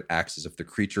 the target acts as if the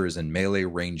creature is in melee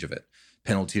range of it.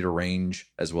 Penalty to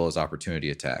range, as well as opportunity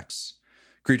attacks.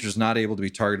 Creatures not able to be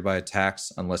targeted by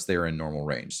attacks unless they are in normal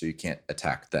range, so you can't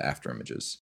attack the after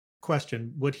images.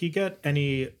 Question, would he get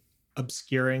any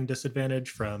obscuring disadvantage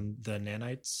from the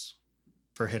nanites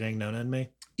for hitting Nona and me?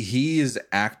 He is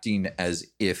acting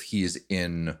as if he's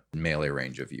in melee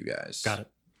range of you guys. Got it.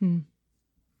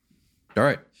 All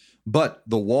right. But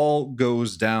the wall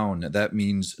goes down. That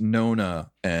means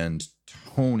Nona and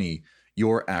Tony,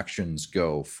 your actions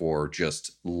go for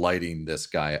just lighting this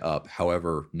guy up.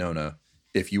 However, Nona,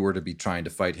 if you were to be trying to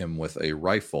fight him with a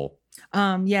rifle,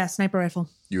 Yeah, sniper rifle.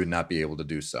 you would not be able to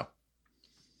do so.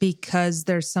 Because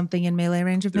there's something in melee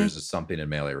range of me? There's something in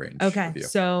melee range. Okay, of you.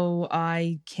 so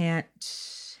I can't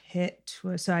hit,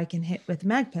 so I can hit with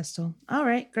mag pistol. All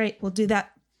right, great. We'll do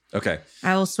that. Okay.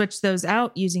 I will switch those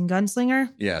out using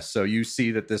Gunslinger. Yeah, so you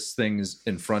see that this thing is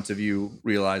in front of you,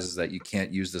 realizes that you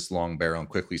can't use this long barrel, and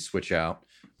quickly switch out.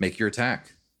 Make your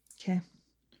attack. Okay.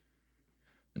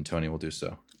 And Tony will do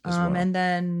so as well. And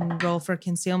then roll for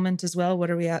concealment as well.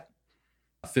 What are we at?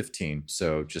 15,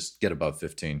 so just get above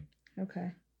 15.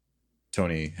 Okay.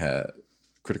 Tony had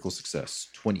critical success.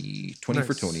 20 for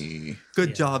Nice. Tony.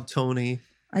 Good job, Tony.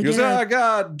 I He goes, get oh, a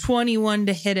God. 21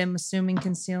 to hit him, assuming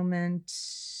concealment.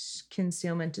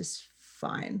 Concealment is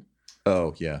fine.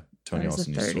 Oh, yeah. Tony That is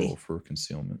also a needs to 30. roll for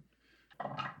concealment.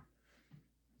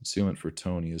 Concealment for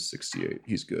Tony is 68.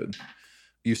 He's good.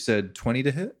 You said 20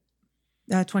 to hit?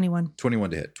 21. 21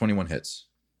 to hit. 21 hits.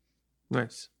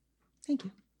 Nice. Thank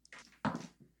you.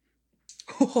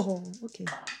 Oh, okay.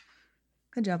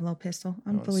 Good job, little pistol.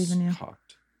 I'm Oh, it's believing you.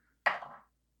 Cocked.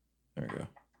 There we go.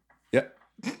 Yep.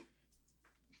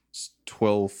 It's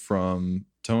 12 from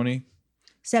Tony.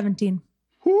 17.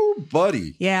 Whoo,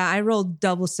 buddy. Yeah, I rolled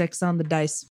double 6 on the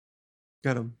dice.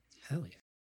 Got him. Hell yeah.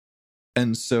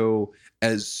 And so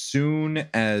as soon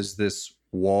as this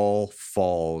wall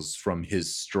falls from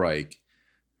his strike,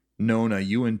 Nona,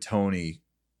 you and Tony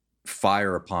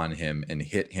fire upon him and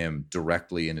hit him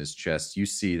directly in his chest. You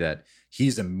see that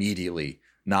he's immediately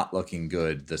not looking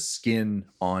good. The skin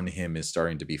on him is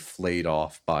starting to be flayed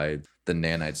off by the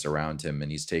nanites around him,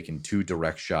 and he's taken 2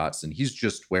 direct shots, and he's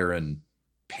just wearing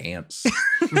pants.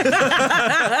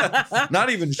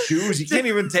 Not even shoes. He can't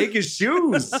even take his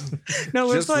shoes. No,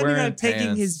 we're Just planning wearing on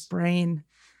taking his pants. brain.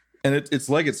 And it's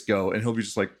Legate's go, and he'll be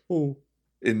just like, oh,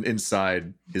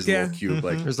 inside his Yeah. little cube.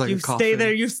 Like, There's like You a coffin. stay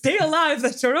there. You stay alive.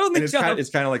 That's your only and it's job.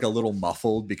 kind of like a little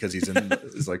muffled because he's in.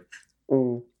 It's like,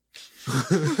 oh.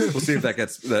 We'll see if that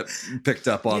gets picked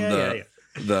up on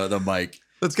the mic.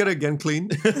 Let's get it again clean.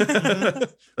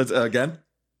 Let's again.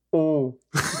 Oh.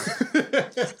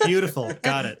 Beautiful.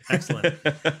 Got it. Excellent.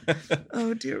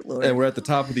 Oh, dear Lord. And we're at the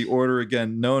top of the order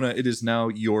again. Nona, it is now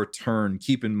your turn.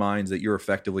 Keep in mind that you're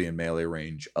effectively in melee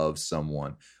range of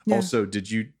someone. Yeah. Also,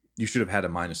 you should have had a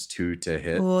 -2 to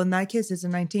hit. Well, in that case, it's a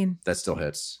 19. That still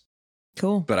hits.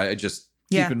 Cool. But I just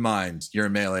Yeah. keep in mind you're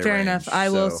in melee Fair range. enough. I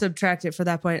will so subtract it for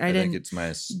that point. I think didn't.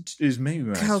 it's it's maybe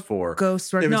How -4.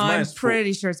 Ghost work. If it's No, I'm -4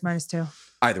 pretty sure it's -2.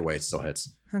 Either way, it still hits.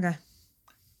 Okay.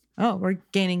 Oh, we're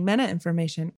gaining meta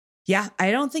information. Yeah, I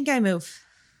don't think I move.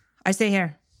 I stay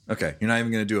here. Okay, you're not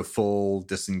even going to do a full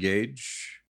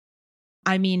disengage.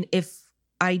 I mean, if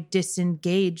I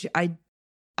disengage,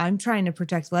 I'm trying to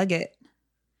protect Leggett.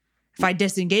 If I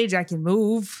disengage, I can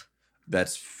move.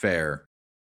 That's fair.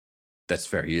 That's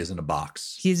fair. He is in a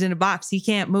box. He's in a box. He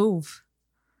can't move.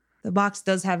 The box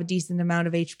does have a decent amount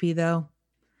of HP, though.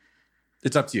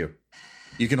 It's up to you.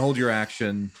 You can hold your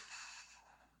action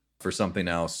for something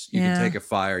else. You Yeah. can take a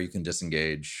fire. You can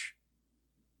disengage.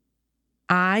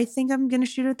 I think I'm going to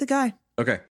shoot at the guy.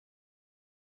 Okay.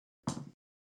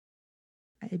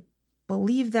 I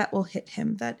believe that will hit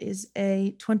him. That is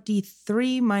a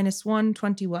 23 -1,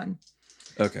 21.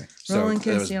 Okay. So Rolling that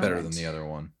was better concealment. than the other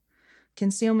one.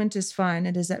 Concealment is fine.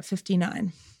 It is at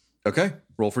 59. Okay.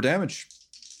 Roll for damage.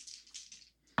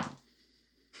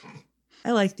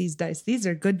 I like these dice. These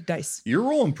are good dice. You're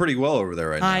rolling pretty well over there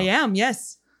right now. I am,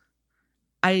 yes.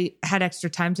 I had extra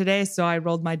time today, so I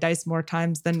rolled my dice more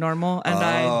times than normal, and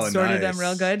I sorted them nice.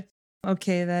 real good.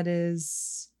 Okay, that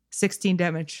is 16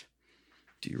 damage.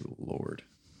 Dear Lord.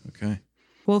 Okay.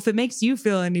 Well, if it makes you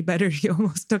feel any better, you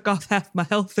almost took off half my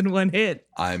health in one hit.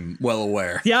 I'm well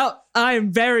aware. Yep, I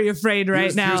am very afraid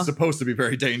right now. You're supposed to be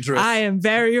very dangerous. I am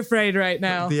very afraid right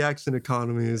now. The action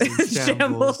economy is in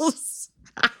shambles. Shambles.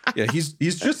 Yeah, he's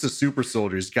just a super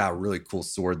soldier. He's got a really cool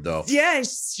sword, though. Yeah, it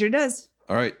sure does.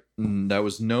 All right. That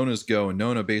was Nona's go. And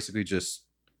Nona basically just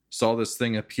saw this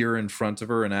thing appear in front of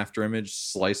her, and after image,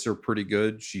 slice her pretty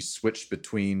good. She switched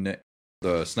between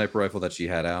the sniper rifle that she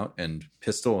had out and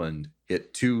pistol and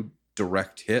hit 2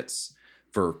 direct hits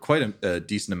for quite a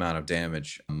decent amount of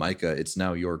damage. Micah, it's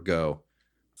now your go.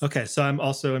 Okay, so I'm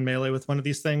also in melee with one of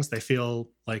these things. They feel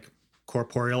like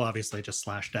corporeal, obviously just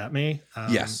slashed at me.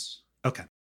 Yes. Okay.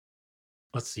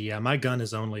 Let's see. Yeah, my gun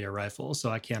is only a rifle,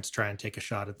 so I can't try and take a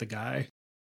shot at the guy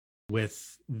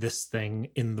with this thing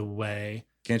in the way.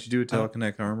 Can't you do a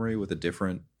telekinetic armory with a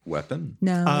different weapon?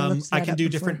 No, looked I that can up do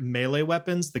before. different melee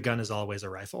weapons. The gun is always a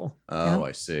rifle. Oh, Yeah.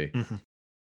 I see.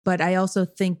 But I also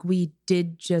think we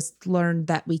did just learn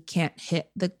that we can't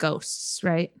hit the ghosts,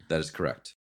 right? That is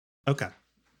correct. Okay.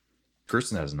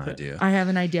 Kirsten has an idea. I have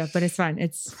an idea, but it's fine.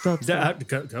 It's built.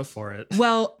 Go for it.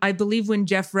 Well, I believe when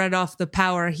Jeff read off the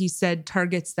power, he said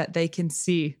targets that they can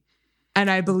see. And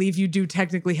I believe you do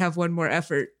technically have one more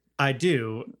effort. I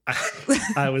do.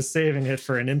 I was saving it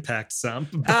for an impact sum.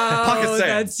 Oh,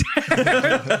 Pocket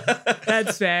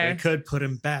that's fair. I could put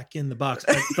him back in the box,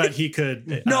 but he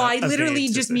could. No, I literally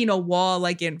evade just to- mean a wall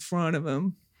like in front of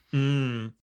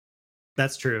him.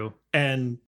 That's true.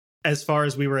 And as far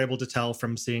as we were able to tell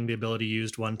from seeing the ability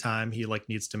used one time, he like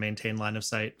needs to maintain line of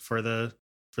sight for the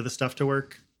stuff to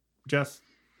work. Jeff?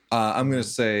 I'm going to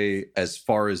say as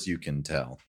far as you can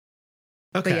tell.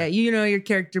 But yeah, you know your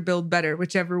character build better.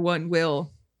 Whichever one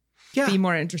will be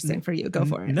more interesting for you. Go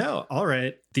for it. No, all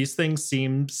right. These things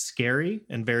seem scary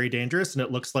and very dangerous, and it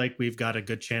looks like we've got a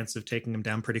good chance of taking them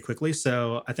down pretty quickly.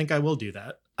 So I think I will do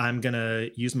that. I'm going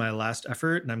to use my last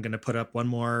effort, and I'm going to put up one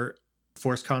more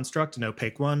force construct, an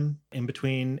opaque one, in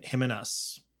between him and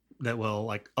us that will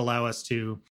like allow us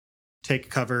to take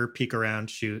cover, peek around,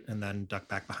 shoot, and then duck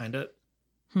back behind it.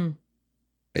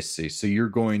 I see. So you're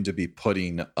going to be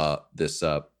putting this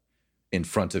up in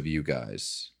front of you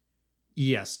guys.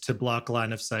 Yes, to block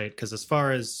line of sight, because as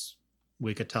far as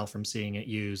we could tell from seeing it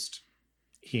used,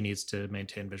 he needs to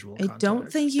maintain visual I contact.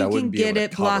 don't think you That can wouldn't be get able to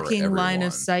it cover blocking line everyone.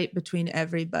 of sight between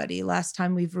everybody. Last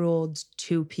time we've ruled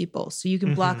 2 people. So you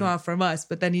can block Block him off from us,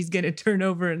 but then he's going to turn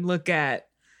over and look at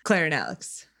Claire and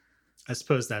Alex. I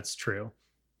suppose that's true.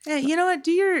 Yeah, you know what?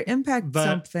 Do your impact But-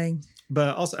 something.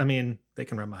 But also, I mean, they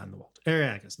can run behind the wall.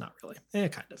 I guess not really.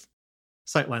 Kind of.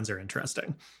 Sight lines are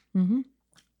interesting. Mm-hmm.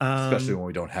 Especially when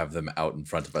we don't have them out in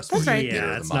front of us. That's when we right. theater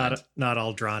Yeah, of it's the mind. not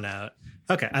all drawn out.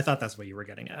 Okay, I thought that's what you were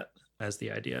getting at as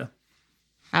the idea.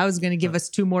 I was going to give us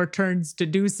 2 more turns to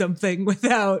do something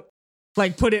without,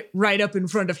 like, put it right up in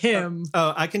front of him.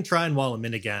 Oh, I can try and wall him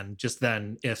in again. Just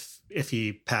then, if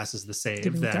he passes the Give save,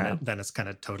 him a go. then it's kind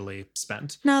of totally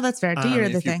spent. No, that's fair. Do your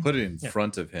other If you thing. put it in Yeah.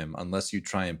 front of him, unless you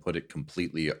try and put it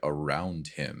completely around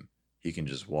him, he can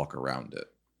just walk around it,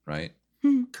 right?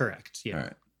 Correct. Yeah. All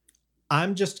right.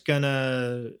 I'm just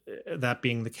gonna, that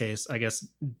being the case, I guess,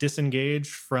 disengage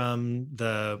from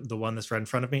the one that's right in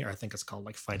front of me, or I think it's called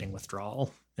like fighting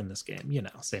withdrawal in this game. You know,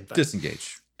 same thing.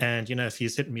 Disengage. And you know, if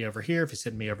he's hitting me over here, if he's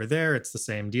hitting me over there, it's the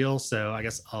same deal. So I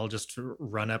guess I'll just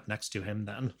run up next to him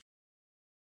then.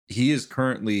 He is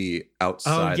currently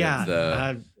outside of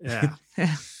the.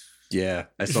 yeah. Yeah,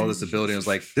 I saw this ability and I was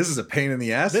like, this is a pain in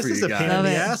the ass This for is you a pain guys. in Love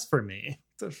the it. ass for me.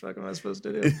 What the fuck am I supposed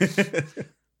to do?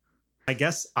 I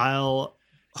guess I'll.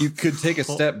 You could take a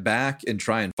step back and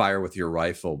try and fire with your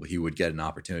rifle, but he would get an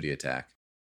opportunity attack.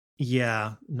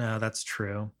 Yeah, no, that's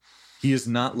true. He is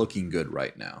not looking good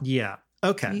right now. Yeah.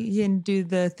 Okay. You can do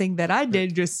the thing that I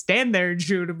did, just stand there and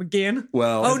shoot him again.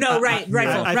 Well, Oh, no, right.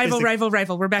 Rifle, I rifle, physic-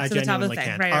 rifle. We're back I to the top of the genuinely thing.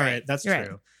 can't. Right, All right. right, that's You're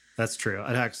true. right. That's true.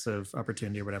 Attacks of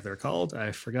opportunity or whatever they're called.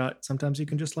 I forgot. Sometimes you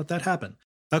can just let that happen.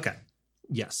 Okay.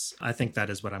 Yes, I think that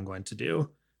is what I'm going to do.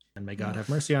 And may God have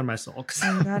mercy on my soul. 'cause-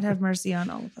 May God have mercy on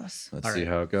all of us. let's All see right.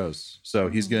 how it goes. So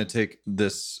he's going to take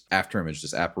this after image,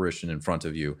 this apparition in front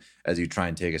of you as you try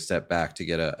and take a step back to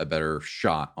get a better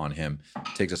shot on him.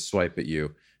 Takes a swipe at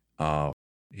you.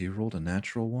 He rolled a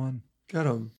natural 1. Got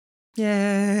him. Does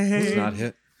Yay. not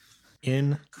hit.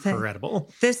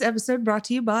 Incredible. This episode brought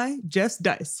to you by Jeff's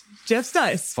Dice. Jeff's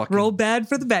Dice. Fucking- Roll bad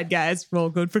for the bad guys. Roll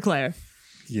good for Claire.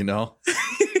 You know,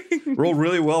 roll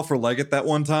really well for Leggett that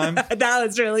one time. That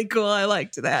was really cool. I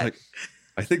liked that. Like,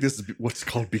 I think this is what's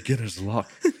called beginner's luck.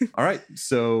 All right,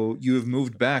 so you have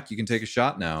moved back. You can take a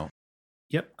shot now.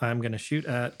 Yep. I'm going to shoot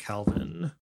at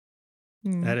Calvin.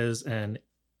 Hmm. That is an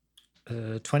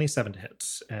 27 to hit.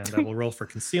 And I will roll for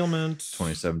concealment.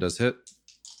 27 does hit.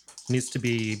 Needs to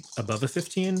be above a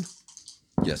 15.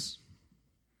 Yes.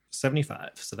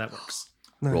 75. So that works.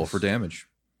 Nice. Roll for damage.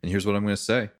 And here's what I'm going to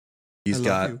say. He's I love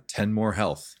got you. 10 more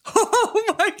health.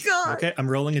 Oh my God. Okay. I'm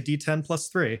rolling a d10 plus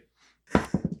 3.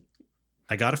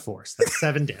 I got a 4. So that's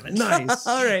 7 damage. Nice.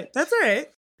 All right. That's all right.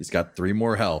 He's got 3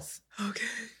 more health.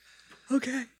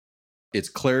 Okay. It's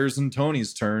Claire's and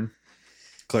Tony's turn.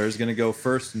 Claire's going to go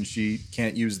first, and she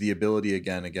can't use the ability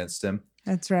again against him.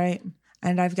 That's right.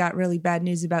 And I've got really bad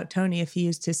news about Tony if he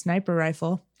used his sniper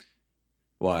rifle.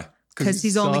 Why? Because he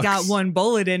he's only got sucks. 1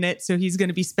 bullet in it, so he's going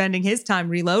to be spending his time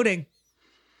reloading.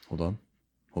 Hold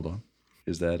on.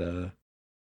 Is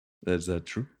that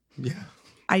true? Yeah.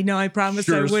 I know I promised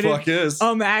Sure I as wouldn't fuck is.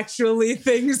 actually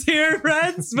things here,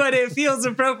 friends, but it feels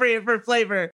appropriate for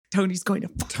flavor. Tony's going to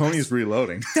fuck Tony's us.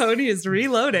 reloading. Tony is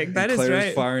reloading. That is Claire's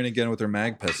right. firing again with her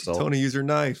mag pistol. Tony, use your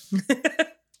knife.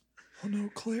 Oh no,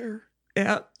 Claire.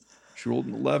 Yeah. She rolled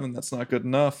an 11. That's not good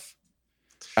enough.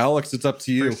 Alex, it's up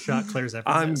to you. First shot Claire's ever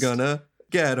I'm missed. gonna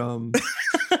get him.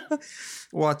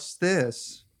 Watch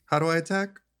this. How do I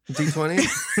attack? D20?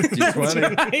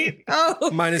 D20. Right. Oh,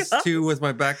 -2 with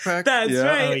my backpack. that's Yeah.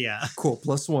 right. Oh, yeah. Cool.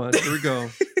 +1. Here we go.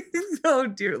 Oh,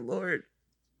 dear Lord.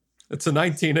 It's a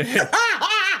 19 to hit.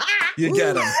 You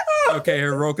get him. Okay,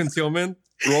 roll concealment.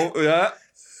 Roll,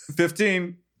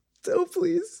 15. So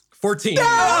please. 14. No!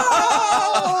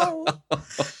 All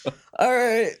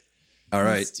right. All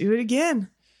right. Let's do it again.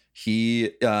 He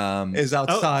Is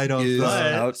outside of is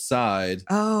the... outside.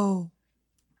 Oh,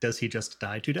 Does he just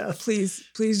die to death? please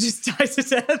just die to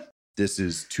death. This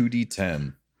is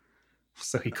 2d10.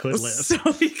 So he could live. So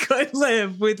he could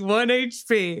live with 1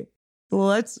 HP.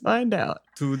 Let's find out.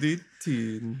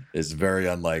 2d10. It's very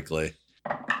unlikely.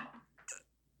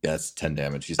 Yeah, it's 10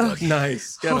 damage. He's dead.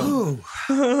 Nice. Get him. Oh,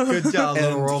 Good job,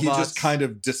 little And robots. he just kind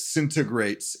of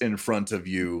disintegrates in front of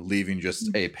you, leaving just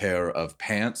a pair of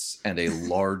pants and a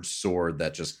large sword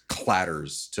that just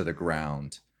clatters to the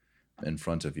ground in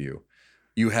front of you.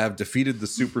 You have defeated the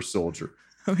super soldier,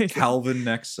 Amazing. Calvin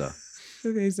Nexa,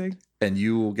 Amazing. and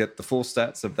you will get the full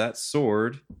stats of that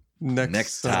sword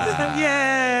next time.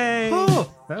 Yay.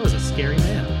 oh, that was a scary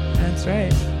man. That's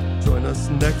right. Join us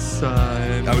next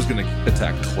time. I was going to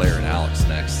attack Claire and Alex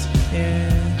next. Yeah.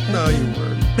 No, you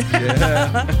weren't.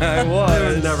 Yeah, I was. I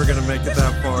was never going to make it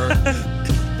that far.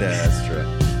 Yeah, that's true.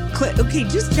 Claire, okay,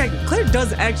 just check. Claire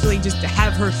does actually just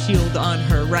have her shield on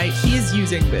her, right? She is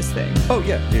using this thing. Oh,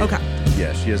 yeah. Okay.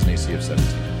 Yeah, she has an AC of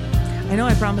 17. I know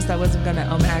I promised I wasn't gonna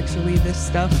actually this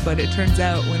stuff, but it turns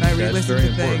out when I That's re-listened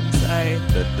very to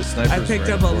important. things, The sniper I picked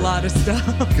up a lot of stuff.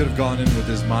 He could have gone in with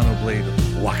his mono blade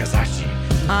Wakazashi.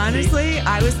 Honestly,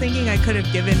 I was thinking I could have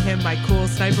given him my cool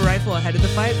sniper rifle ahead of the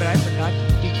fight, but I forgot to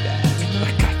do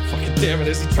that. God fucking damn it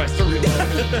as he tries to reload.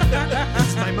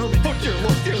 It's my moment. Oh, dear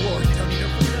Lord, dear Lord.